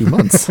here for 2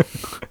 months,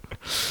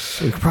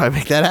 we could probably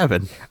make that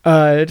happen.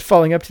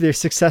 Following up to their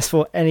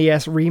successful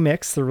NES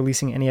remix, they're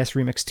releasing NES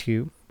Remix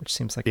 2, which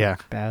seems like a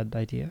bad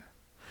idea.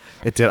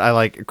 It did. I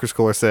like Chris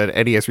Kohler said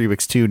NES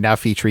Remix 2 now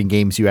featuring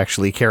games you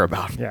actually care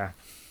about. Yeah.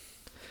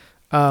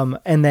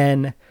 And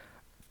then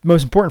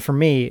most important for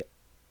me,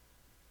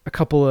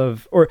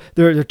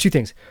 there are 2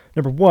 things.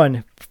 Number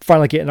 1,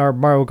 finally getting our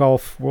Mario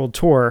Golf World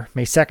Tour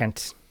May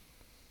 2nd.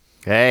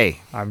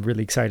 Hey, I'm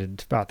really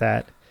excited about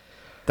that.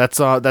 That's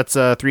a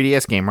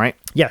 3DS game, right?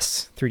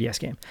 Yes, 3DS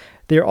game.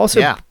 They're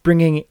also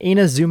bringing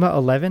Inazuma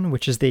 11,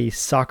 which is the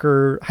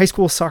high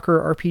school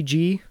soccer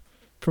RPG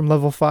from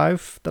Level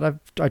 5 that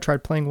I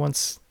tried playing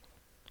once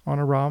on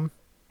a ROM.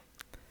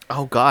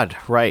 Oh God,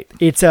 right.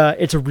 It's a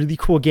really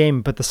cool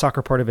game, but the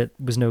soccer part of it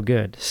was no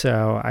good.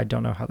 So I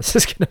don't know how this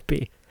is going to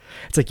be.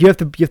 It's like you have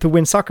to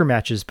win soccer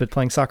matches, but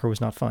playing soccer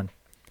was not fun.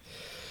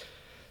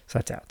 So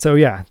that's out. So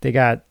yeah, they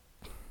got,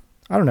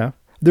 I don't know.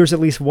 There's at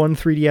least one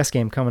 3DS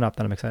game coming up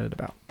that I'm excited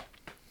about.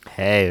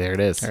 Hey, there it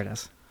is. There it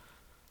is.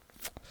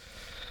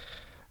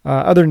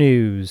 Other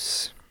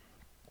news.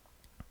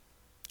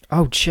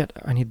 Oh shit!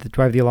 I need to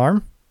drive the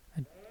alarm.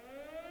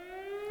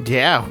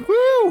 Yeah.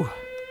 Woo!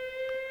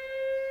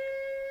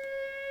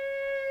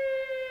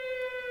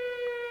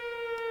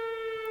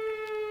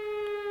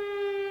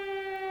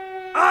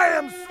 I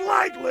am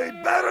slightly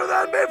better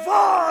than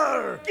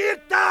before!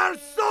 Guitar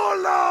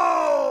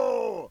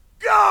solo!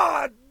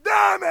 God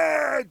damn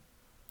it!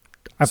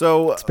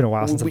 So It's been a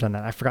while since I've done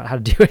that. I forgot how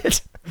to do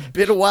it.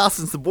 been a while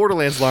since the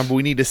Borderlands alarm, but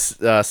we need to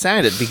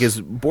sound it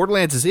because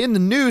Borderlands is in the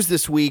news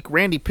this week.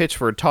 Randy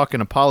Pitchford talking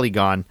to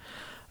Polygon,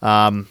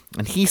 and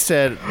he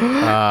said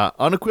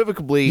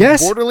unequivocally,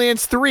 Yes.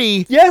 Borderlands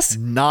 3, Yes.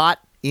 not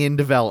in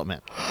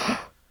development.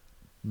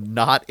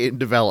 Not in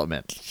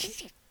development.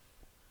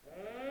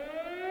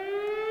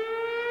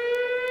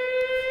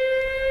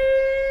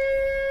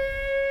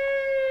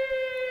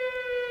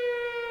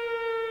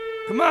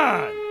 Come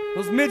on!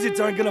 Those midgets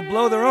aren't gonna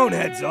blow their own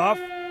heads off.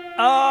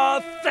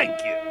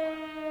 Thank you.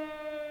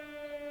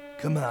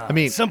 Come on, I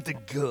mean- something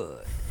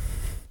good.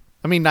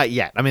 I mean, not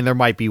yet. I mean, there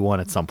might be one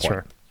at some point.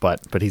 Sure.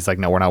 But he's like,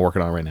 no, we're not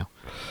working on it right now.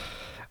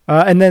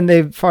 And then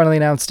they finally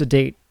announced a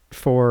date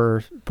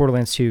for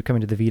Borderlands 2 coming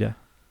to the Vita.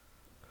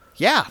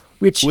 Yeah.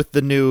 Which- with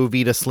the new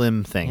Vita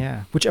Slim thing.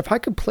 Yeah. Which if we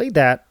could play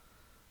that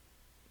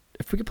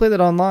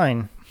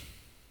online,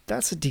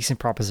 that's a decent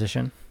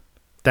proposition.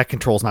 That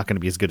control's not going to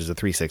be as good as a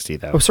 360,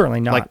 though. Oh,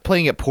 certainly not. Like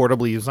playing it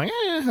portably is like,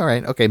 all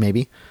right, okay,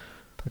 maybe.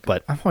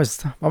 But I'm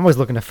always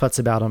looking to futz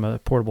about on a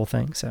portable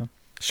thing. So,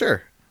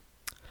 sure.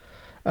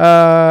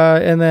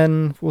 and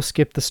then we'll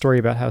skip the story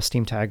about how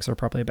Steam tags are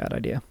probably a bad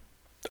idea.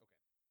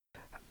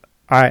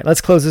 All right,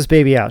 let's close this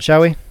baby out,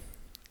 shall we?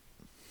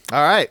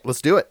 All right,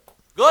 let's do it.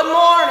 Good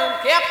morning,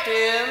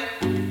 Captain.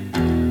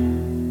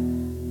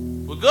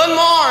 Well, good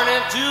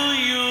morning to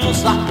you.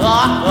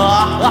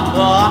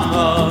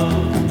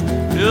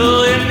 Do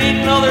you need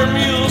another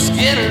mule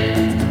skinner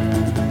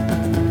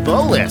The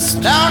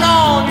list. down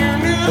on your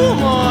new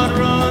mud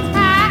run?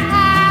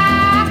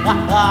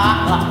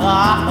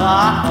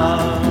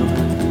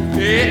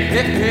 Hey,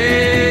 hey,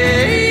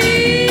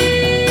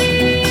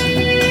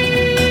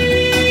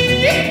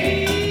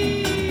 hey.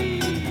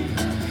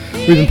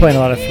 We've been playing a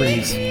lot of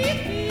threes.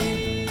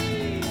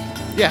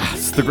 Yeah,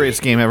 it's the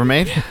greatest game ever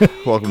made.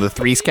 Welcome to the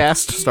Threes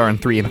Cast, starring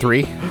 3 and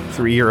 3.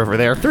 3, you're over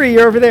there. 3,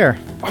 you're over there.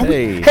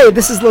 Hey. Hey,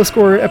 this is Low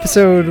Score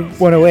episode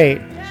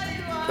 108.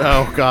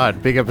 Oh,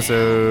 God. Big episode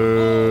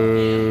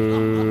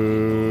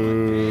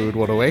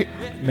 108.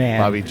 Man,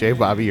 Bobby,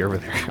 you're over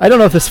there. I don't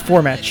know if this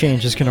format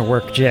change is going to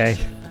work, Jay.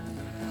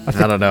 I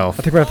don't know. I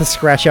think we're going to have to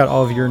scratch out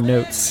all of your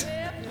notes.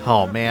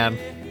 Oh, man.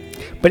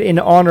 But in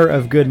honor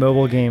of good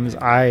mobile games,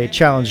 I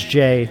challenged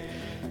Jay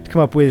to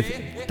come up with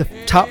the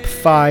top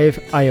 5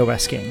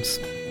 iOS games.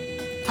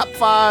 Top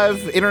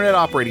 5 Internet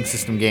Operating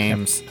System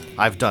games.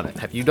 I've done it.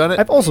 Have you done it?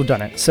 I've also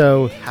done it.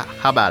 So,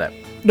 How about it?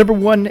 number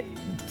 1,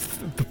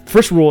 the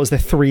first rule is that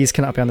 3s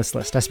cannot be on this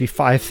list. It has to be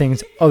 5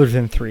 things other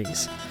than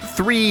 3s.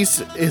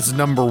 3s is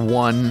number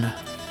 1.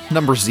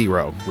 Number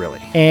 0,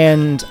 really.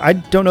 And I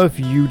don't know if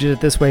you did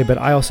it this way, but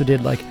I also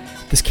did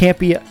these can't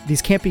be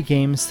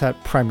games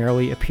that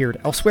primarily appeared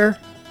elsewhere.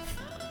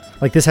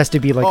 Like this has to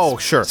be like Oh,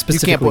 sure. You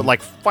specifically. can't put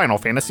like Final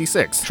Fantasy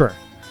 6. Sure.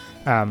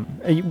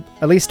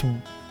 At least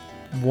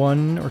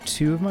 1 or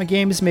 2 of my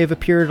games may have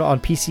appeared on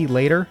PC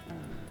later,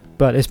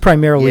 but it's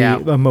primarily Yeah.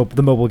 the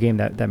mobile game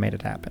that made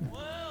it happen.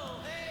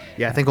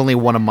 Yeah, I think only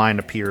one of mine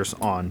appears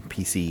on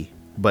PC,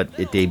 but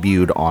it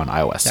debuted on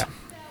iOS. Yeah.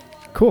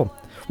 Cool.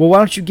 Well, why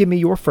don't you give me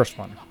your first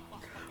one?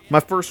 My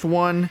first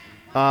one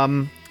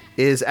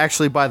is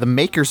actually by the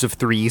makers of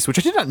Threes, which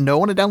I did not know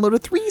when I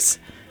downloaded Threes,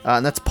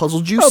 and that's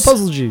Puzzle Juice. Oh,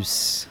 Puzzle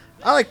Juice.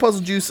 I like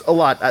Puzzle Juice a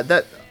lot.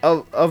 That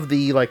of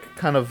the like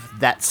kind of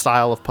that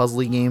style of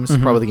puzzly games,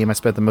 probably the game I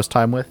spent the most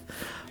time with.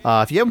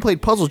 If you haven't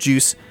played Puzzle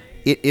Juice,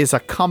 it is a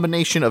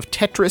combination of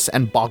Tetris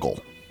and Boggle,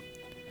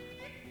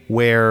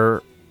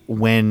 where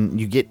when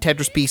you get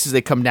Tetris pieces,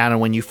 they come down, and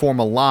when you form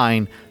a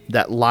line,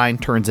 that line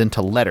turns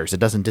into letters. It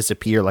doesn't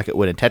disappear like it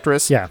would in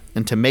Tetris. Yeah.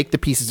 And to make the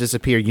pieces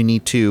disappear, you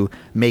need to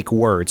make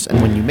words.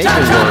 And when you make a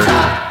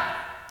word,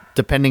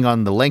 depending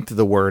on the length of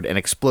the word, an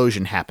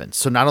explosion happens.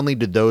 So not only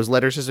do those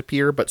letters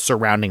disappear, but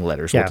surrounding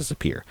letters Yeah. will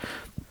disappear.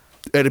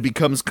 And it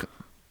becomes...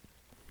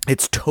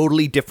 It's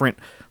totally different,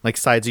 like,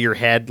 sides of your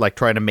head, like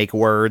trying to make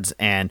words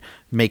and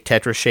make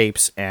Tetris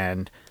shapes,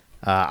 and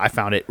I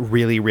found it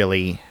really,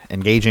 really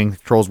engaging. The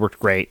controls worked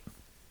great.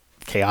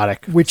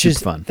 Chaotic. Which super is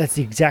fun. That's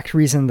the exact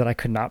reason that I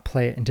could not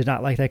play it and did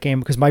not like that game,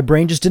 because my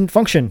brain just didn't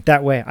function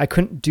that way. I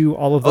couldn't do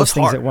all of those it's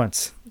things hard. at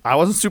once. I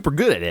wasn't super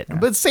good at it,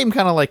 but same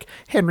kind of like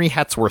Henry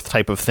Hatsworth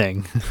type of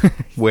thing,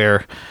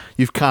 where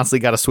you've constantly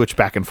got to switch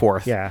back and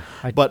forth. Yeah.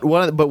 But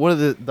one of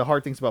the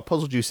hard things about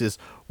Puzzle Juice is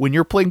when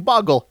you're playing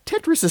Boggle,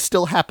 Tetris is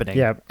still happening.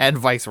 Yeah. And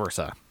vice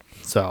versa.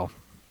 So,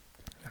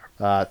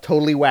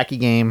 totally wacky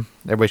game.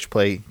 Everybody should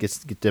play.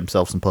 Get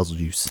themselves some Puzzle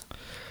Juice.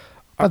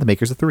 Are the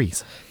makers of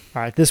Threes.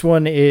 All right, this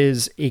one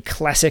is a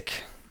classic,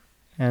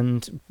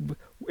 and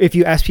if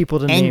you ask people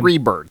to name... Angry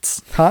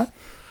Birds. Huh?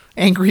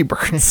 Angry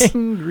Birds.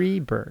 Angry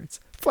Birds.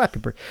 Flappy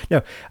Bird.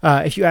 No,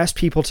 if you ask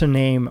people to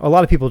name, a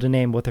lot of people to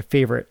name what their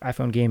favorite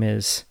iPhone game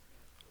is,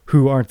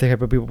 who aren't the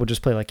type of people who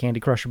just play like Candy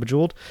Crush or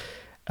Bejeweled,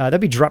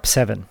 that'd be Drop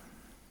 7.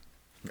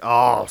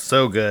 Oh,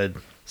 so good.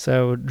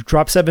 So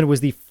Drop 7 was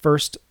the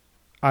first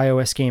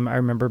iOS game I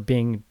remember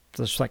being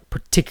just like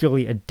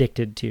particularly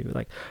addicted to.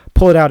 Like,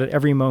 pull it out at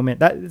every moment.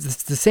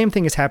 That's the same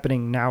thing is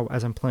happening now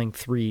as I'm playing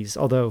Threes,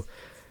 although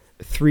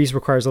Threes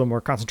requires a little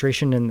more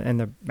concentration and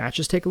the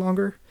matches take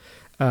longer.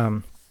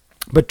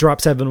 But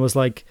Drop 7 was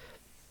like,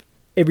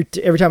 every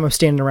time I'm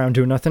standing around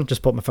doing nothing,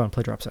 just pull up my phone,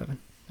 play Drop 7.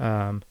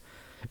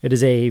 It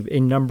is a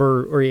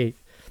number, or I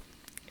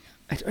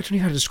don't know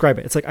how to describe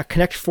it. It's like a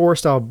Connect 4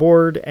 style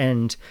board,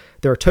 and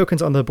there are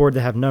tokens on the board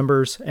that have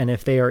numbers, and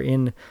if they are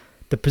in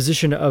the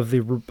position of the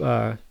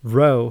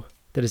row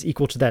that is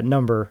equal to that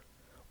number,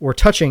 or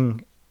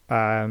touching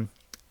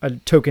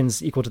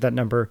tokens equal to that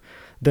number,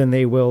 then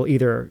they will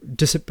either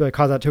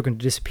cause that token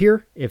to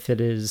disappear if it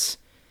is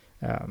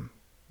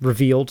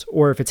revealed,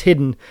 or if it's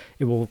hidden,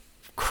 it will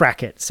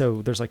crack it.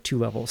 So there's like 2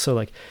 levels. So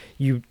like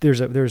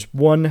there's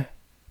one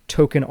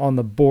token on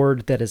the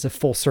board that is a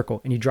full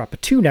circle, and you drop a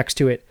 2 next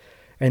to it,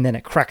 and then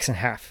it cracks in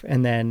half.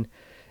 And then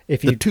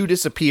if the 2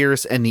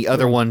 disappears, and the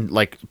other one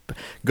like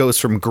goes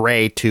from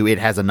gray to it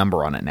has a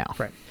number on it now.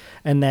 Right.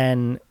 And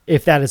then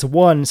if that is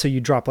 1, so you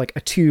drop like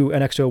a 2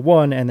 next to a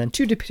 1, and then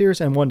 2 disappears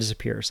and 1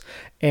 disappears.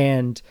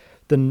 And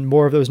the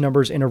more of those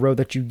numbers in a row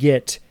that you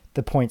get,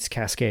 the points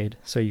cascade,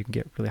 so you can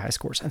get really high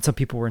scores. And some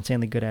people were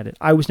insanely good at it.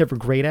 I was never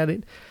great at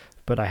it,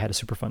 but I had a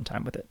super fun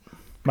time with it.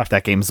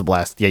 That game's a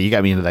blast. Yeah, you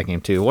got me into that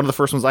game too. One of the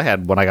first ones I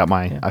had when I got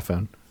my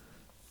iPhone.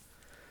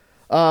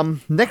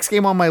 Next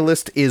game on my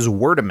list is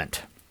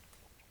Wordament,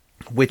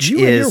 which you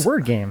is and your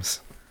word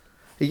games.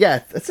 Yeah,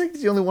 that's like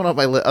the only one on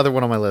my other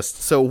one on my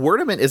list. So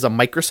Wordament is a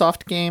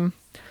Microsoft game.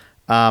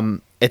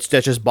 It's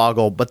just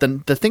Boggle, but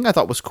then the thing I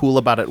thought was cool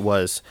about it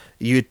was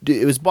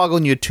it was Boggle,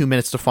 and you had 2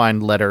 minutes to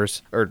find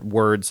letters or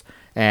words,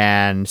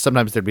 and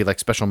sometimes there'd be like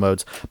special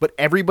modes. But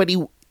everybody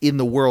in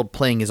the world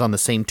playing is on the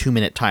same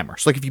 2-minute timer.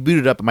 So like if you boot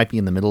it up, it might be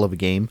in the middle of a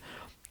game,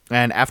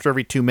 and after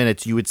every 2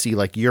 minutes, you would see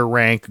like your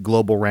rank,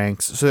 global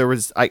ranks. So there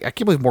was I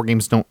can't believe more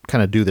games don't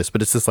kind of do this,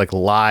 but it's this like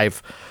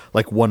live,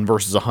 like 1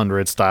 versus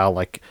 100 style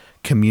like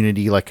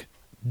community like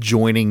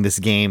joining this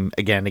game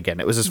again and again.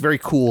 It was this very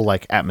cool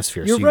like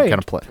atmosphere. You're so you right. kind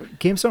of play.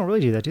 Games don't really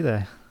do that, do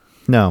they?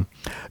 No.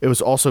 It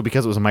was also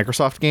because it was a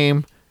Microsoft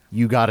game,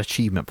 you got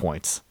achievement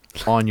points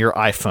on your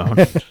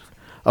iPhone.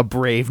 A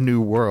Brave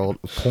New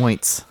World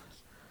points.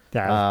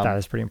 That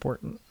is pretty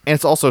important. And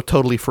it's also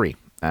totally free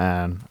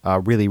and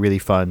really, really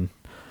fun.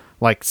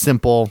 Like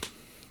simple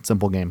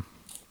game.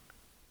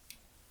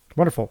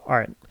 Wonderful. All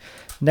right.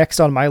 Next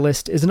on my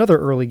list is another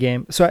early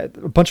game. So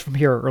a bunch of them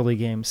here are early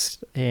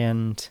games,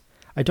 and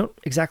I don't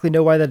exactly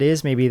know why that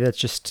is. Maybe that's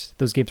just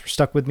those games were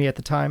stuck with me at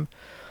the time.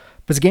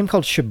 But it's a game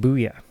called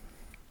Shibuya,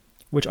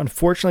 which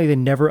unfortunately they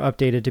never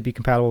updated to be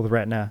compatible with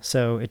Retina,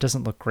 so it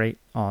doesn't look great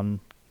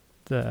on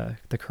the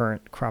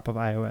current crop of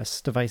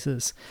iOS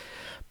devices.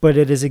 But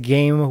it is a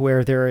game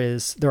where there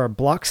are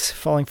blocks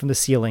falling from the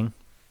ceiling,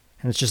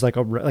 and it's just like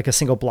a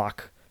single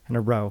block in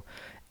a row,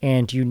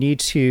 and you need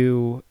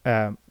to,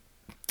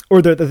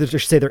 or there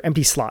should say they're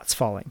empty slots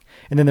falling,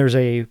 and then there's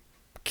a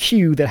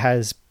cue that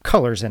has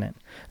colors in it.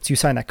 So you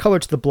assign that color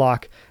to the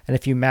block, and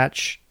if you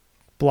match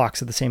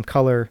blocks of the same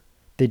color,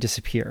 they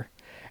disappear.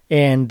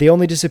 And they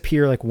only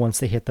disappear like once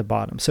they hit the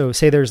bottom. So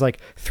say there's like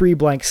 3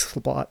 blank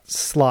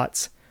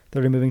slots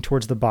that are moving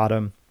towards the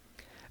bottom,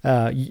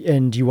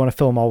 and you want to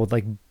fill them all with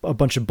like a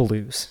bunch of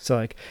blues. So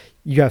like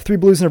you have 3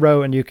 blues in a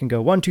row, and you can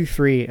go 1, 2,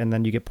 3, and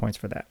then you get points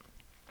for that.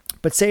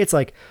 But say it's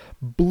like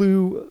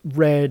blue,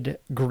 red,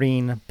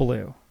 green,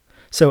 blue.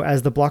 So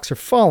as the blocks are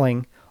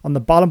falling, on the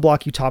bottom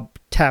block you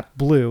tap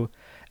blue,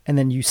 and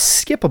then you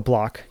skip a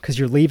block because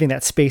you're leaving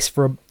that space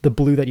for the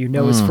blue that you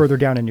know is further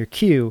down in your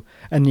queue,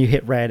 and you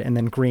hit red and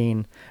then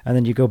green, and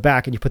then you go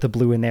back and you put the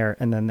blue in there,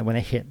 and then when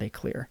they hit, they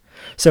clear.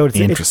 So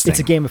it's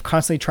a game of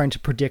constantly trying to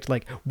predict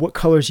like what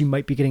colors you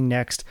might be getting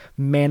next,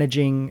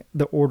 managing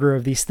the order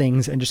of these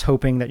things, and just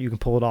hoping that you can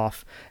pull it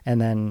off,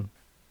 and then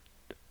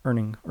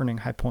earning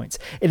high points.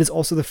 It is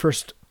also the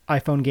first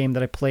iPhone game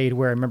that I played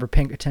where I remember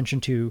paying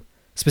attention to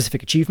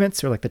specific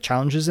achievements or like the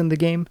challenges in the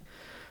game.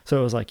 So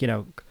it was like,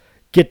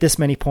 get this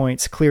many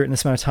points, clear it in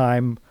this amount of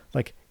time,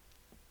 like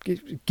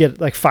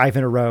get like 5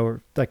 in a row,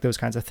 or like those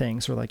kinds of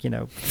things, or like,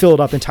 fill it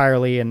up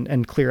entirely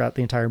and clear out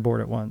the entire board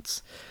at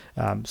once.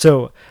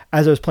 So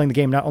as I was playing the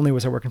game, not only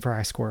was I working for a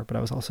high score, but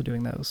I was also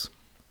doing those.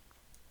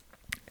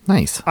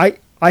 Nice.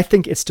 I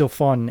think it's still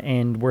fun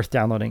and worth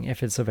downloading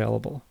if it's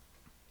available.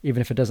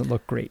 even if it doesn't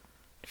look great.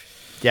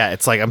 Yeah,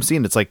 it's like I'm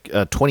seeing it's like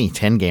a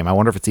 2010 game. I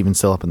wonder if it's even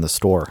still up in the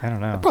store. I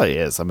don't know. It probably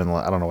is. I mean,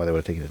 I don't know why they would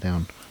have taken it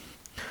down.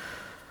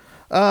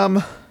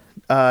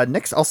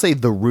 Next, I'll say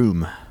The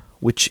Room,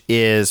 which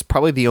is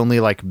probably the only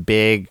like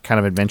big kind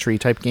of adventure-y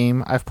type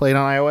game I've played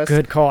on iOS.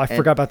 Good call. I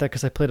forgot about that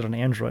because I played it on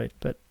Android,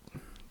 but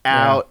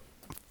out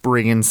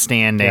friggin'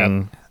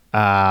 standing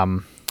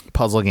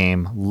puzzle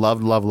game.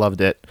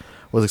 Loved it.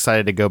 Was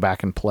excited to go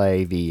back and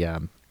play the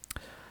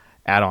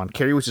add-on.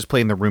 Carrie was just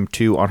playing The Room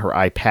 2 on her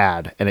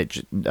iPad, and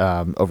it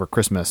over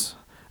Christmas,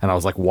 and I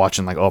was like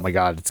watching, like, oh my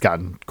god, it's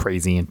gotten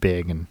crazy and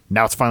big, and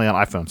now it's finally on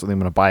iPhone, so I think I'm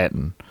gonna buy it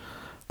and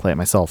play it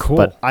myself. Cool.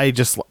 But I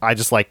just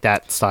like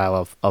that style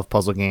of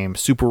puzzle game.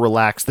 Super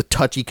relaxed. The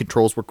touchy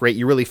controls were great.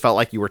 You really felt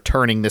like you were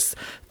turning this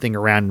thing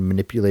around and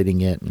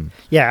manipulating it. And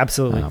yeah,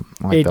 absolutely.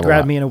 I It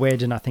grabbed me in a way I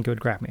did not think it would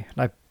grab me.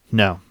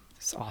 No.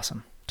 It's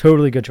awesome.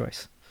 Totally good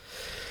choice.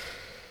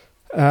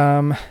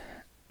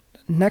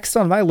 Next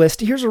on my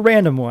list, here's a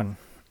random one.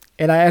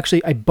 And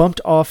I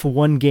bumped off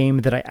one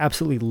game that I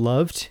absolutely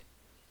loved.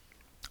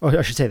 Oh,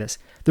 I should say this.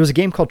 There was a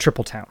game called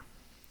Triple Town.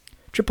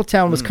 Triple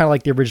Town was kind of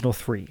like the original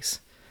Threes.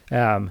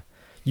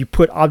 You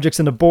put objects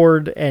on a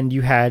board and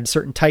you had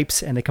certain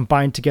types and they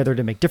combined together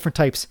to make different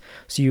types.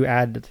 So you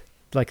add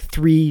like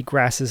 3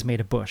 grasses made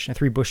a bush and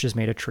 3 bushes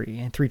made a tree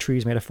and 3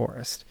 trees made a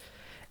forest.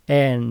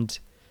 And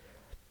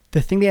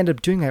the thing they ended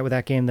up doing with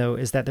that game though,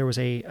 is that there was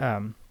they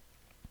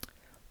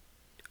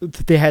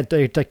had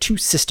like 2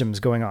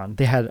 systems going on.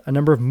 They had a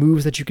number of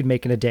moves that you could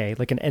make in a day,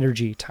 like an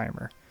energy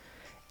timer.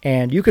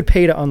 And you could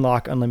pay to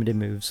unlock unlimited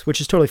moves,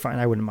 which is totally fine.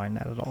 I wouldn't mind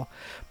that at all.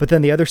 But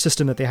then the other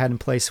system that they had in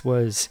place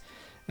was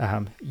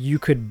you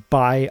could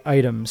buy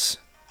items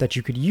that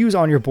you could use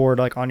on your board,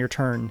 like on your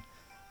turn,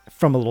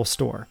 from a little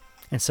store.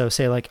 And so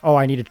say like, oh,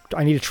 I need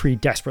a tree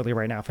desperately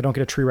right now. If I don't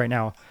get a tree right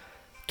now,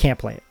 can't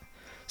play it.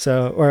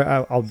 So, or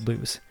I'll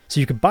lose. So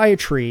you could buy a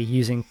tree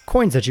using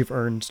coins that you've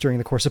earned during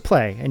the course of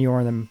play, and you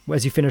earn them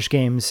as you finish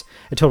games.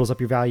 It totals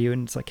up your value,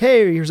 and it's like,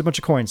 hey, here's a bunch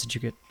of coins that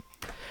you get.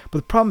 But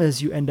the problem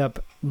is you end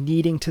up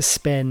needing to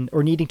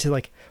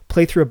like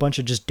play through a bunch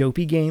of just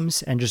dopey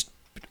games and just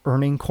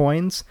earning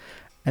coins.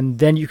 And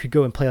then you could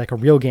go and play like a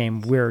real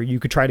game where you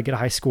could try to get a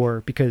high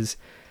score because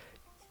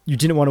you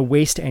didn't want to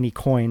waste any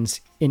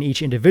coins in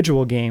each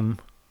individual game.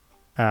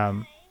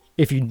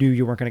 If you knew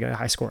you weren't going to get a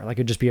high score, like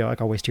it'd just be like,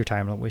 I'll waste your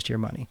time and I'll waste your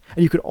money.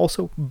 And you could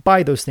also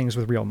buy those things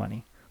with real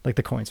money, like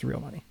the coins with real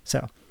money.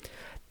 So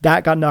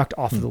that got knocked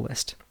off of the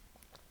list.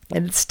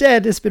 And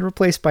instead it's been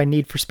replaced by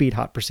Need for Speed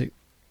Hot Pursuit.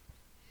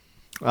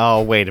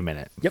 Oh, wait a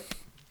minute. Yep.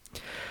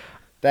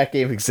 That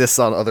game exists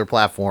on other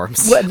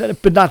platforms. Well,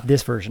 but not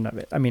this version of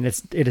it. I mean,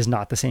 it is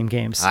not the same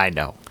games. I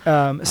know.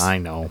 I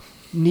know.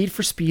 Need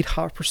for Speed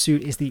Hot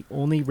Pursuit is the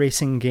only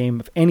racing game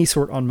of any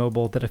sort on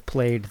mobile that I've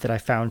played that I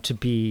found to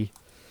be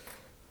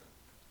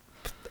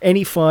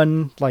any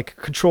fun, like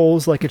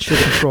controls like it should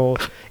control.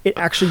 It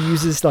actually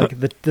uses like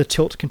the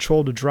tilt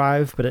control to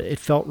drive, but it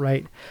felt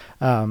right.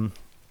 The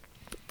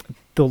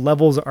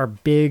levels are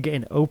big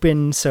and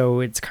open, so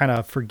it's kind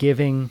of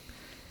forgiving.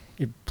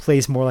 It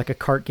plays more like a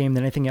kart game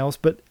than anything else,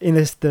 but in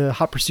the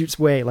Hot Pursuits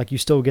way, like you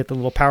still get the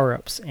little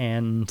power-ups,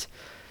 and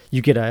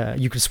you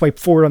can swipe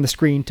forward on the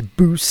screen to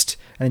boost,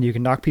 and then you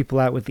can knock people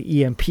out with the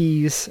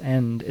EMPs,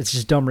 and it's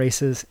just dumb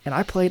races. And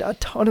I played a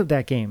ton of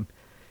that game.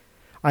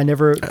 I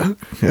never.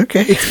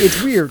 Okay.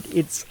 It's weird.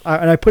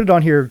 And I put it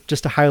on here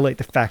just to highlight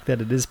the fact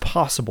that it is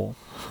possible,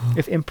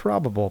 if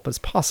improbable, but it's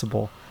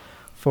possible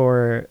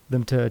for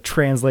them to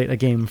translate a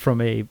game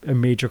from a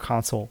major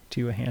console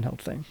to a handheld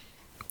thing.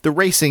 The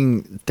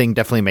racing thing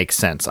definitely makes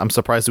sense. I'm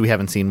surprised we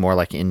haven't seen more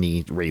like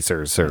indie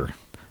racers, or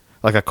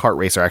like a kart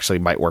racer actually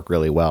might work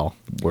really well,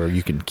 where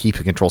you can keep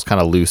the controls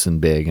kind of loose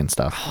and big and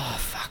stuff. Oh,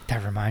 fuck,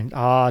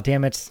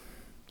 damn it.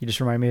 You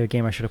just reminded me of a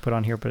game I should have put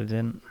on here, but it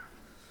didn't.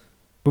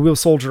 But we'll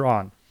soldier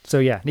on. So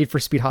yeah, Need for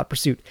Speed Hot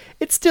Pursuit.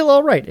 It's still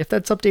all right. If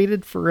that's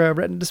updated for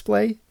Retina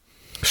display,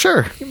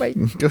 sure. You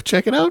might go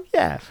check it out.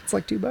 Yeah, it's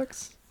like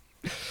 $2.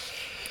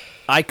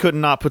 I could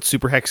not put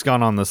Super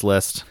Hexagon on this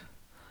list.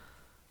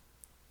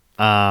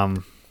 I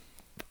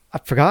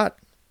forgot.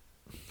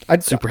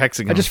 Super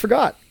Hexagon. I just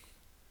forgot.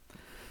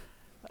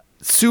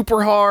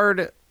 Super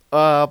hard,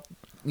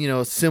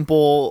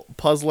 simple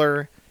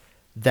puzzler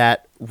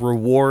that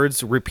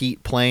rewards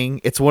repeat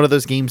playing. It's one of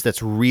those games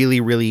that's really,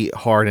 really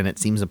hard and it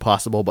seems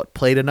impossible, but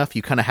played enough,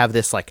 you kind of have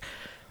this like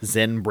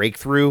Zen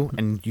breakthrough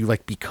and you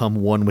like become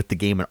one with the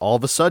game, and all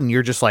of a sudden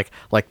you're just like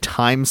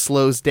time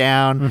slows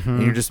down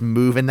and you're just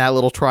moving that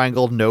little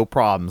triangle, no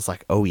problems.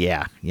 Like, oh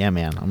yeah,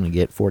 man, I'm gonna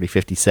get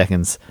 40-50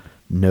 seconds,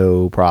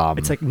 no problem.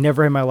 It's like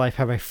never in my life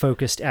have I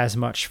focused as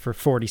much for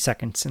 40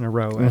 seconds in a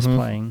row as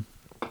playing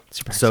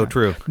Super so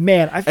Hexagon. true,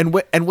 man.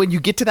 And when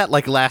you get to that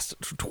like last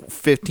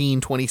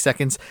 15-20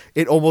 seconds,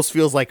 it almost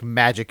feels like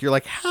magic. You're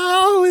like,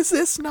 how is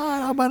this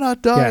not? Am I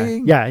not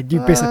dying? Yeah. You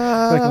basically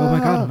like,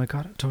 oh my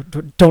god.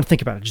 Don't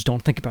think about it. Just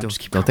don't think about it. Just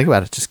keep going. Don't think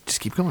about it.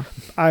 Just keep going.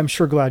 I'm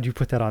sure glad you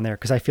put that on there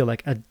because I feel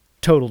like a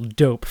total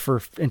dope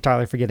for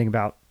entirely forgetting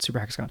about Super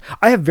Hexagon.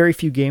 I have very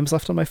few games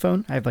left on my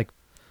phone. I have like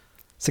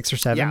 6 or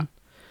 7. Yeah.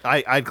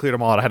 I'd cleared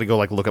them all out. I had to go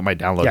look at my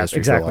download Yeah, history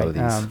exactly. for a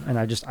lot of these.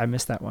 And I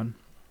missed that one.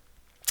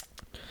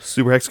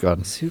 Super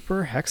Hexagon.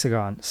 Super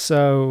Hexagon.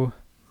 So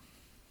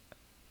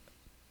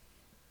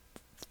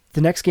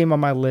the next game on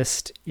my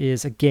list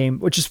is a game,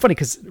 which is funny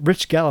because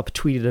Rich Gallup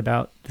tweeted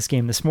about this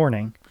game this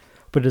morning,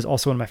 but it is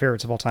also one of my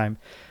favorites of all time.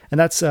 And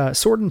that's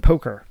Sword and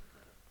Poker.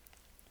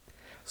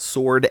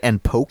 Sword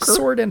and Poker?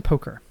 Sword and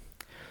Poker.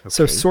 Okay.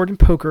 So Sword and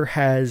Poker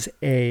has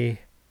a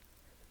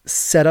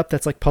setup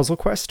that's like Puzzle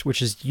Quest,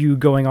 which is you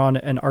going on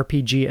an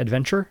RPG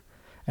adventure,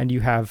 and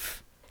you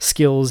have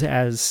skills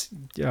as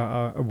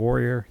a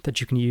warrior that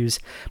you can use,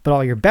 but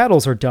all your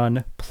battles are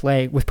done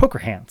playing with poker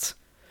hands.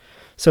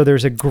 So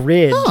there's a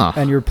grid,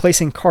 and you're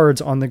placing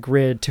cards on the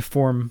grid to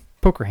form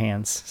poker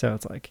hands. So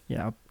it's like,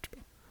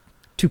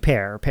 two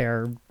pair,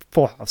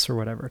 full house, or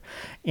whatever.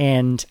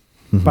 And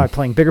by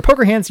playing bigger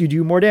poker hands, you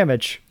do more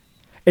damage.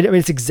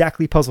 It's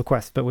exactly Puzzle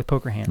Quest, but with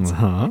poker hands.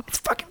 Uh-huh. It's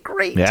fucking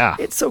great. Yeah.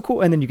 It's so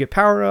cool. And then you get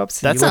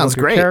power-ups. That you level sounds up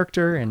your great.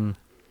 Character, and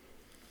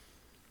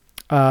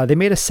they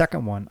made a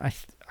second one. I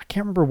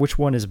can't remember which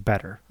one is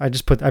better. I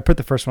put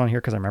the first one on here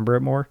because I remember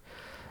it more.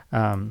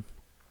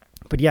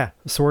 But yeah,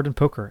 Sword and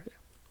Poker.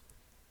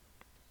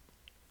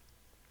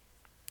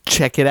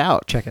 Check it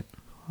out. Check it.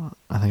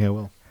 I think I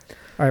will.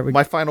 All right,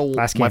 My final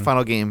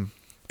game. game,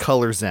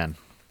 Color Zen.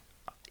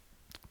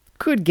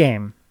 Good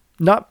game.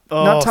 Not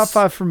top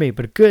 5 for me,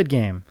 but a good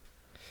game.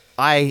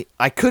 I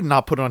could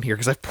not put it on here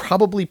because I've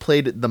probably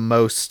played it the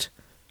most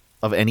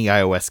of any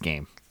iOS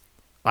game.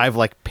 I've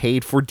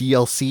paid for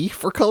DLC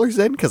for Color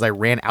Zen because I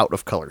ran out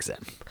of Color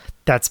Zen.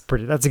 That's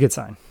a good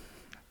sign.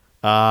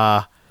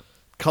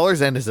 Color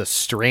Zen is a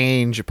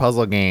strange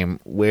puzzle game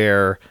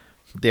where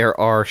there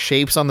are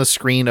shapes on the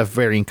screen of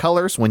varying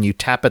colors. When you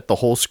tap it, the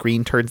whole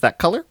screen turns that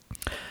color.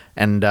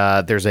 And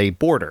there's a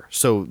border.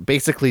 So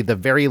basically the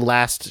very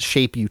last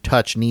shape you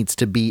touch needs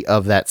to be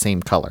of that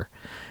same color.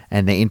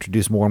 And they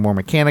introduce more and more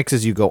mechanics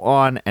as you go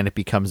on, and it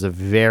becomes a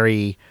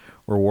very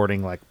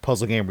rewarding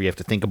puzzle game where you have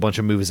to think a bunch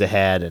of moves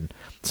ahead, and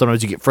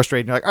sometimes you get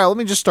frustrated and you're like, all right, let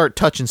me just start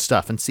touching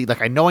stuff and see,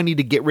 I know I need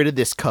to get rid of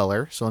this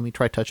color, so let me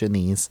try touching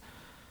these.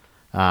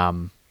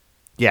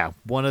 Yeah,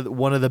 one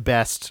of the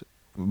best,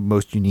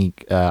 most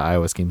unique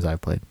iOS games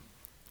I've played.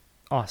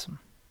 Awesome.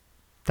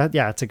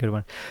 It's a good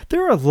one.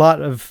 There are a lot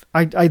of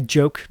I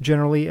joke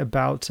generally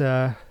about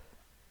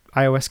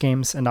iOS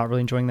games and not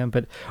really enjoying them,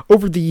 but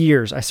over the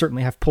years I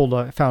certainly have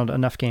found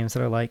enough games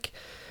that I like.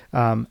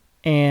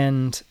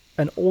 And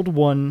an old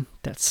one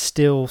that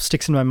still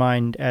sticks in my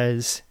mind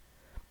as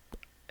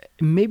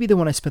maybe the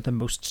one I spent the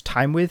most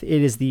time with.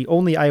 It is the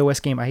only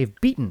iOS game I have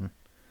beaten,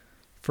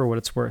 for what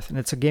it's worth, and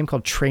it's a game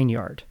called Train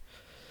Yard.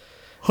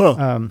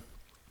 Train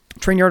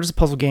Yard is a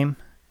puzzle game.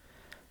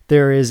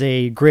 There is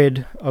a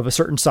grid of a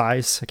certain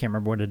size. I can't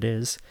remember what it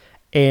is.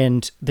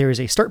 And there is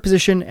a start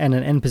position and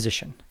an end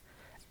position.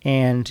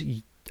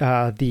 And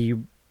the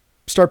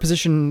start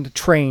position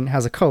train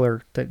has a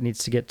color that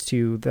needs to get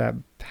to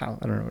I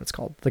don't know what it's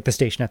called, the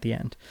station at the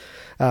end.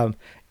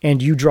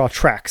 And you draw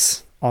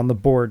tracks on the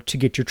board to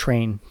get your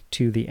train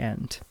to the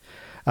end.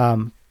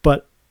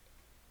 But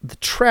the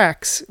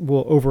tracks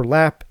will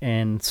overlap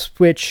and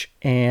switch,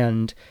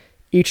 and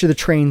each of the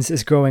trains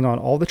is going on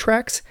all the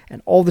tracks,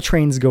 and all the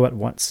trains go at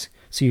once.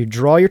 So you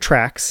draw your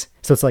tracks.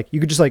 So it's you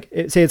could just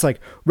say it's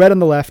red on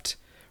the left,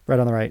 red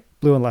on the right,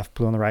 blue on the left,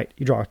 blue on the right.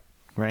 You draw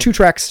 2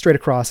 tracks straight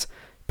across,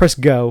 press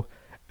go,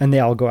 and they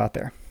all go out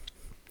there.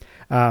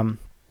 And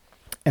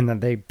then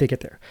they get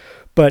there.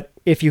 But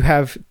if you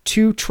have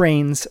 2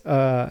 trains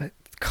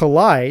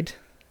collide,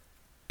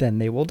 then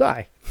they will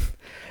die.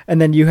 And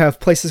then you have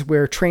places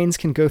where trains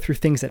can go through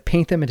things that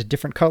paint them into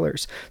different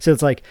colors. So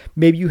it's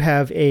maybe you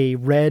have a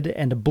red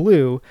and a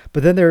blue,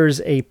 but then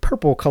there's a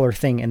purple color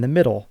thing in the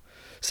middle.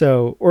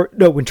 So,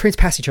 when trains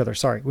pass each other,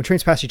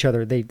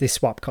 they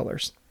swap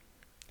colors.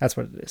 That's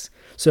what it is.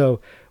 So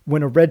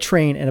when a red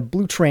train and a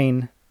blue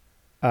train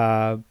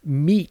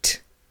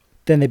meet,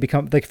 then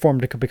they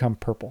form to become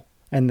purple,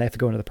 and they have to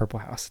go into the purple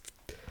house.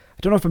 I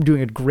don't know if I'm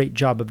doing a great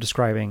job of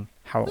describing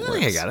how it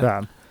works. I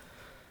got it.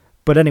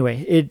 But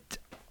anyway,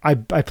 I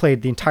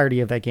played the entirety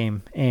of that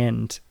game,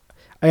 and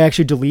I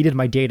actually deleted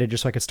my data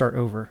just so I could start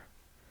over.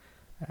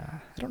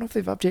 I don't know if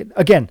they've updated.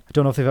 Again, I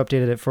don't know if they've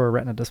updated it for a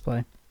Retina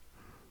display.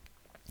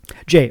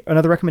 Jay,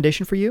 another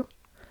recommendation for you?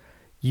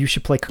 You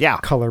should play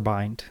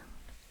Colorbind.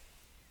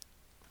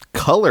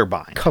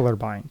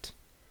 Colorbind.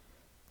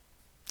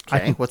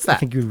 Okay, what's that? I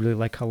think you'd really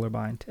like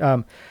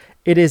Colorbind.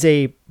 It is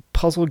a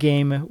puzzle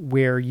game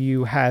where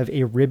you have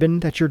a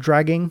ribbon that you're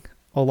dragging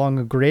along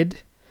a grid,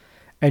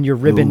 and your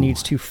ribbon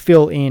needs to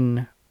fill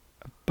in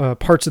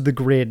parts of the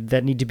grid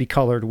that need to be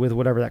colored with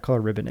whatever that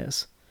color ribbon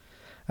is.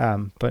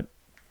 But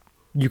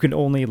you can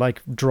only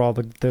draw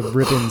the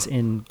ribbons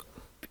in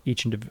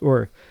each individual,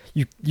 or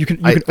you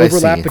can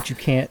overlap, but you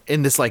can't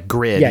in this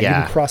grid. Yeah, you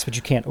can cross, but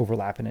you can't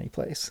overlap in any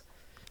place.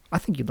 I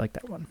think you'd like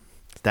that one.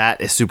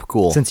 That is super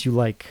cool. Since you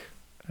like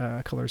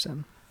Color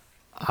Zen.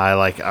 I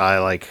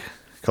like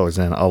Color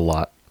Zen a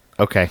lot.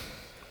 Okay,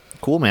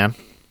 cool, man.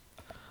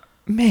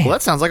 Man, well,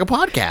 that sounds like a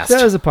podcast.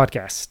 That is a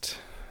podcast.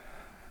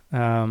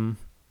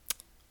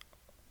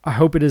 I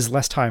hope it is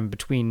less time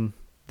between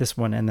this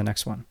one and the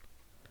next one.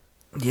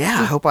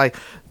 Yeah, I hope I'm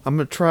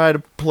gonna try to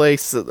play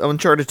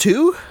Uncharted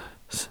 2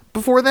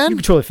 before then. You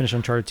can totally finish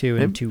Uncharted 2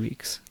 in 2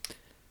 weeks.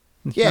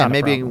 Yeah, Not a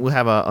maybe problem. we'll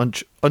have a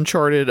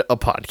Uncharted a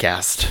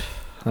podcast.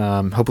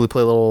 Hopefully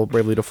play a little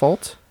Bravely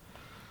Default.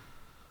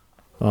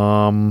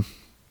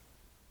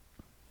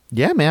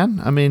 Yeah,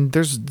 man. I mean,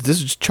 this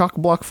is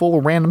chock-a-block full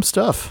of random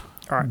stuff.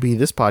 All right. Be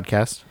this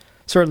podcast.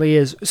 Certainly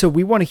is. So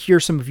we want to hear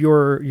some of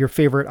your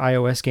favorite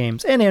iOS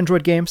games and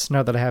Android games,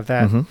 now that I have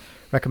that,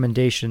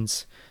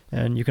 recommendations.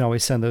 And you can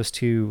always send those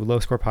to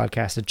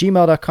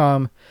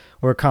lowscorepodcast@gmail.com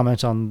or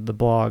comment on the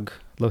blog,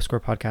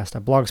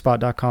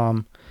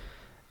 lowscorepodcast.blogspot.com.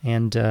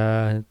 And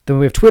then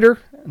we have Twitter.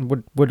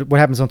 And what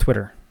happens on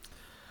Twitter?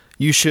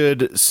 You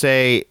should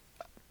say,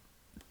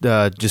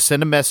 just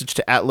send a message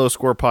to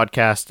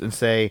 @lowscorepodcast and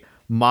say,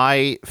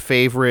 my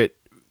favorite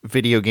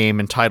video game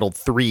entitled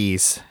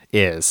Threes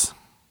is,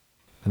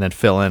 and then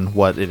fill in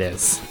what it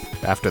is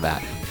after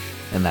that,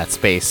 in that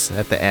space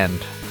at the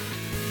end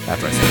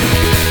after I say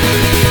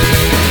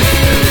it.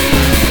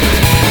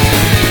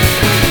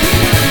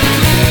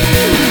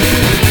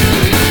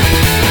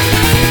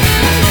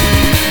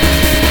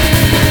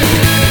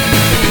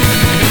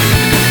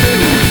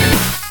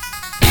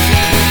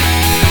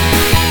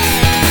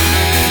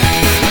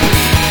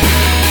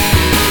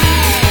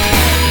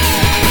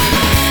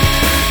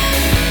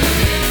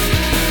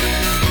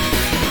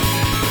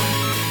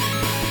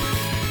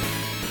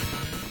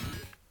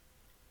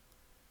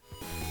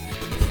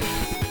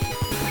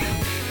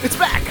 It's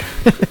back.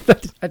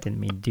 I didn't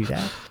mean to do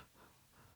that.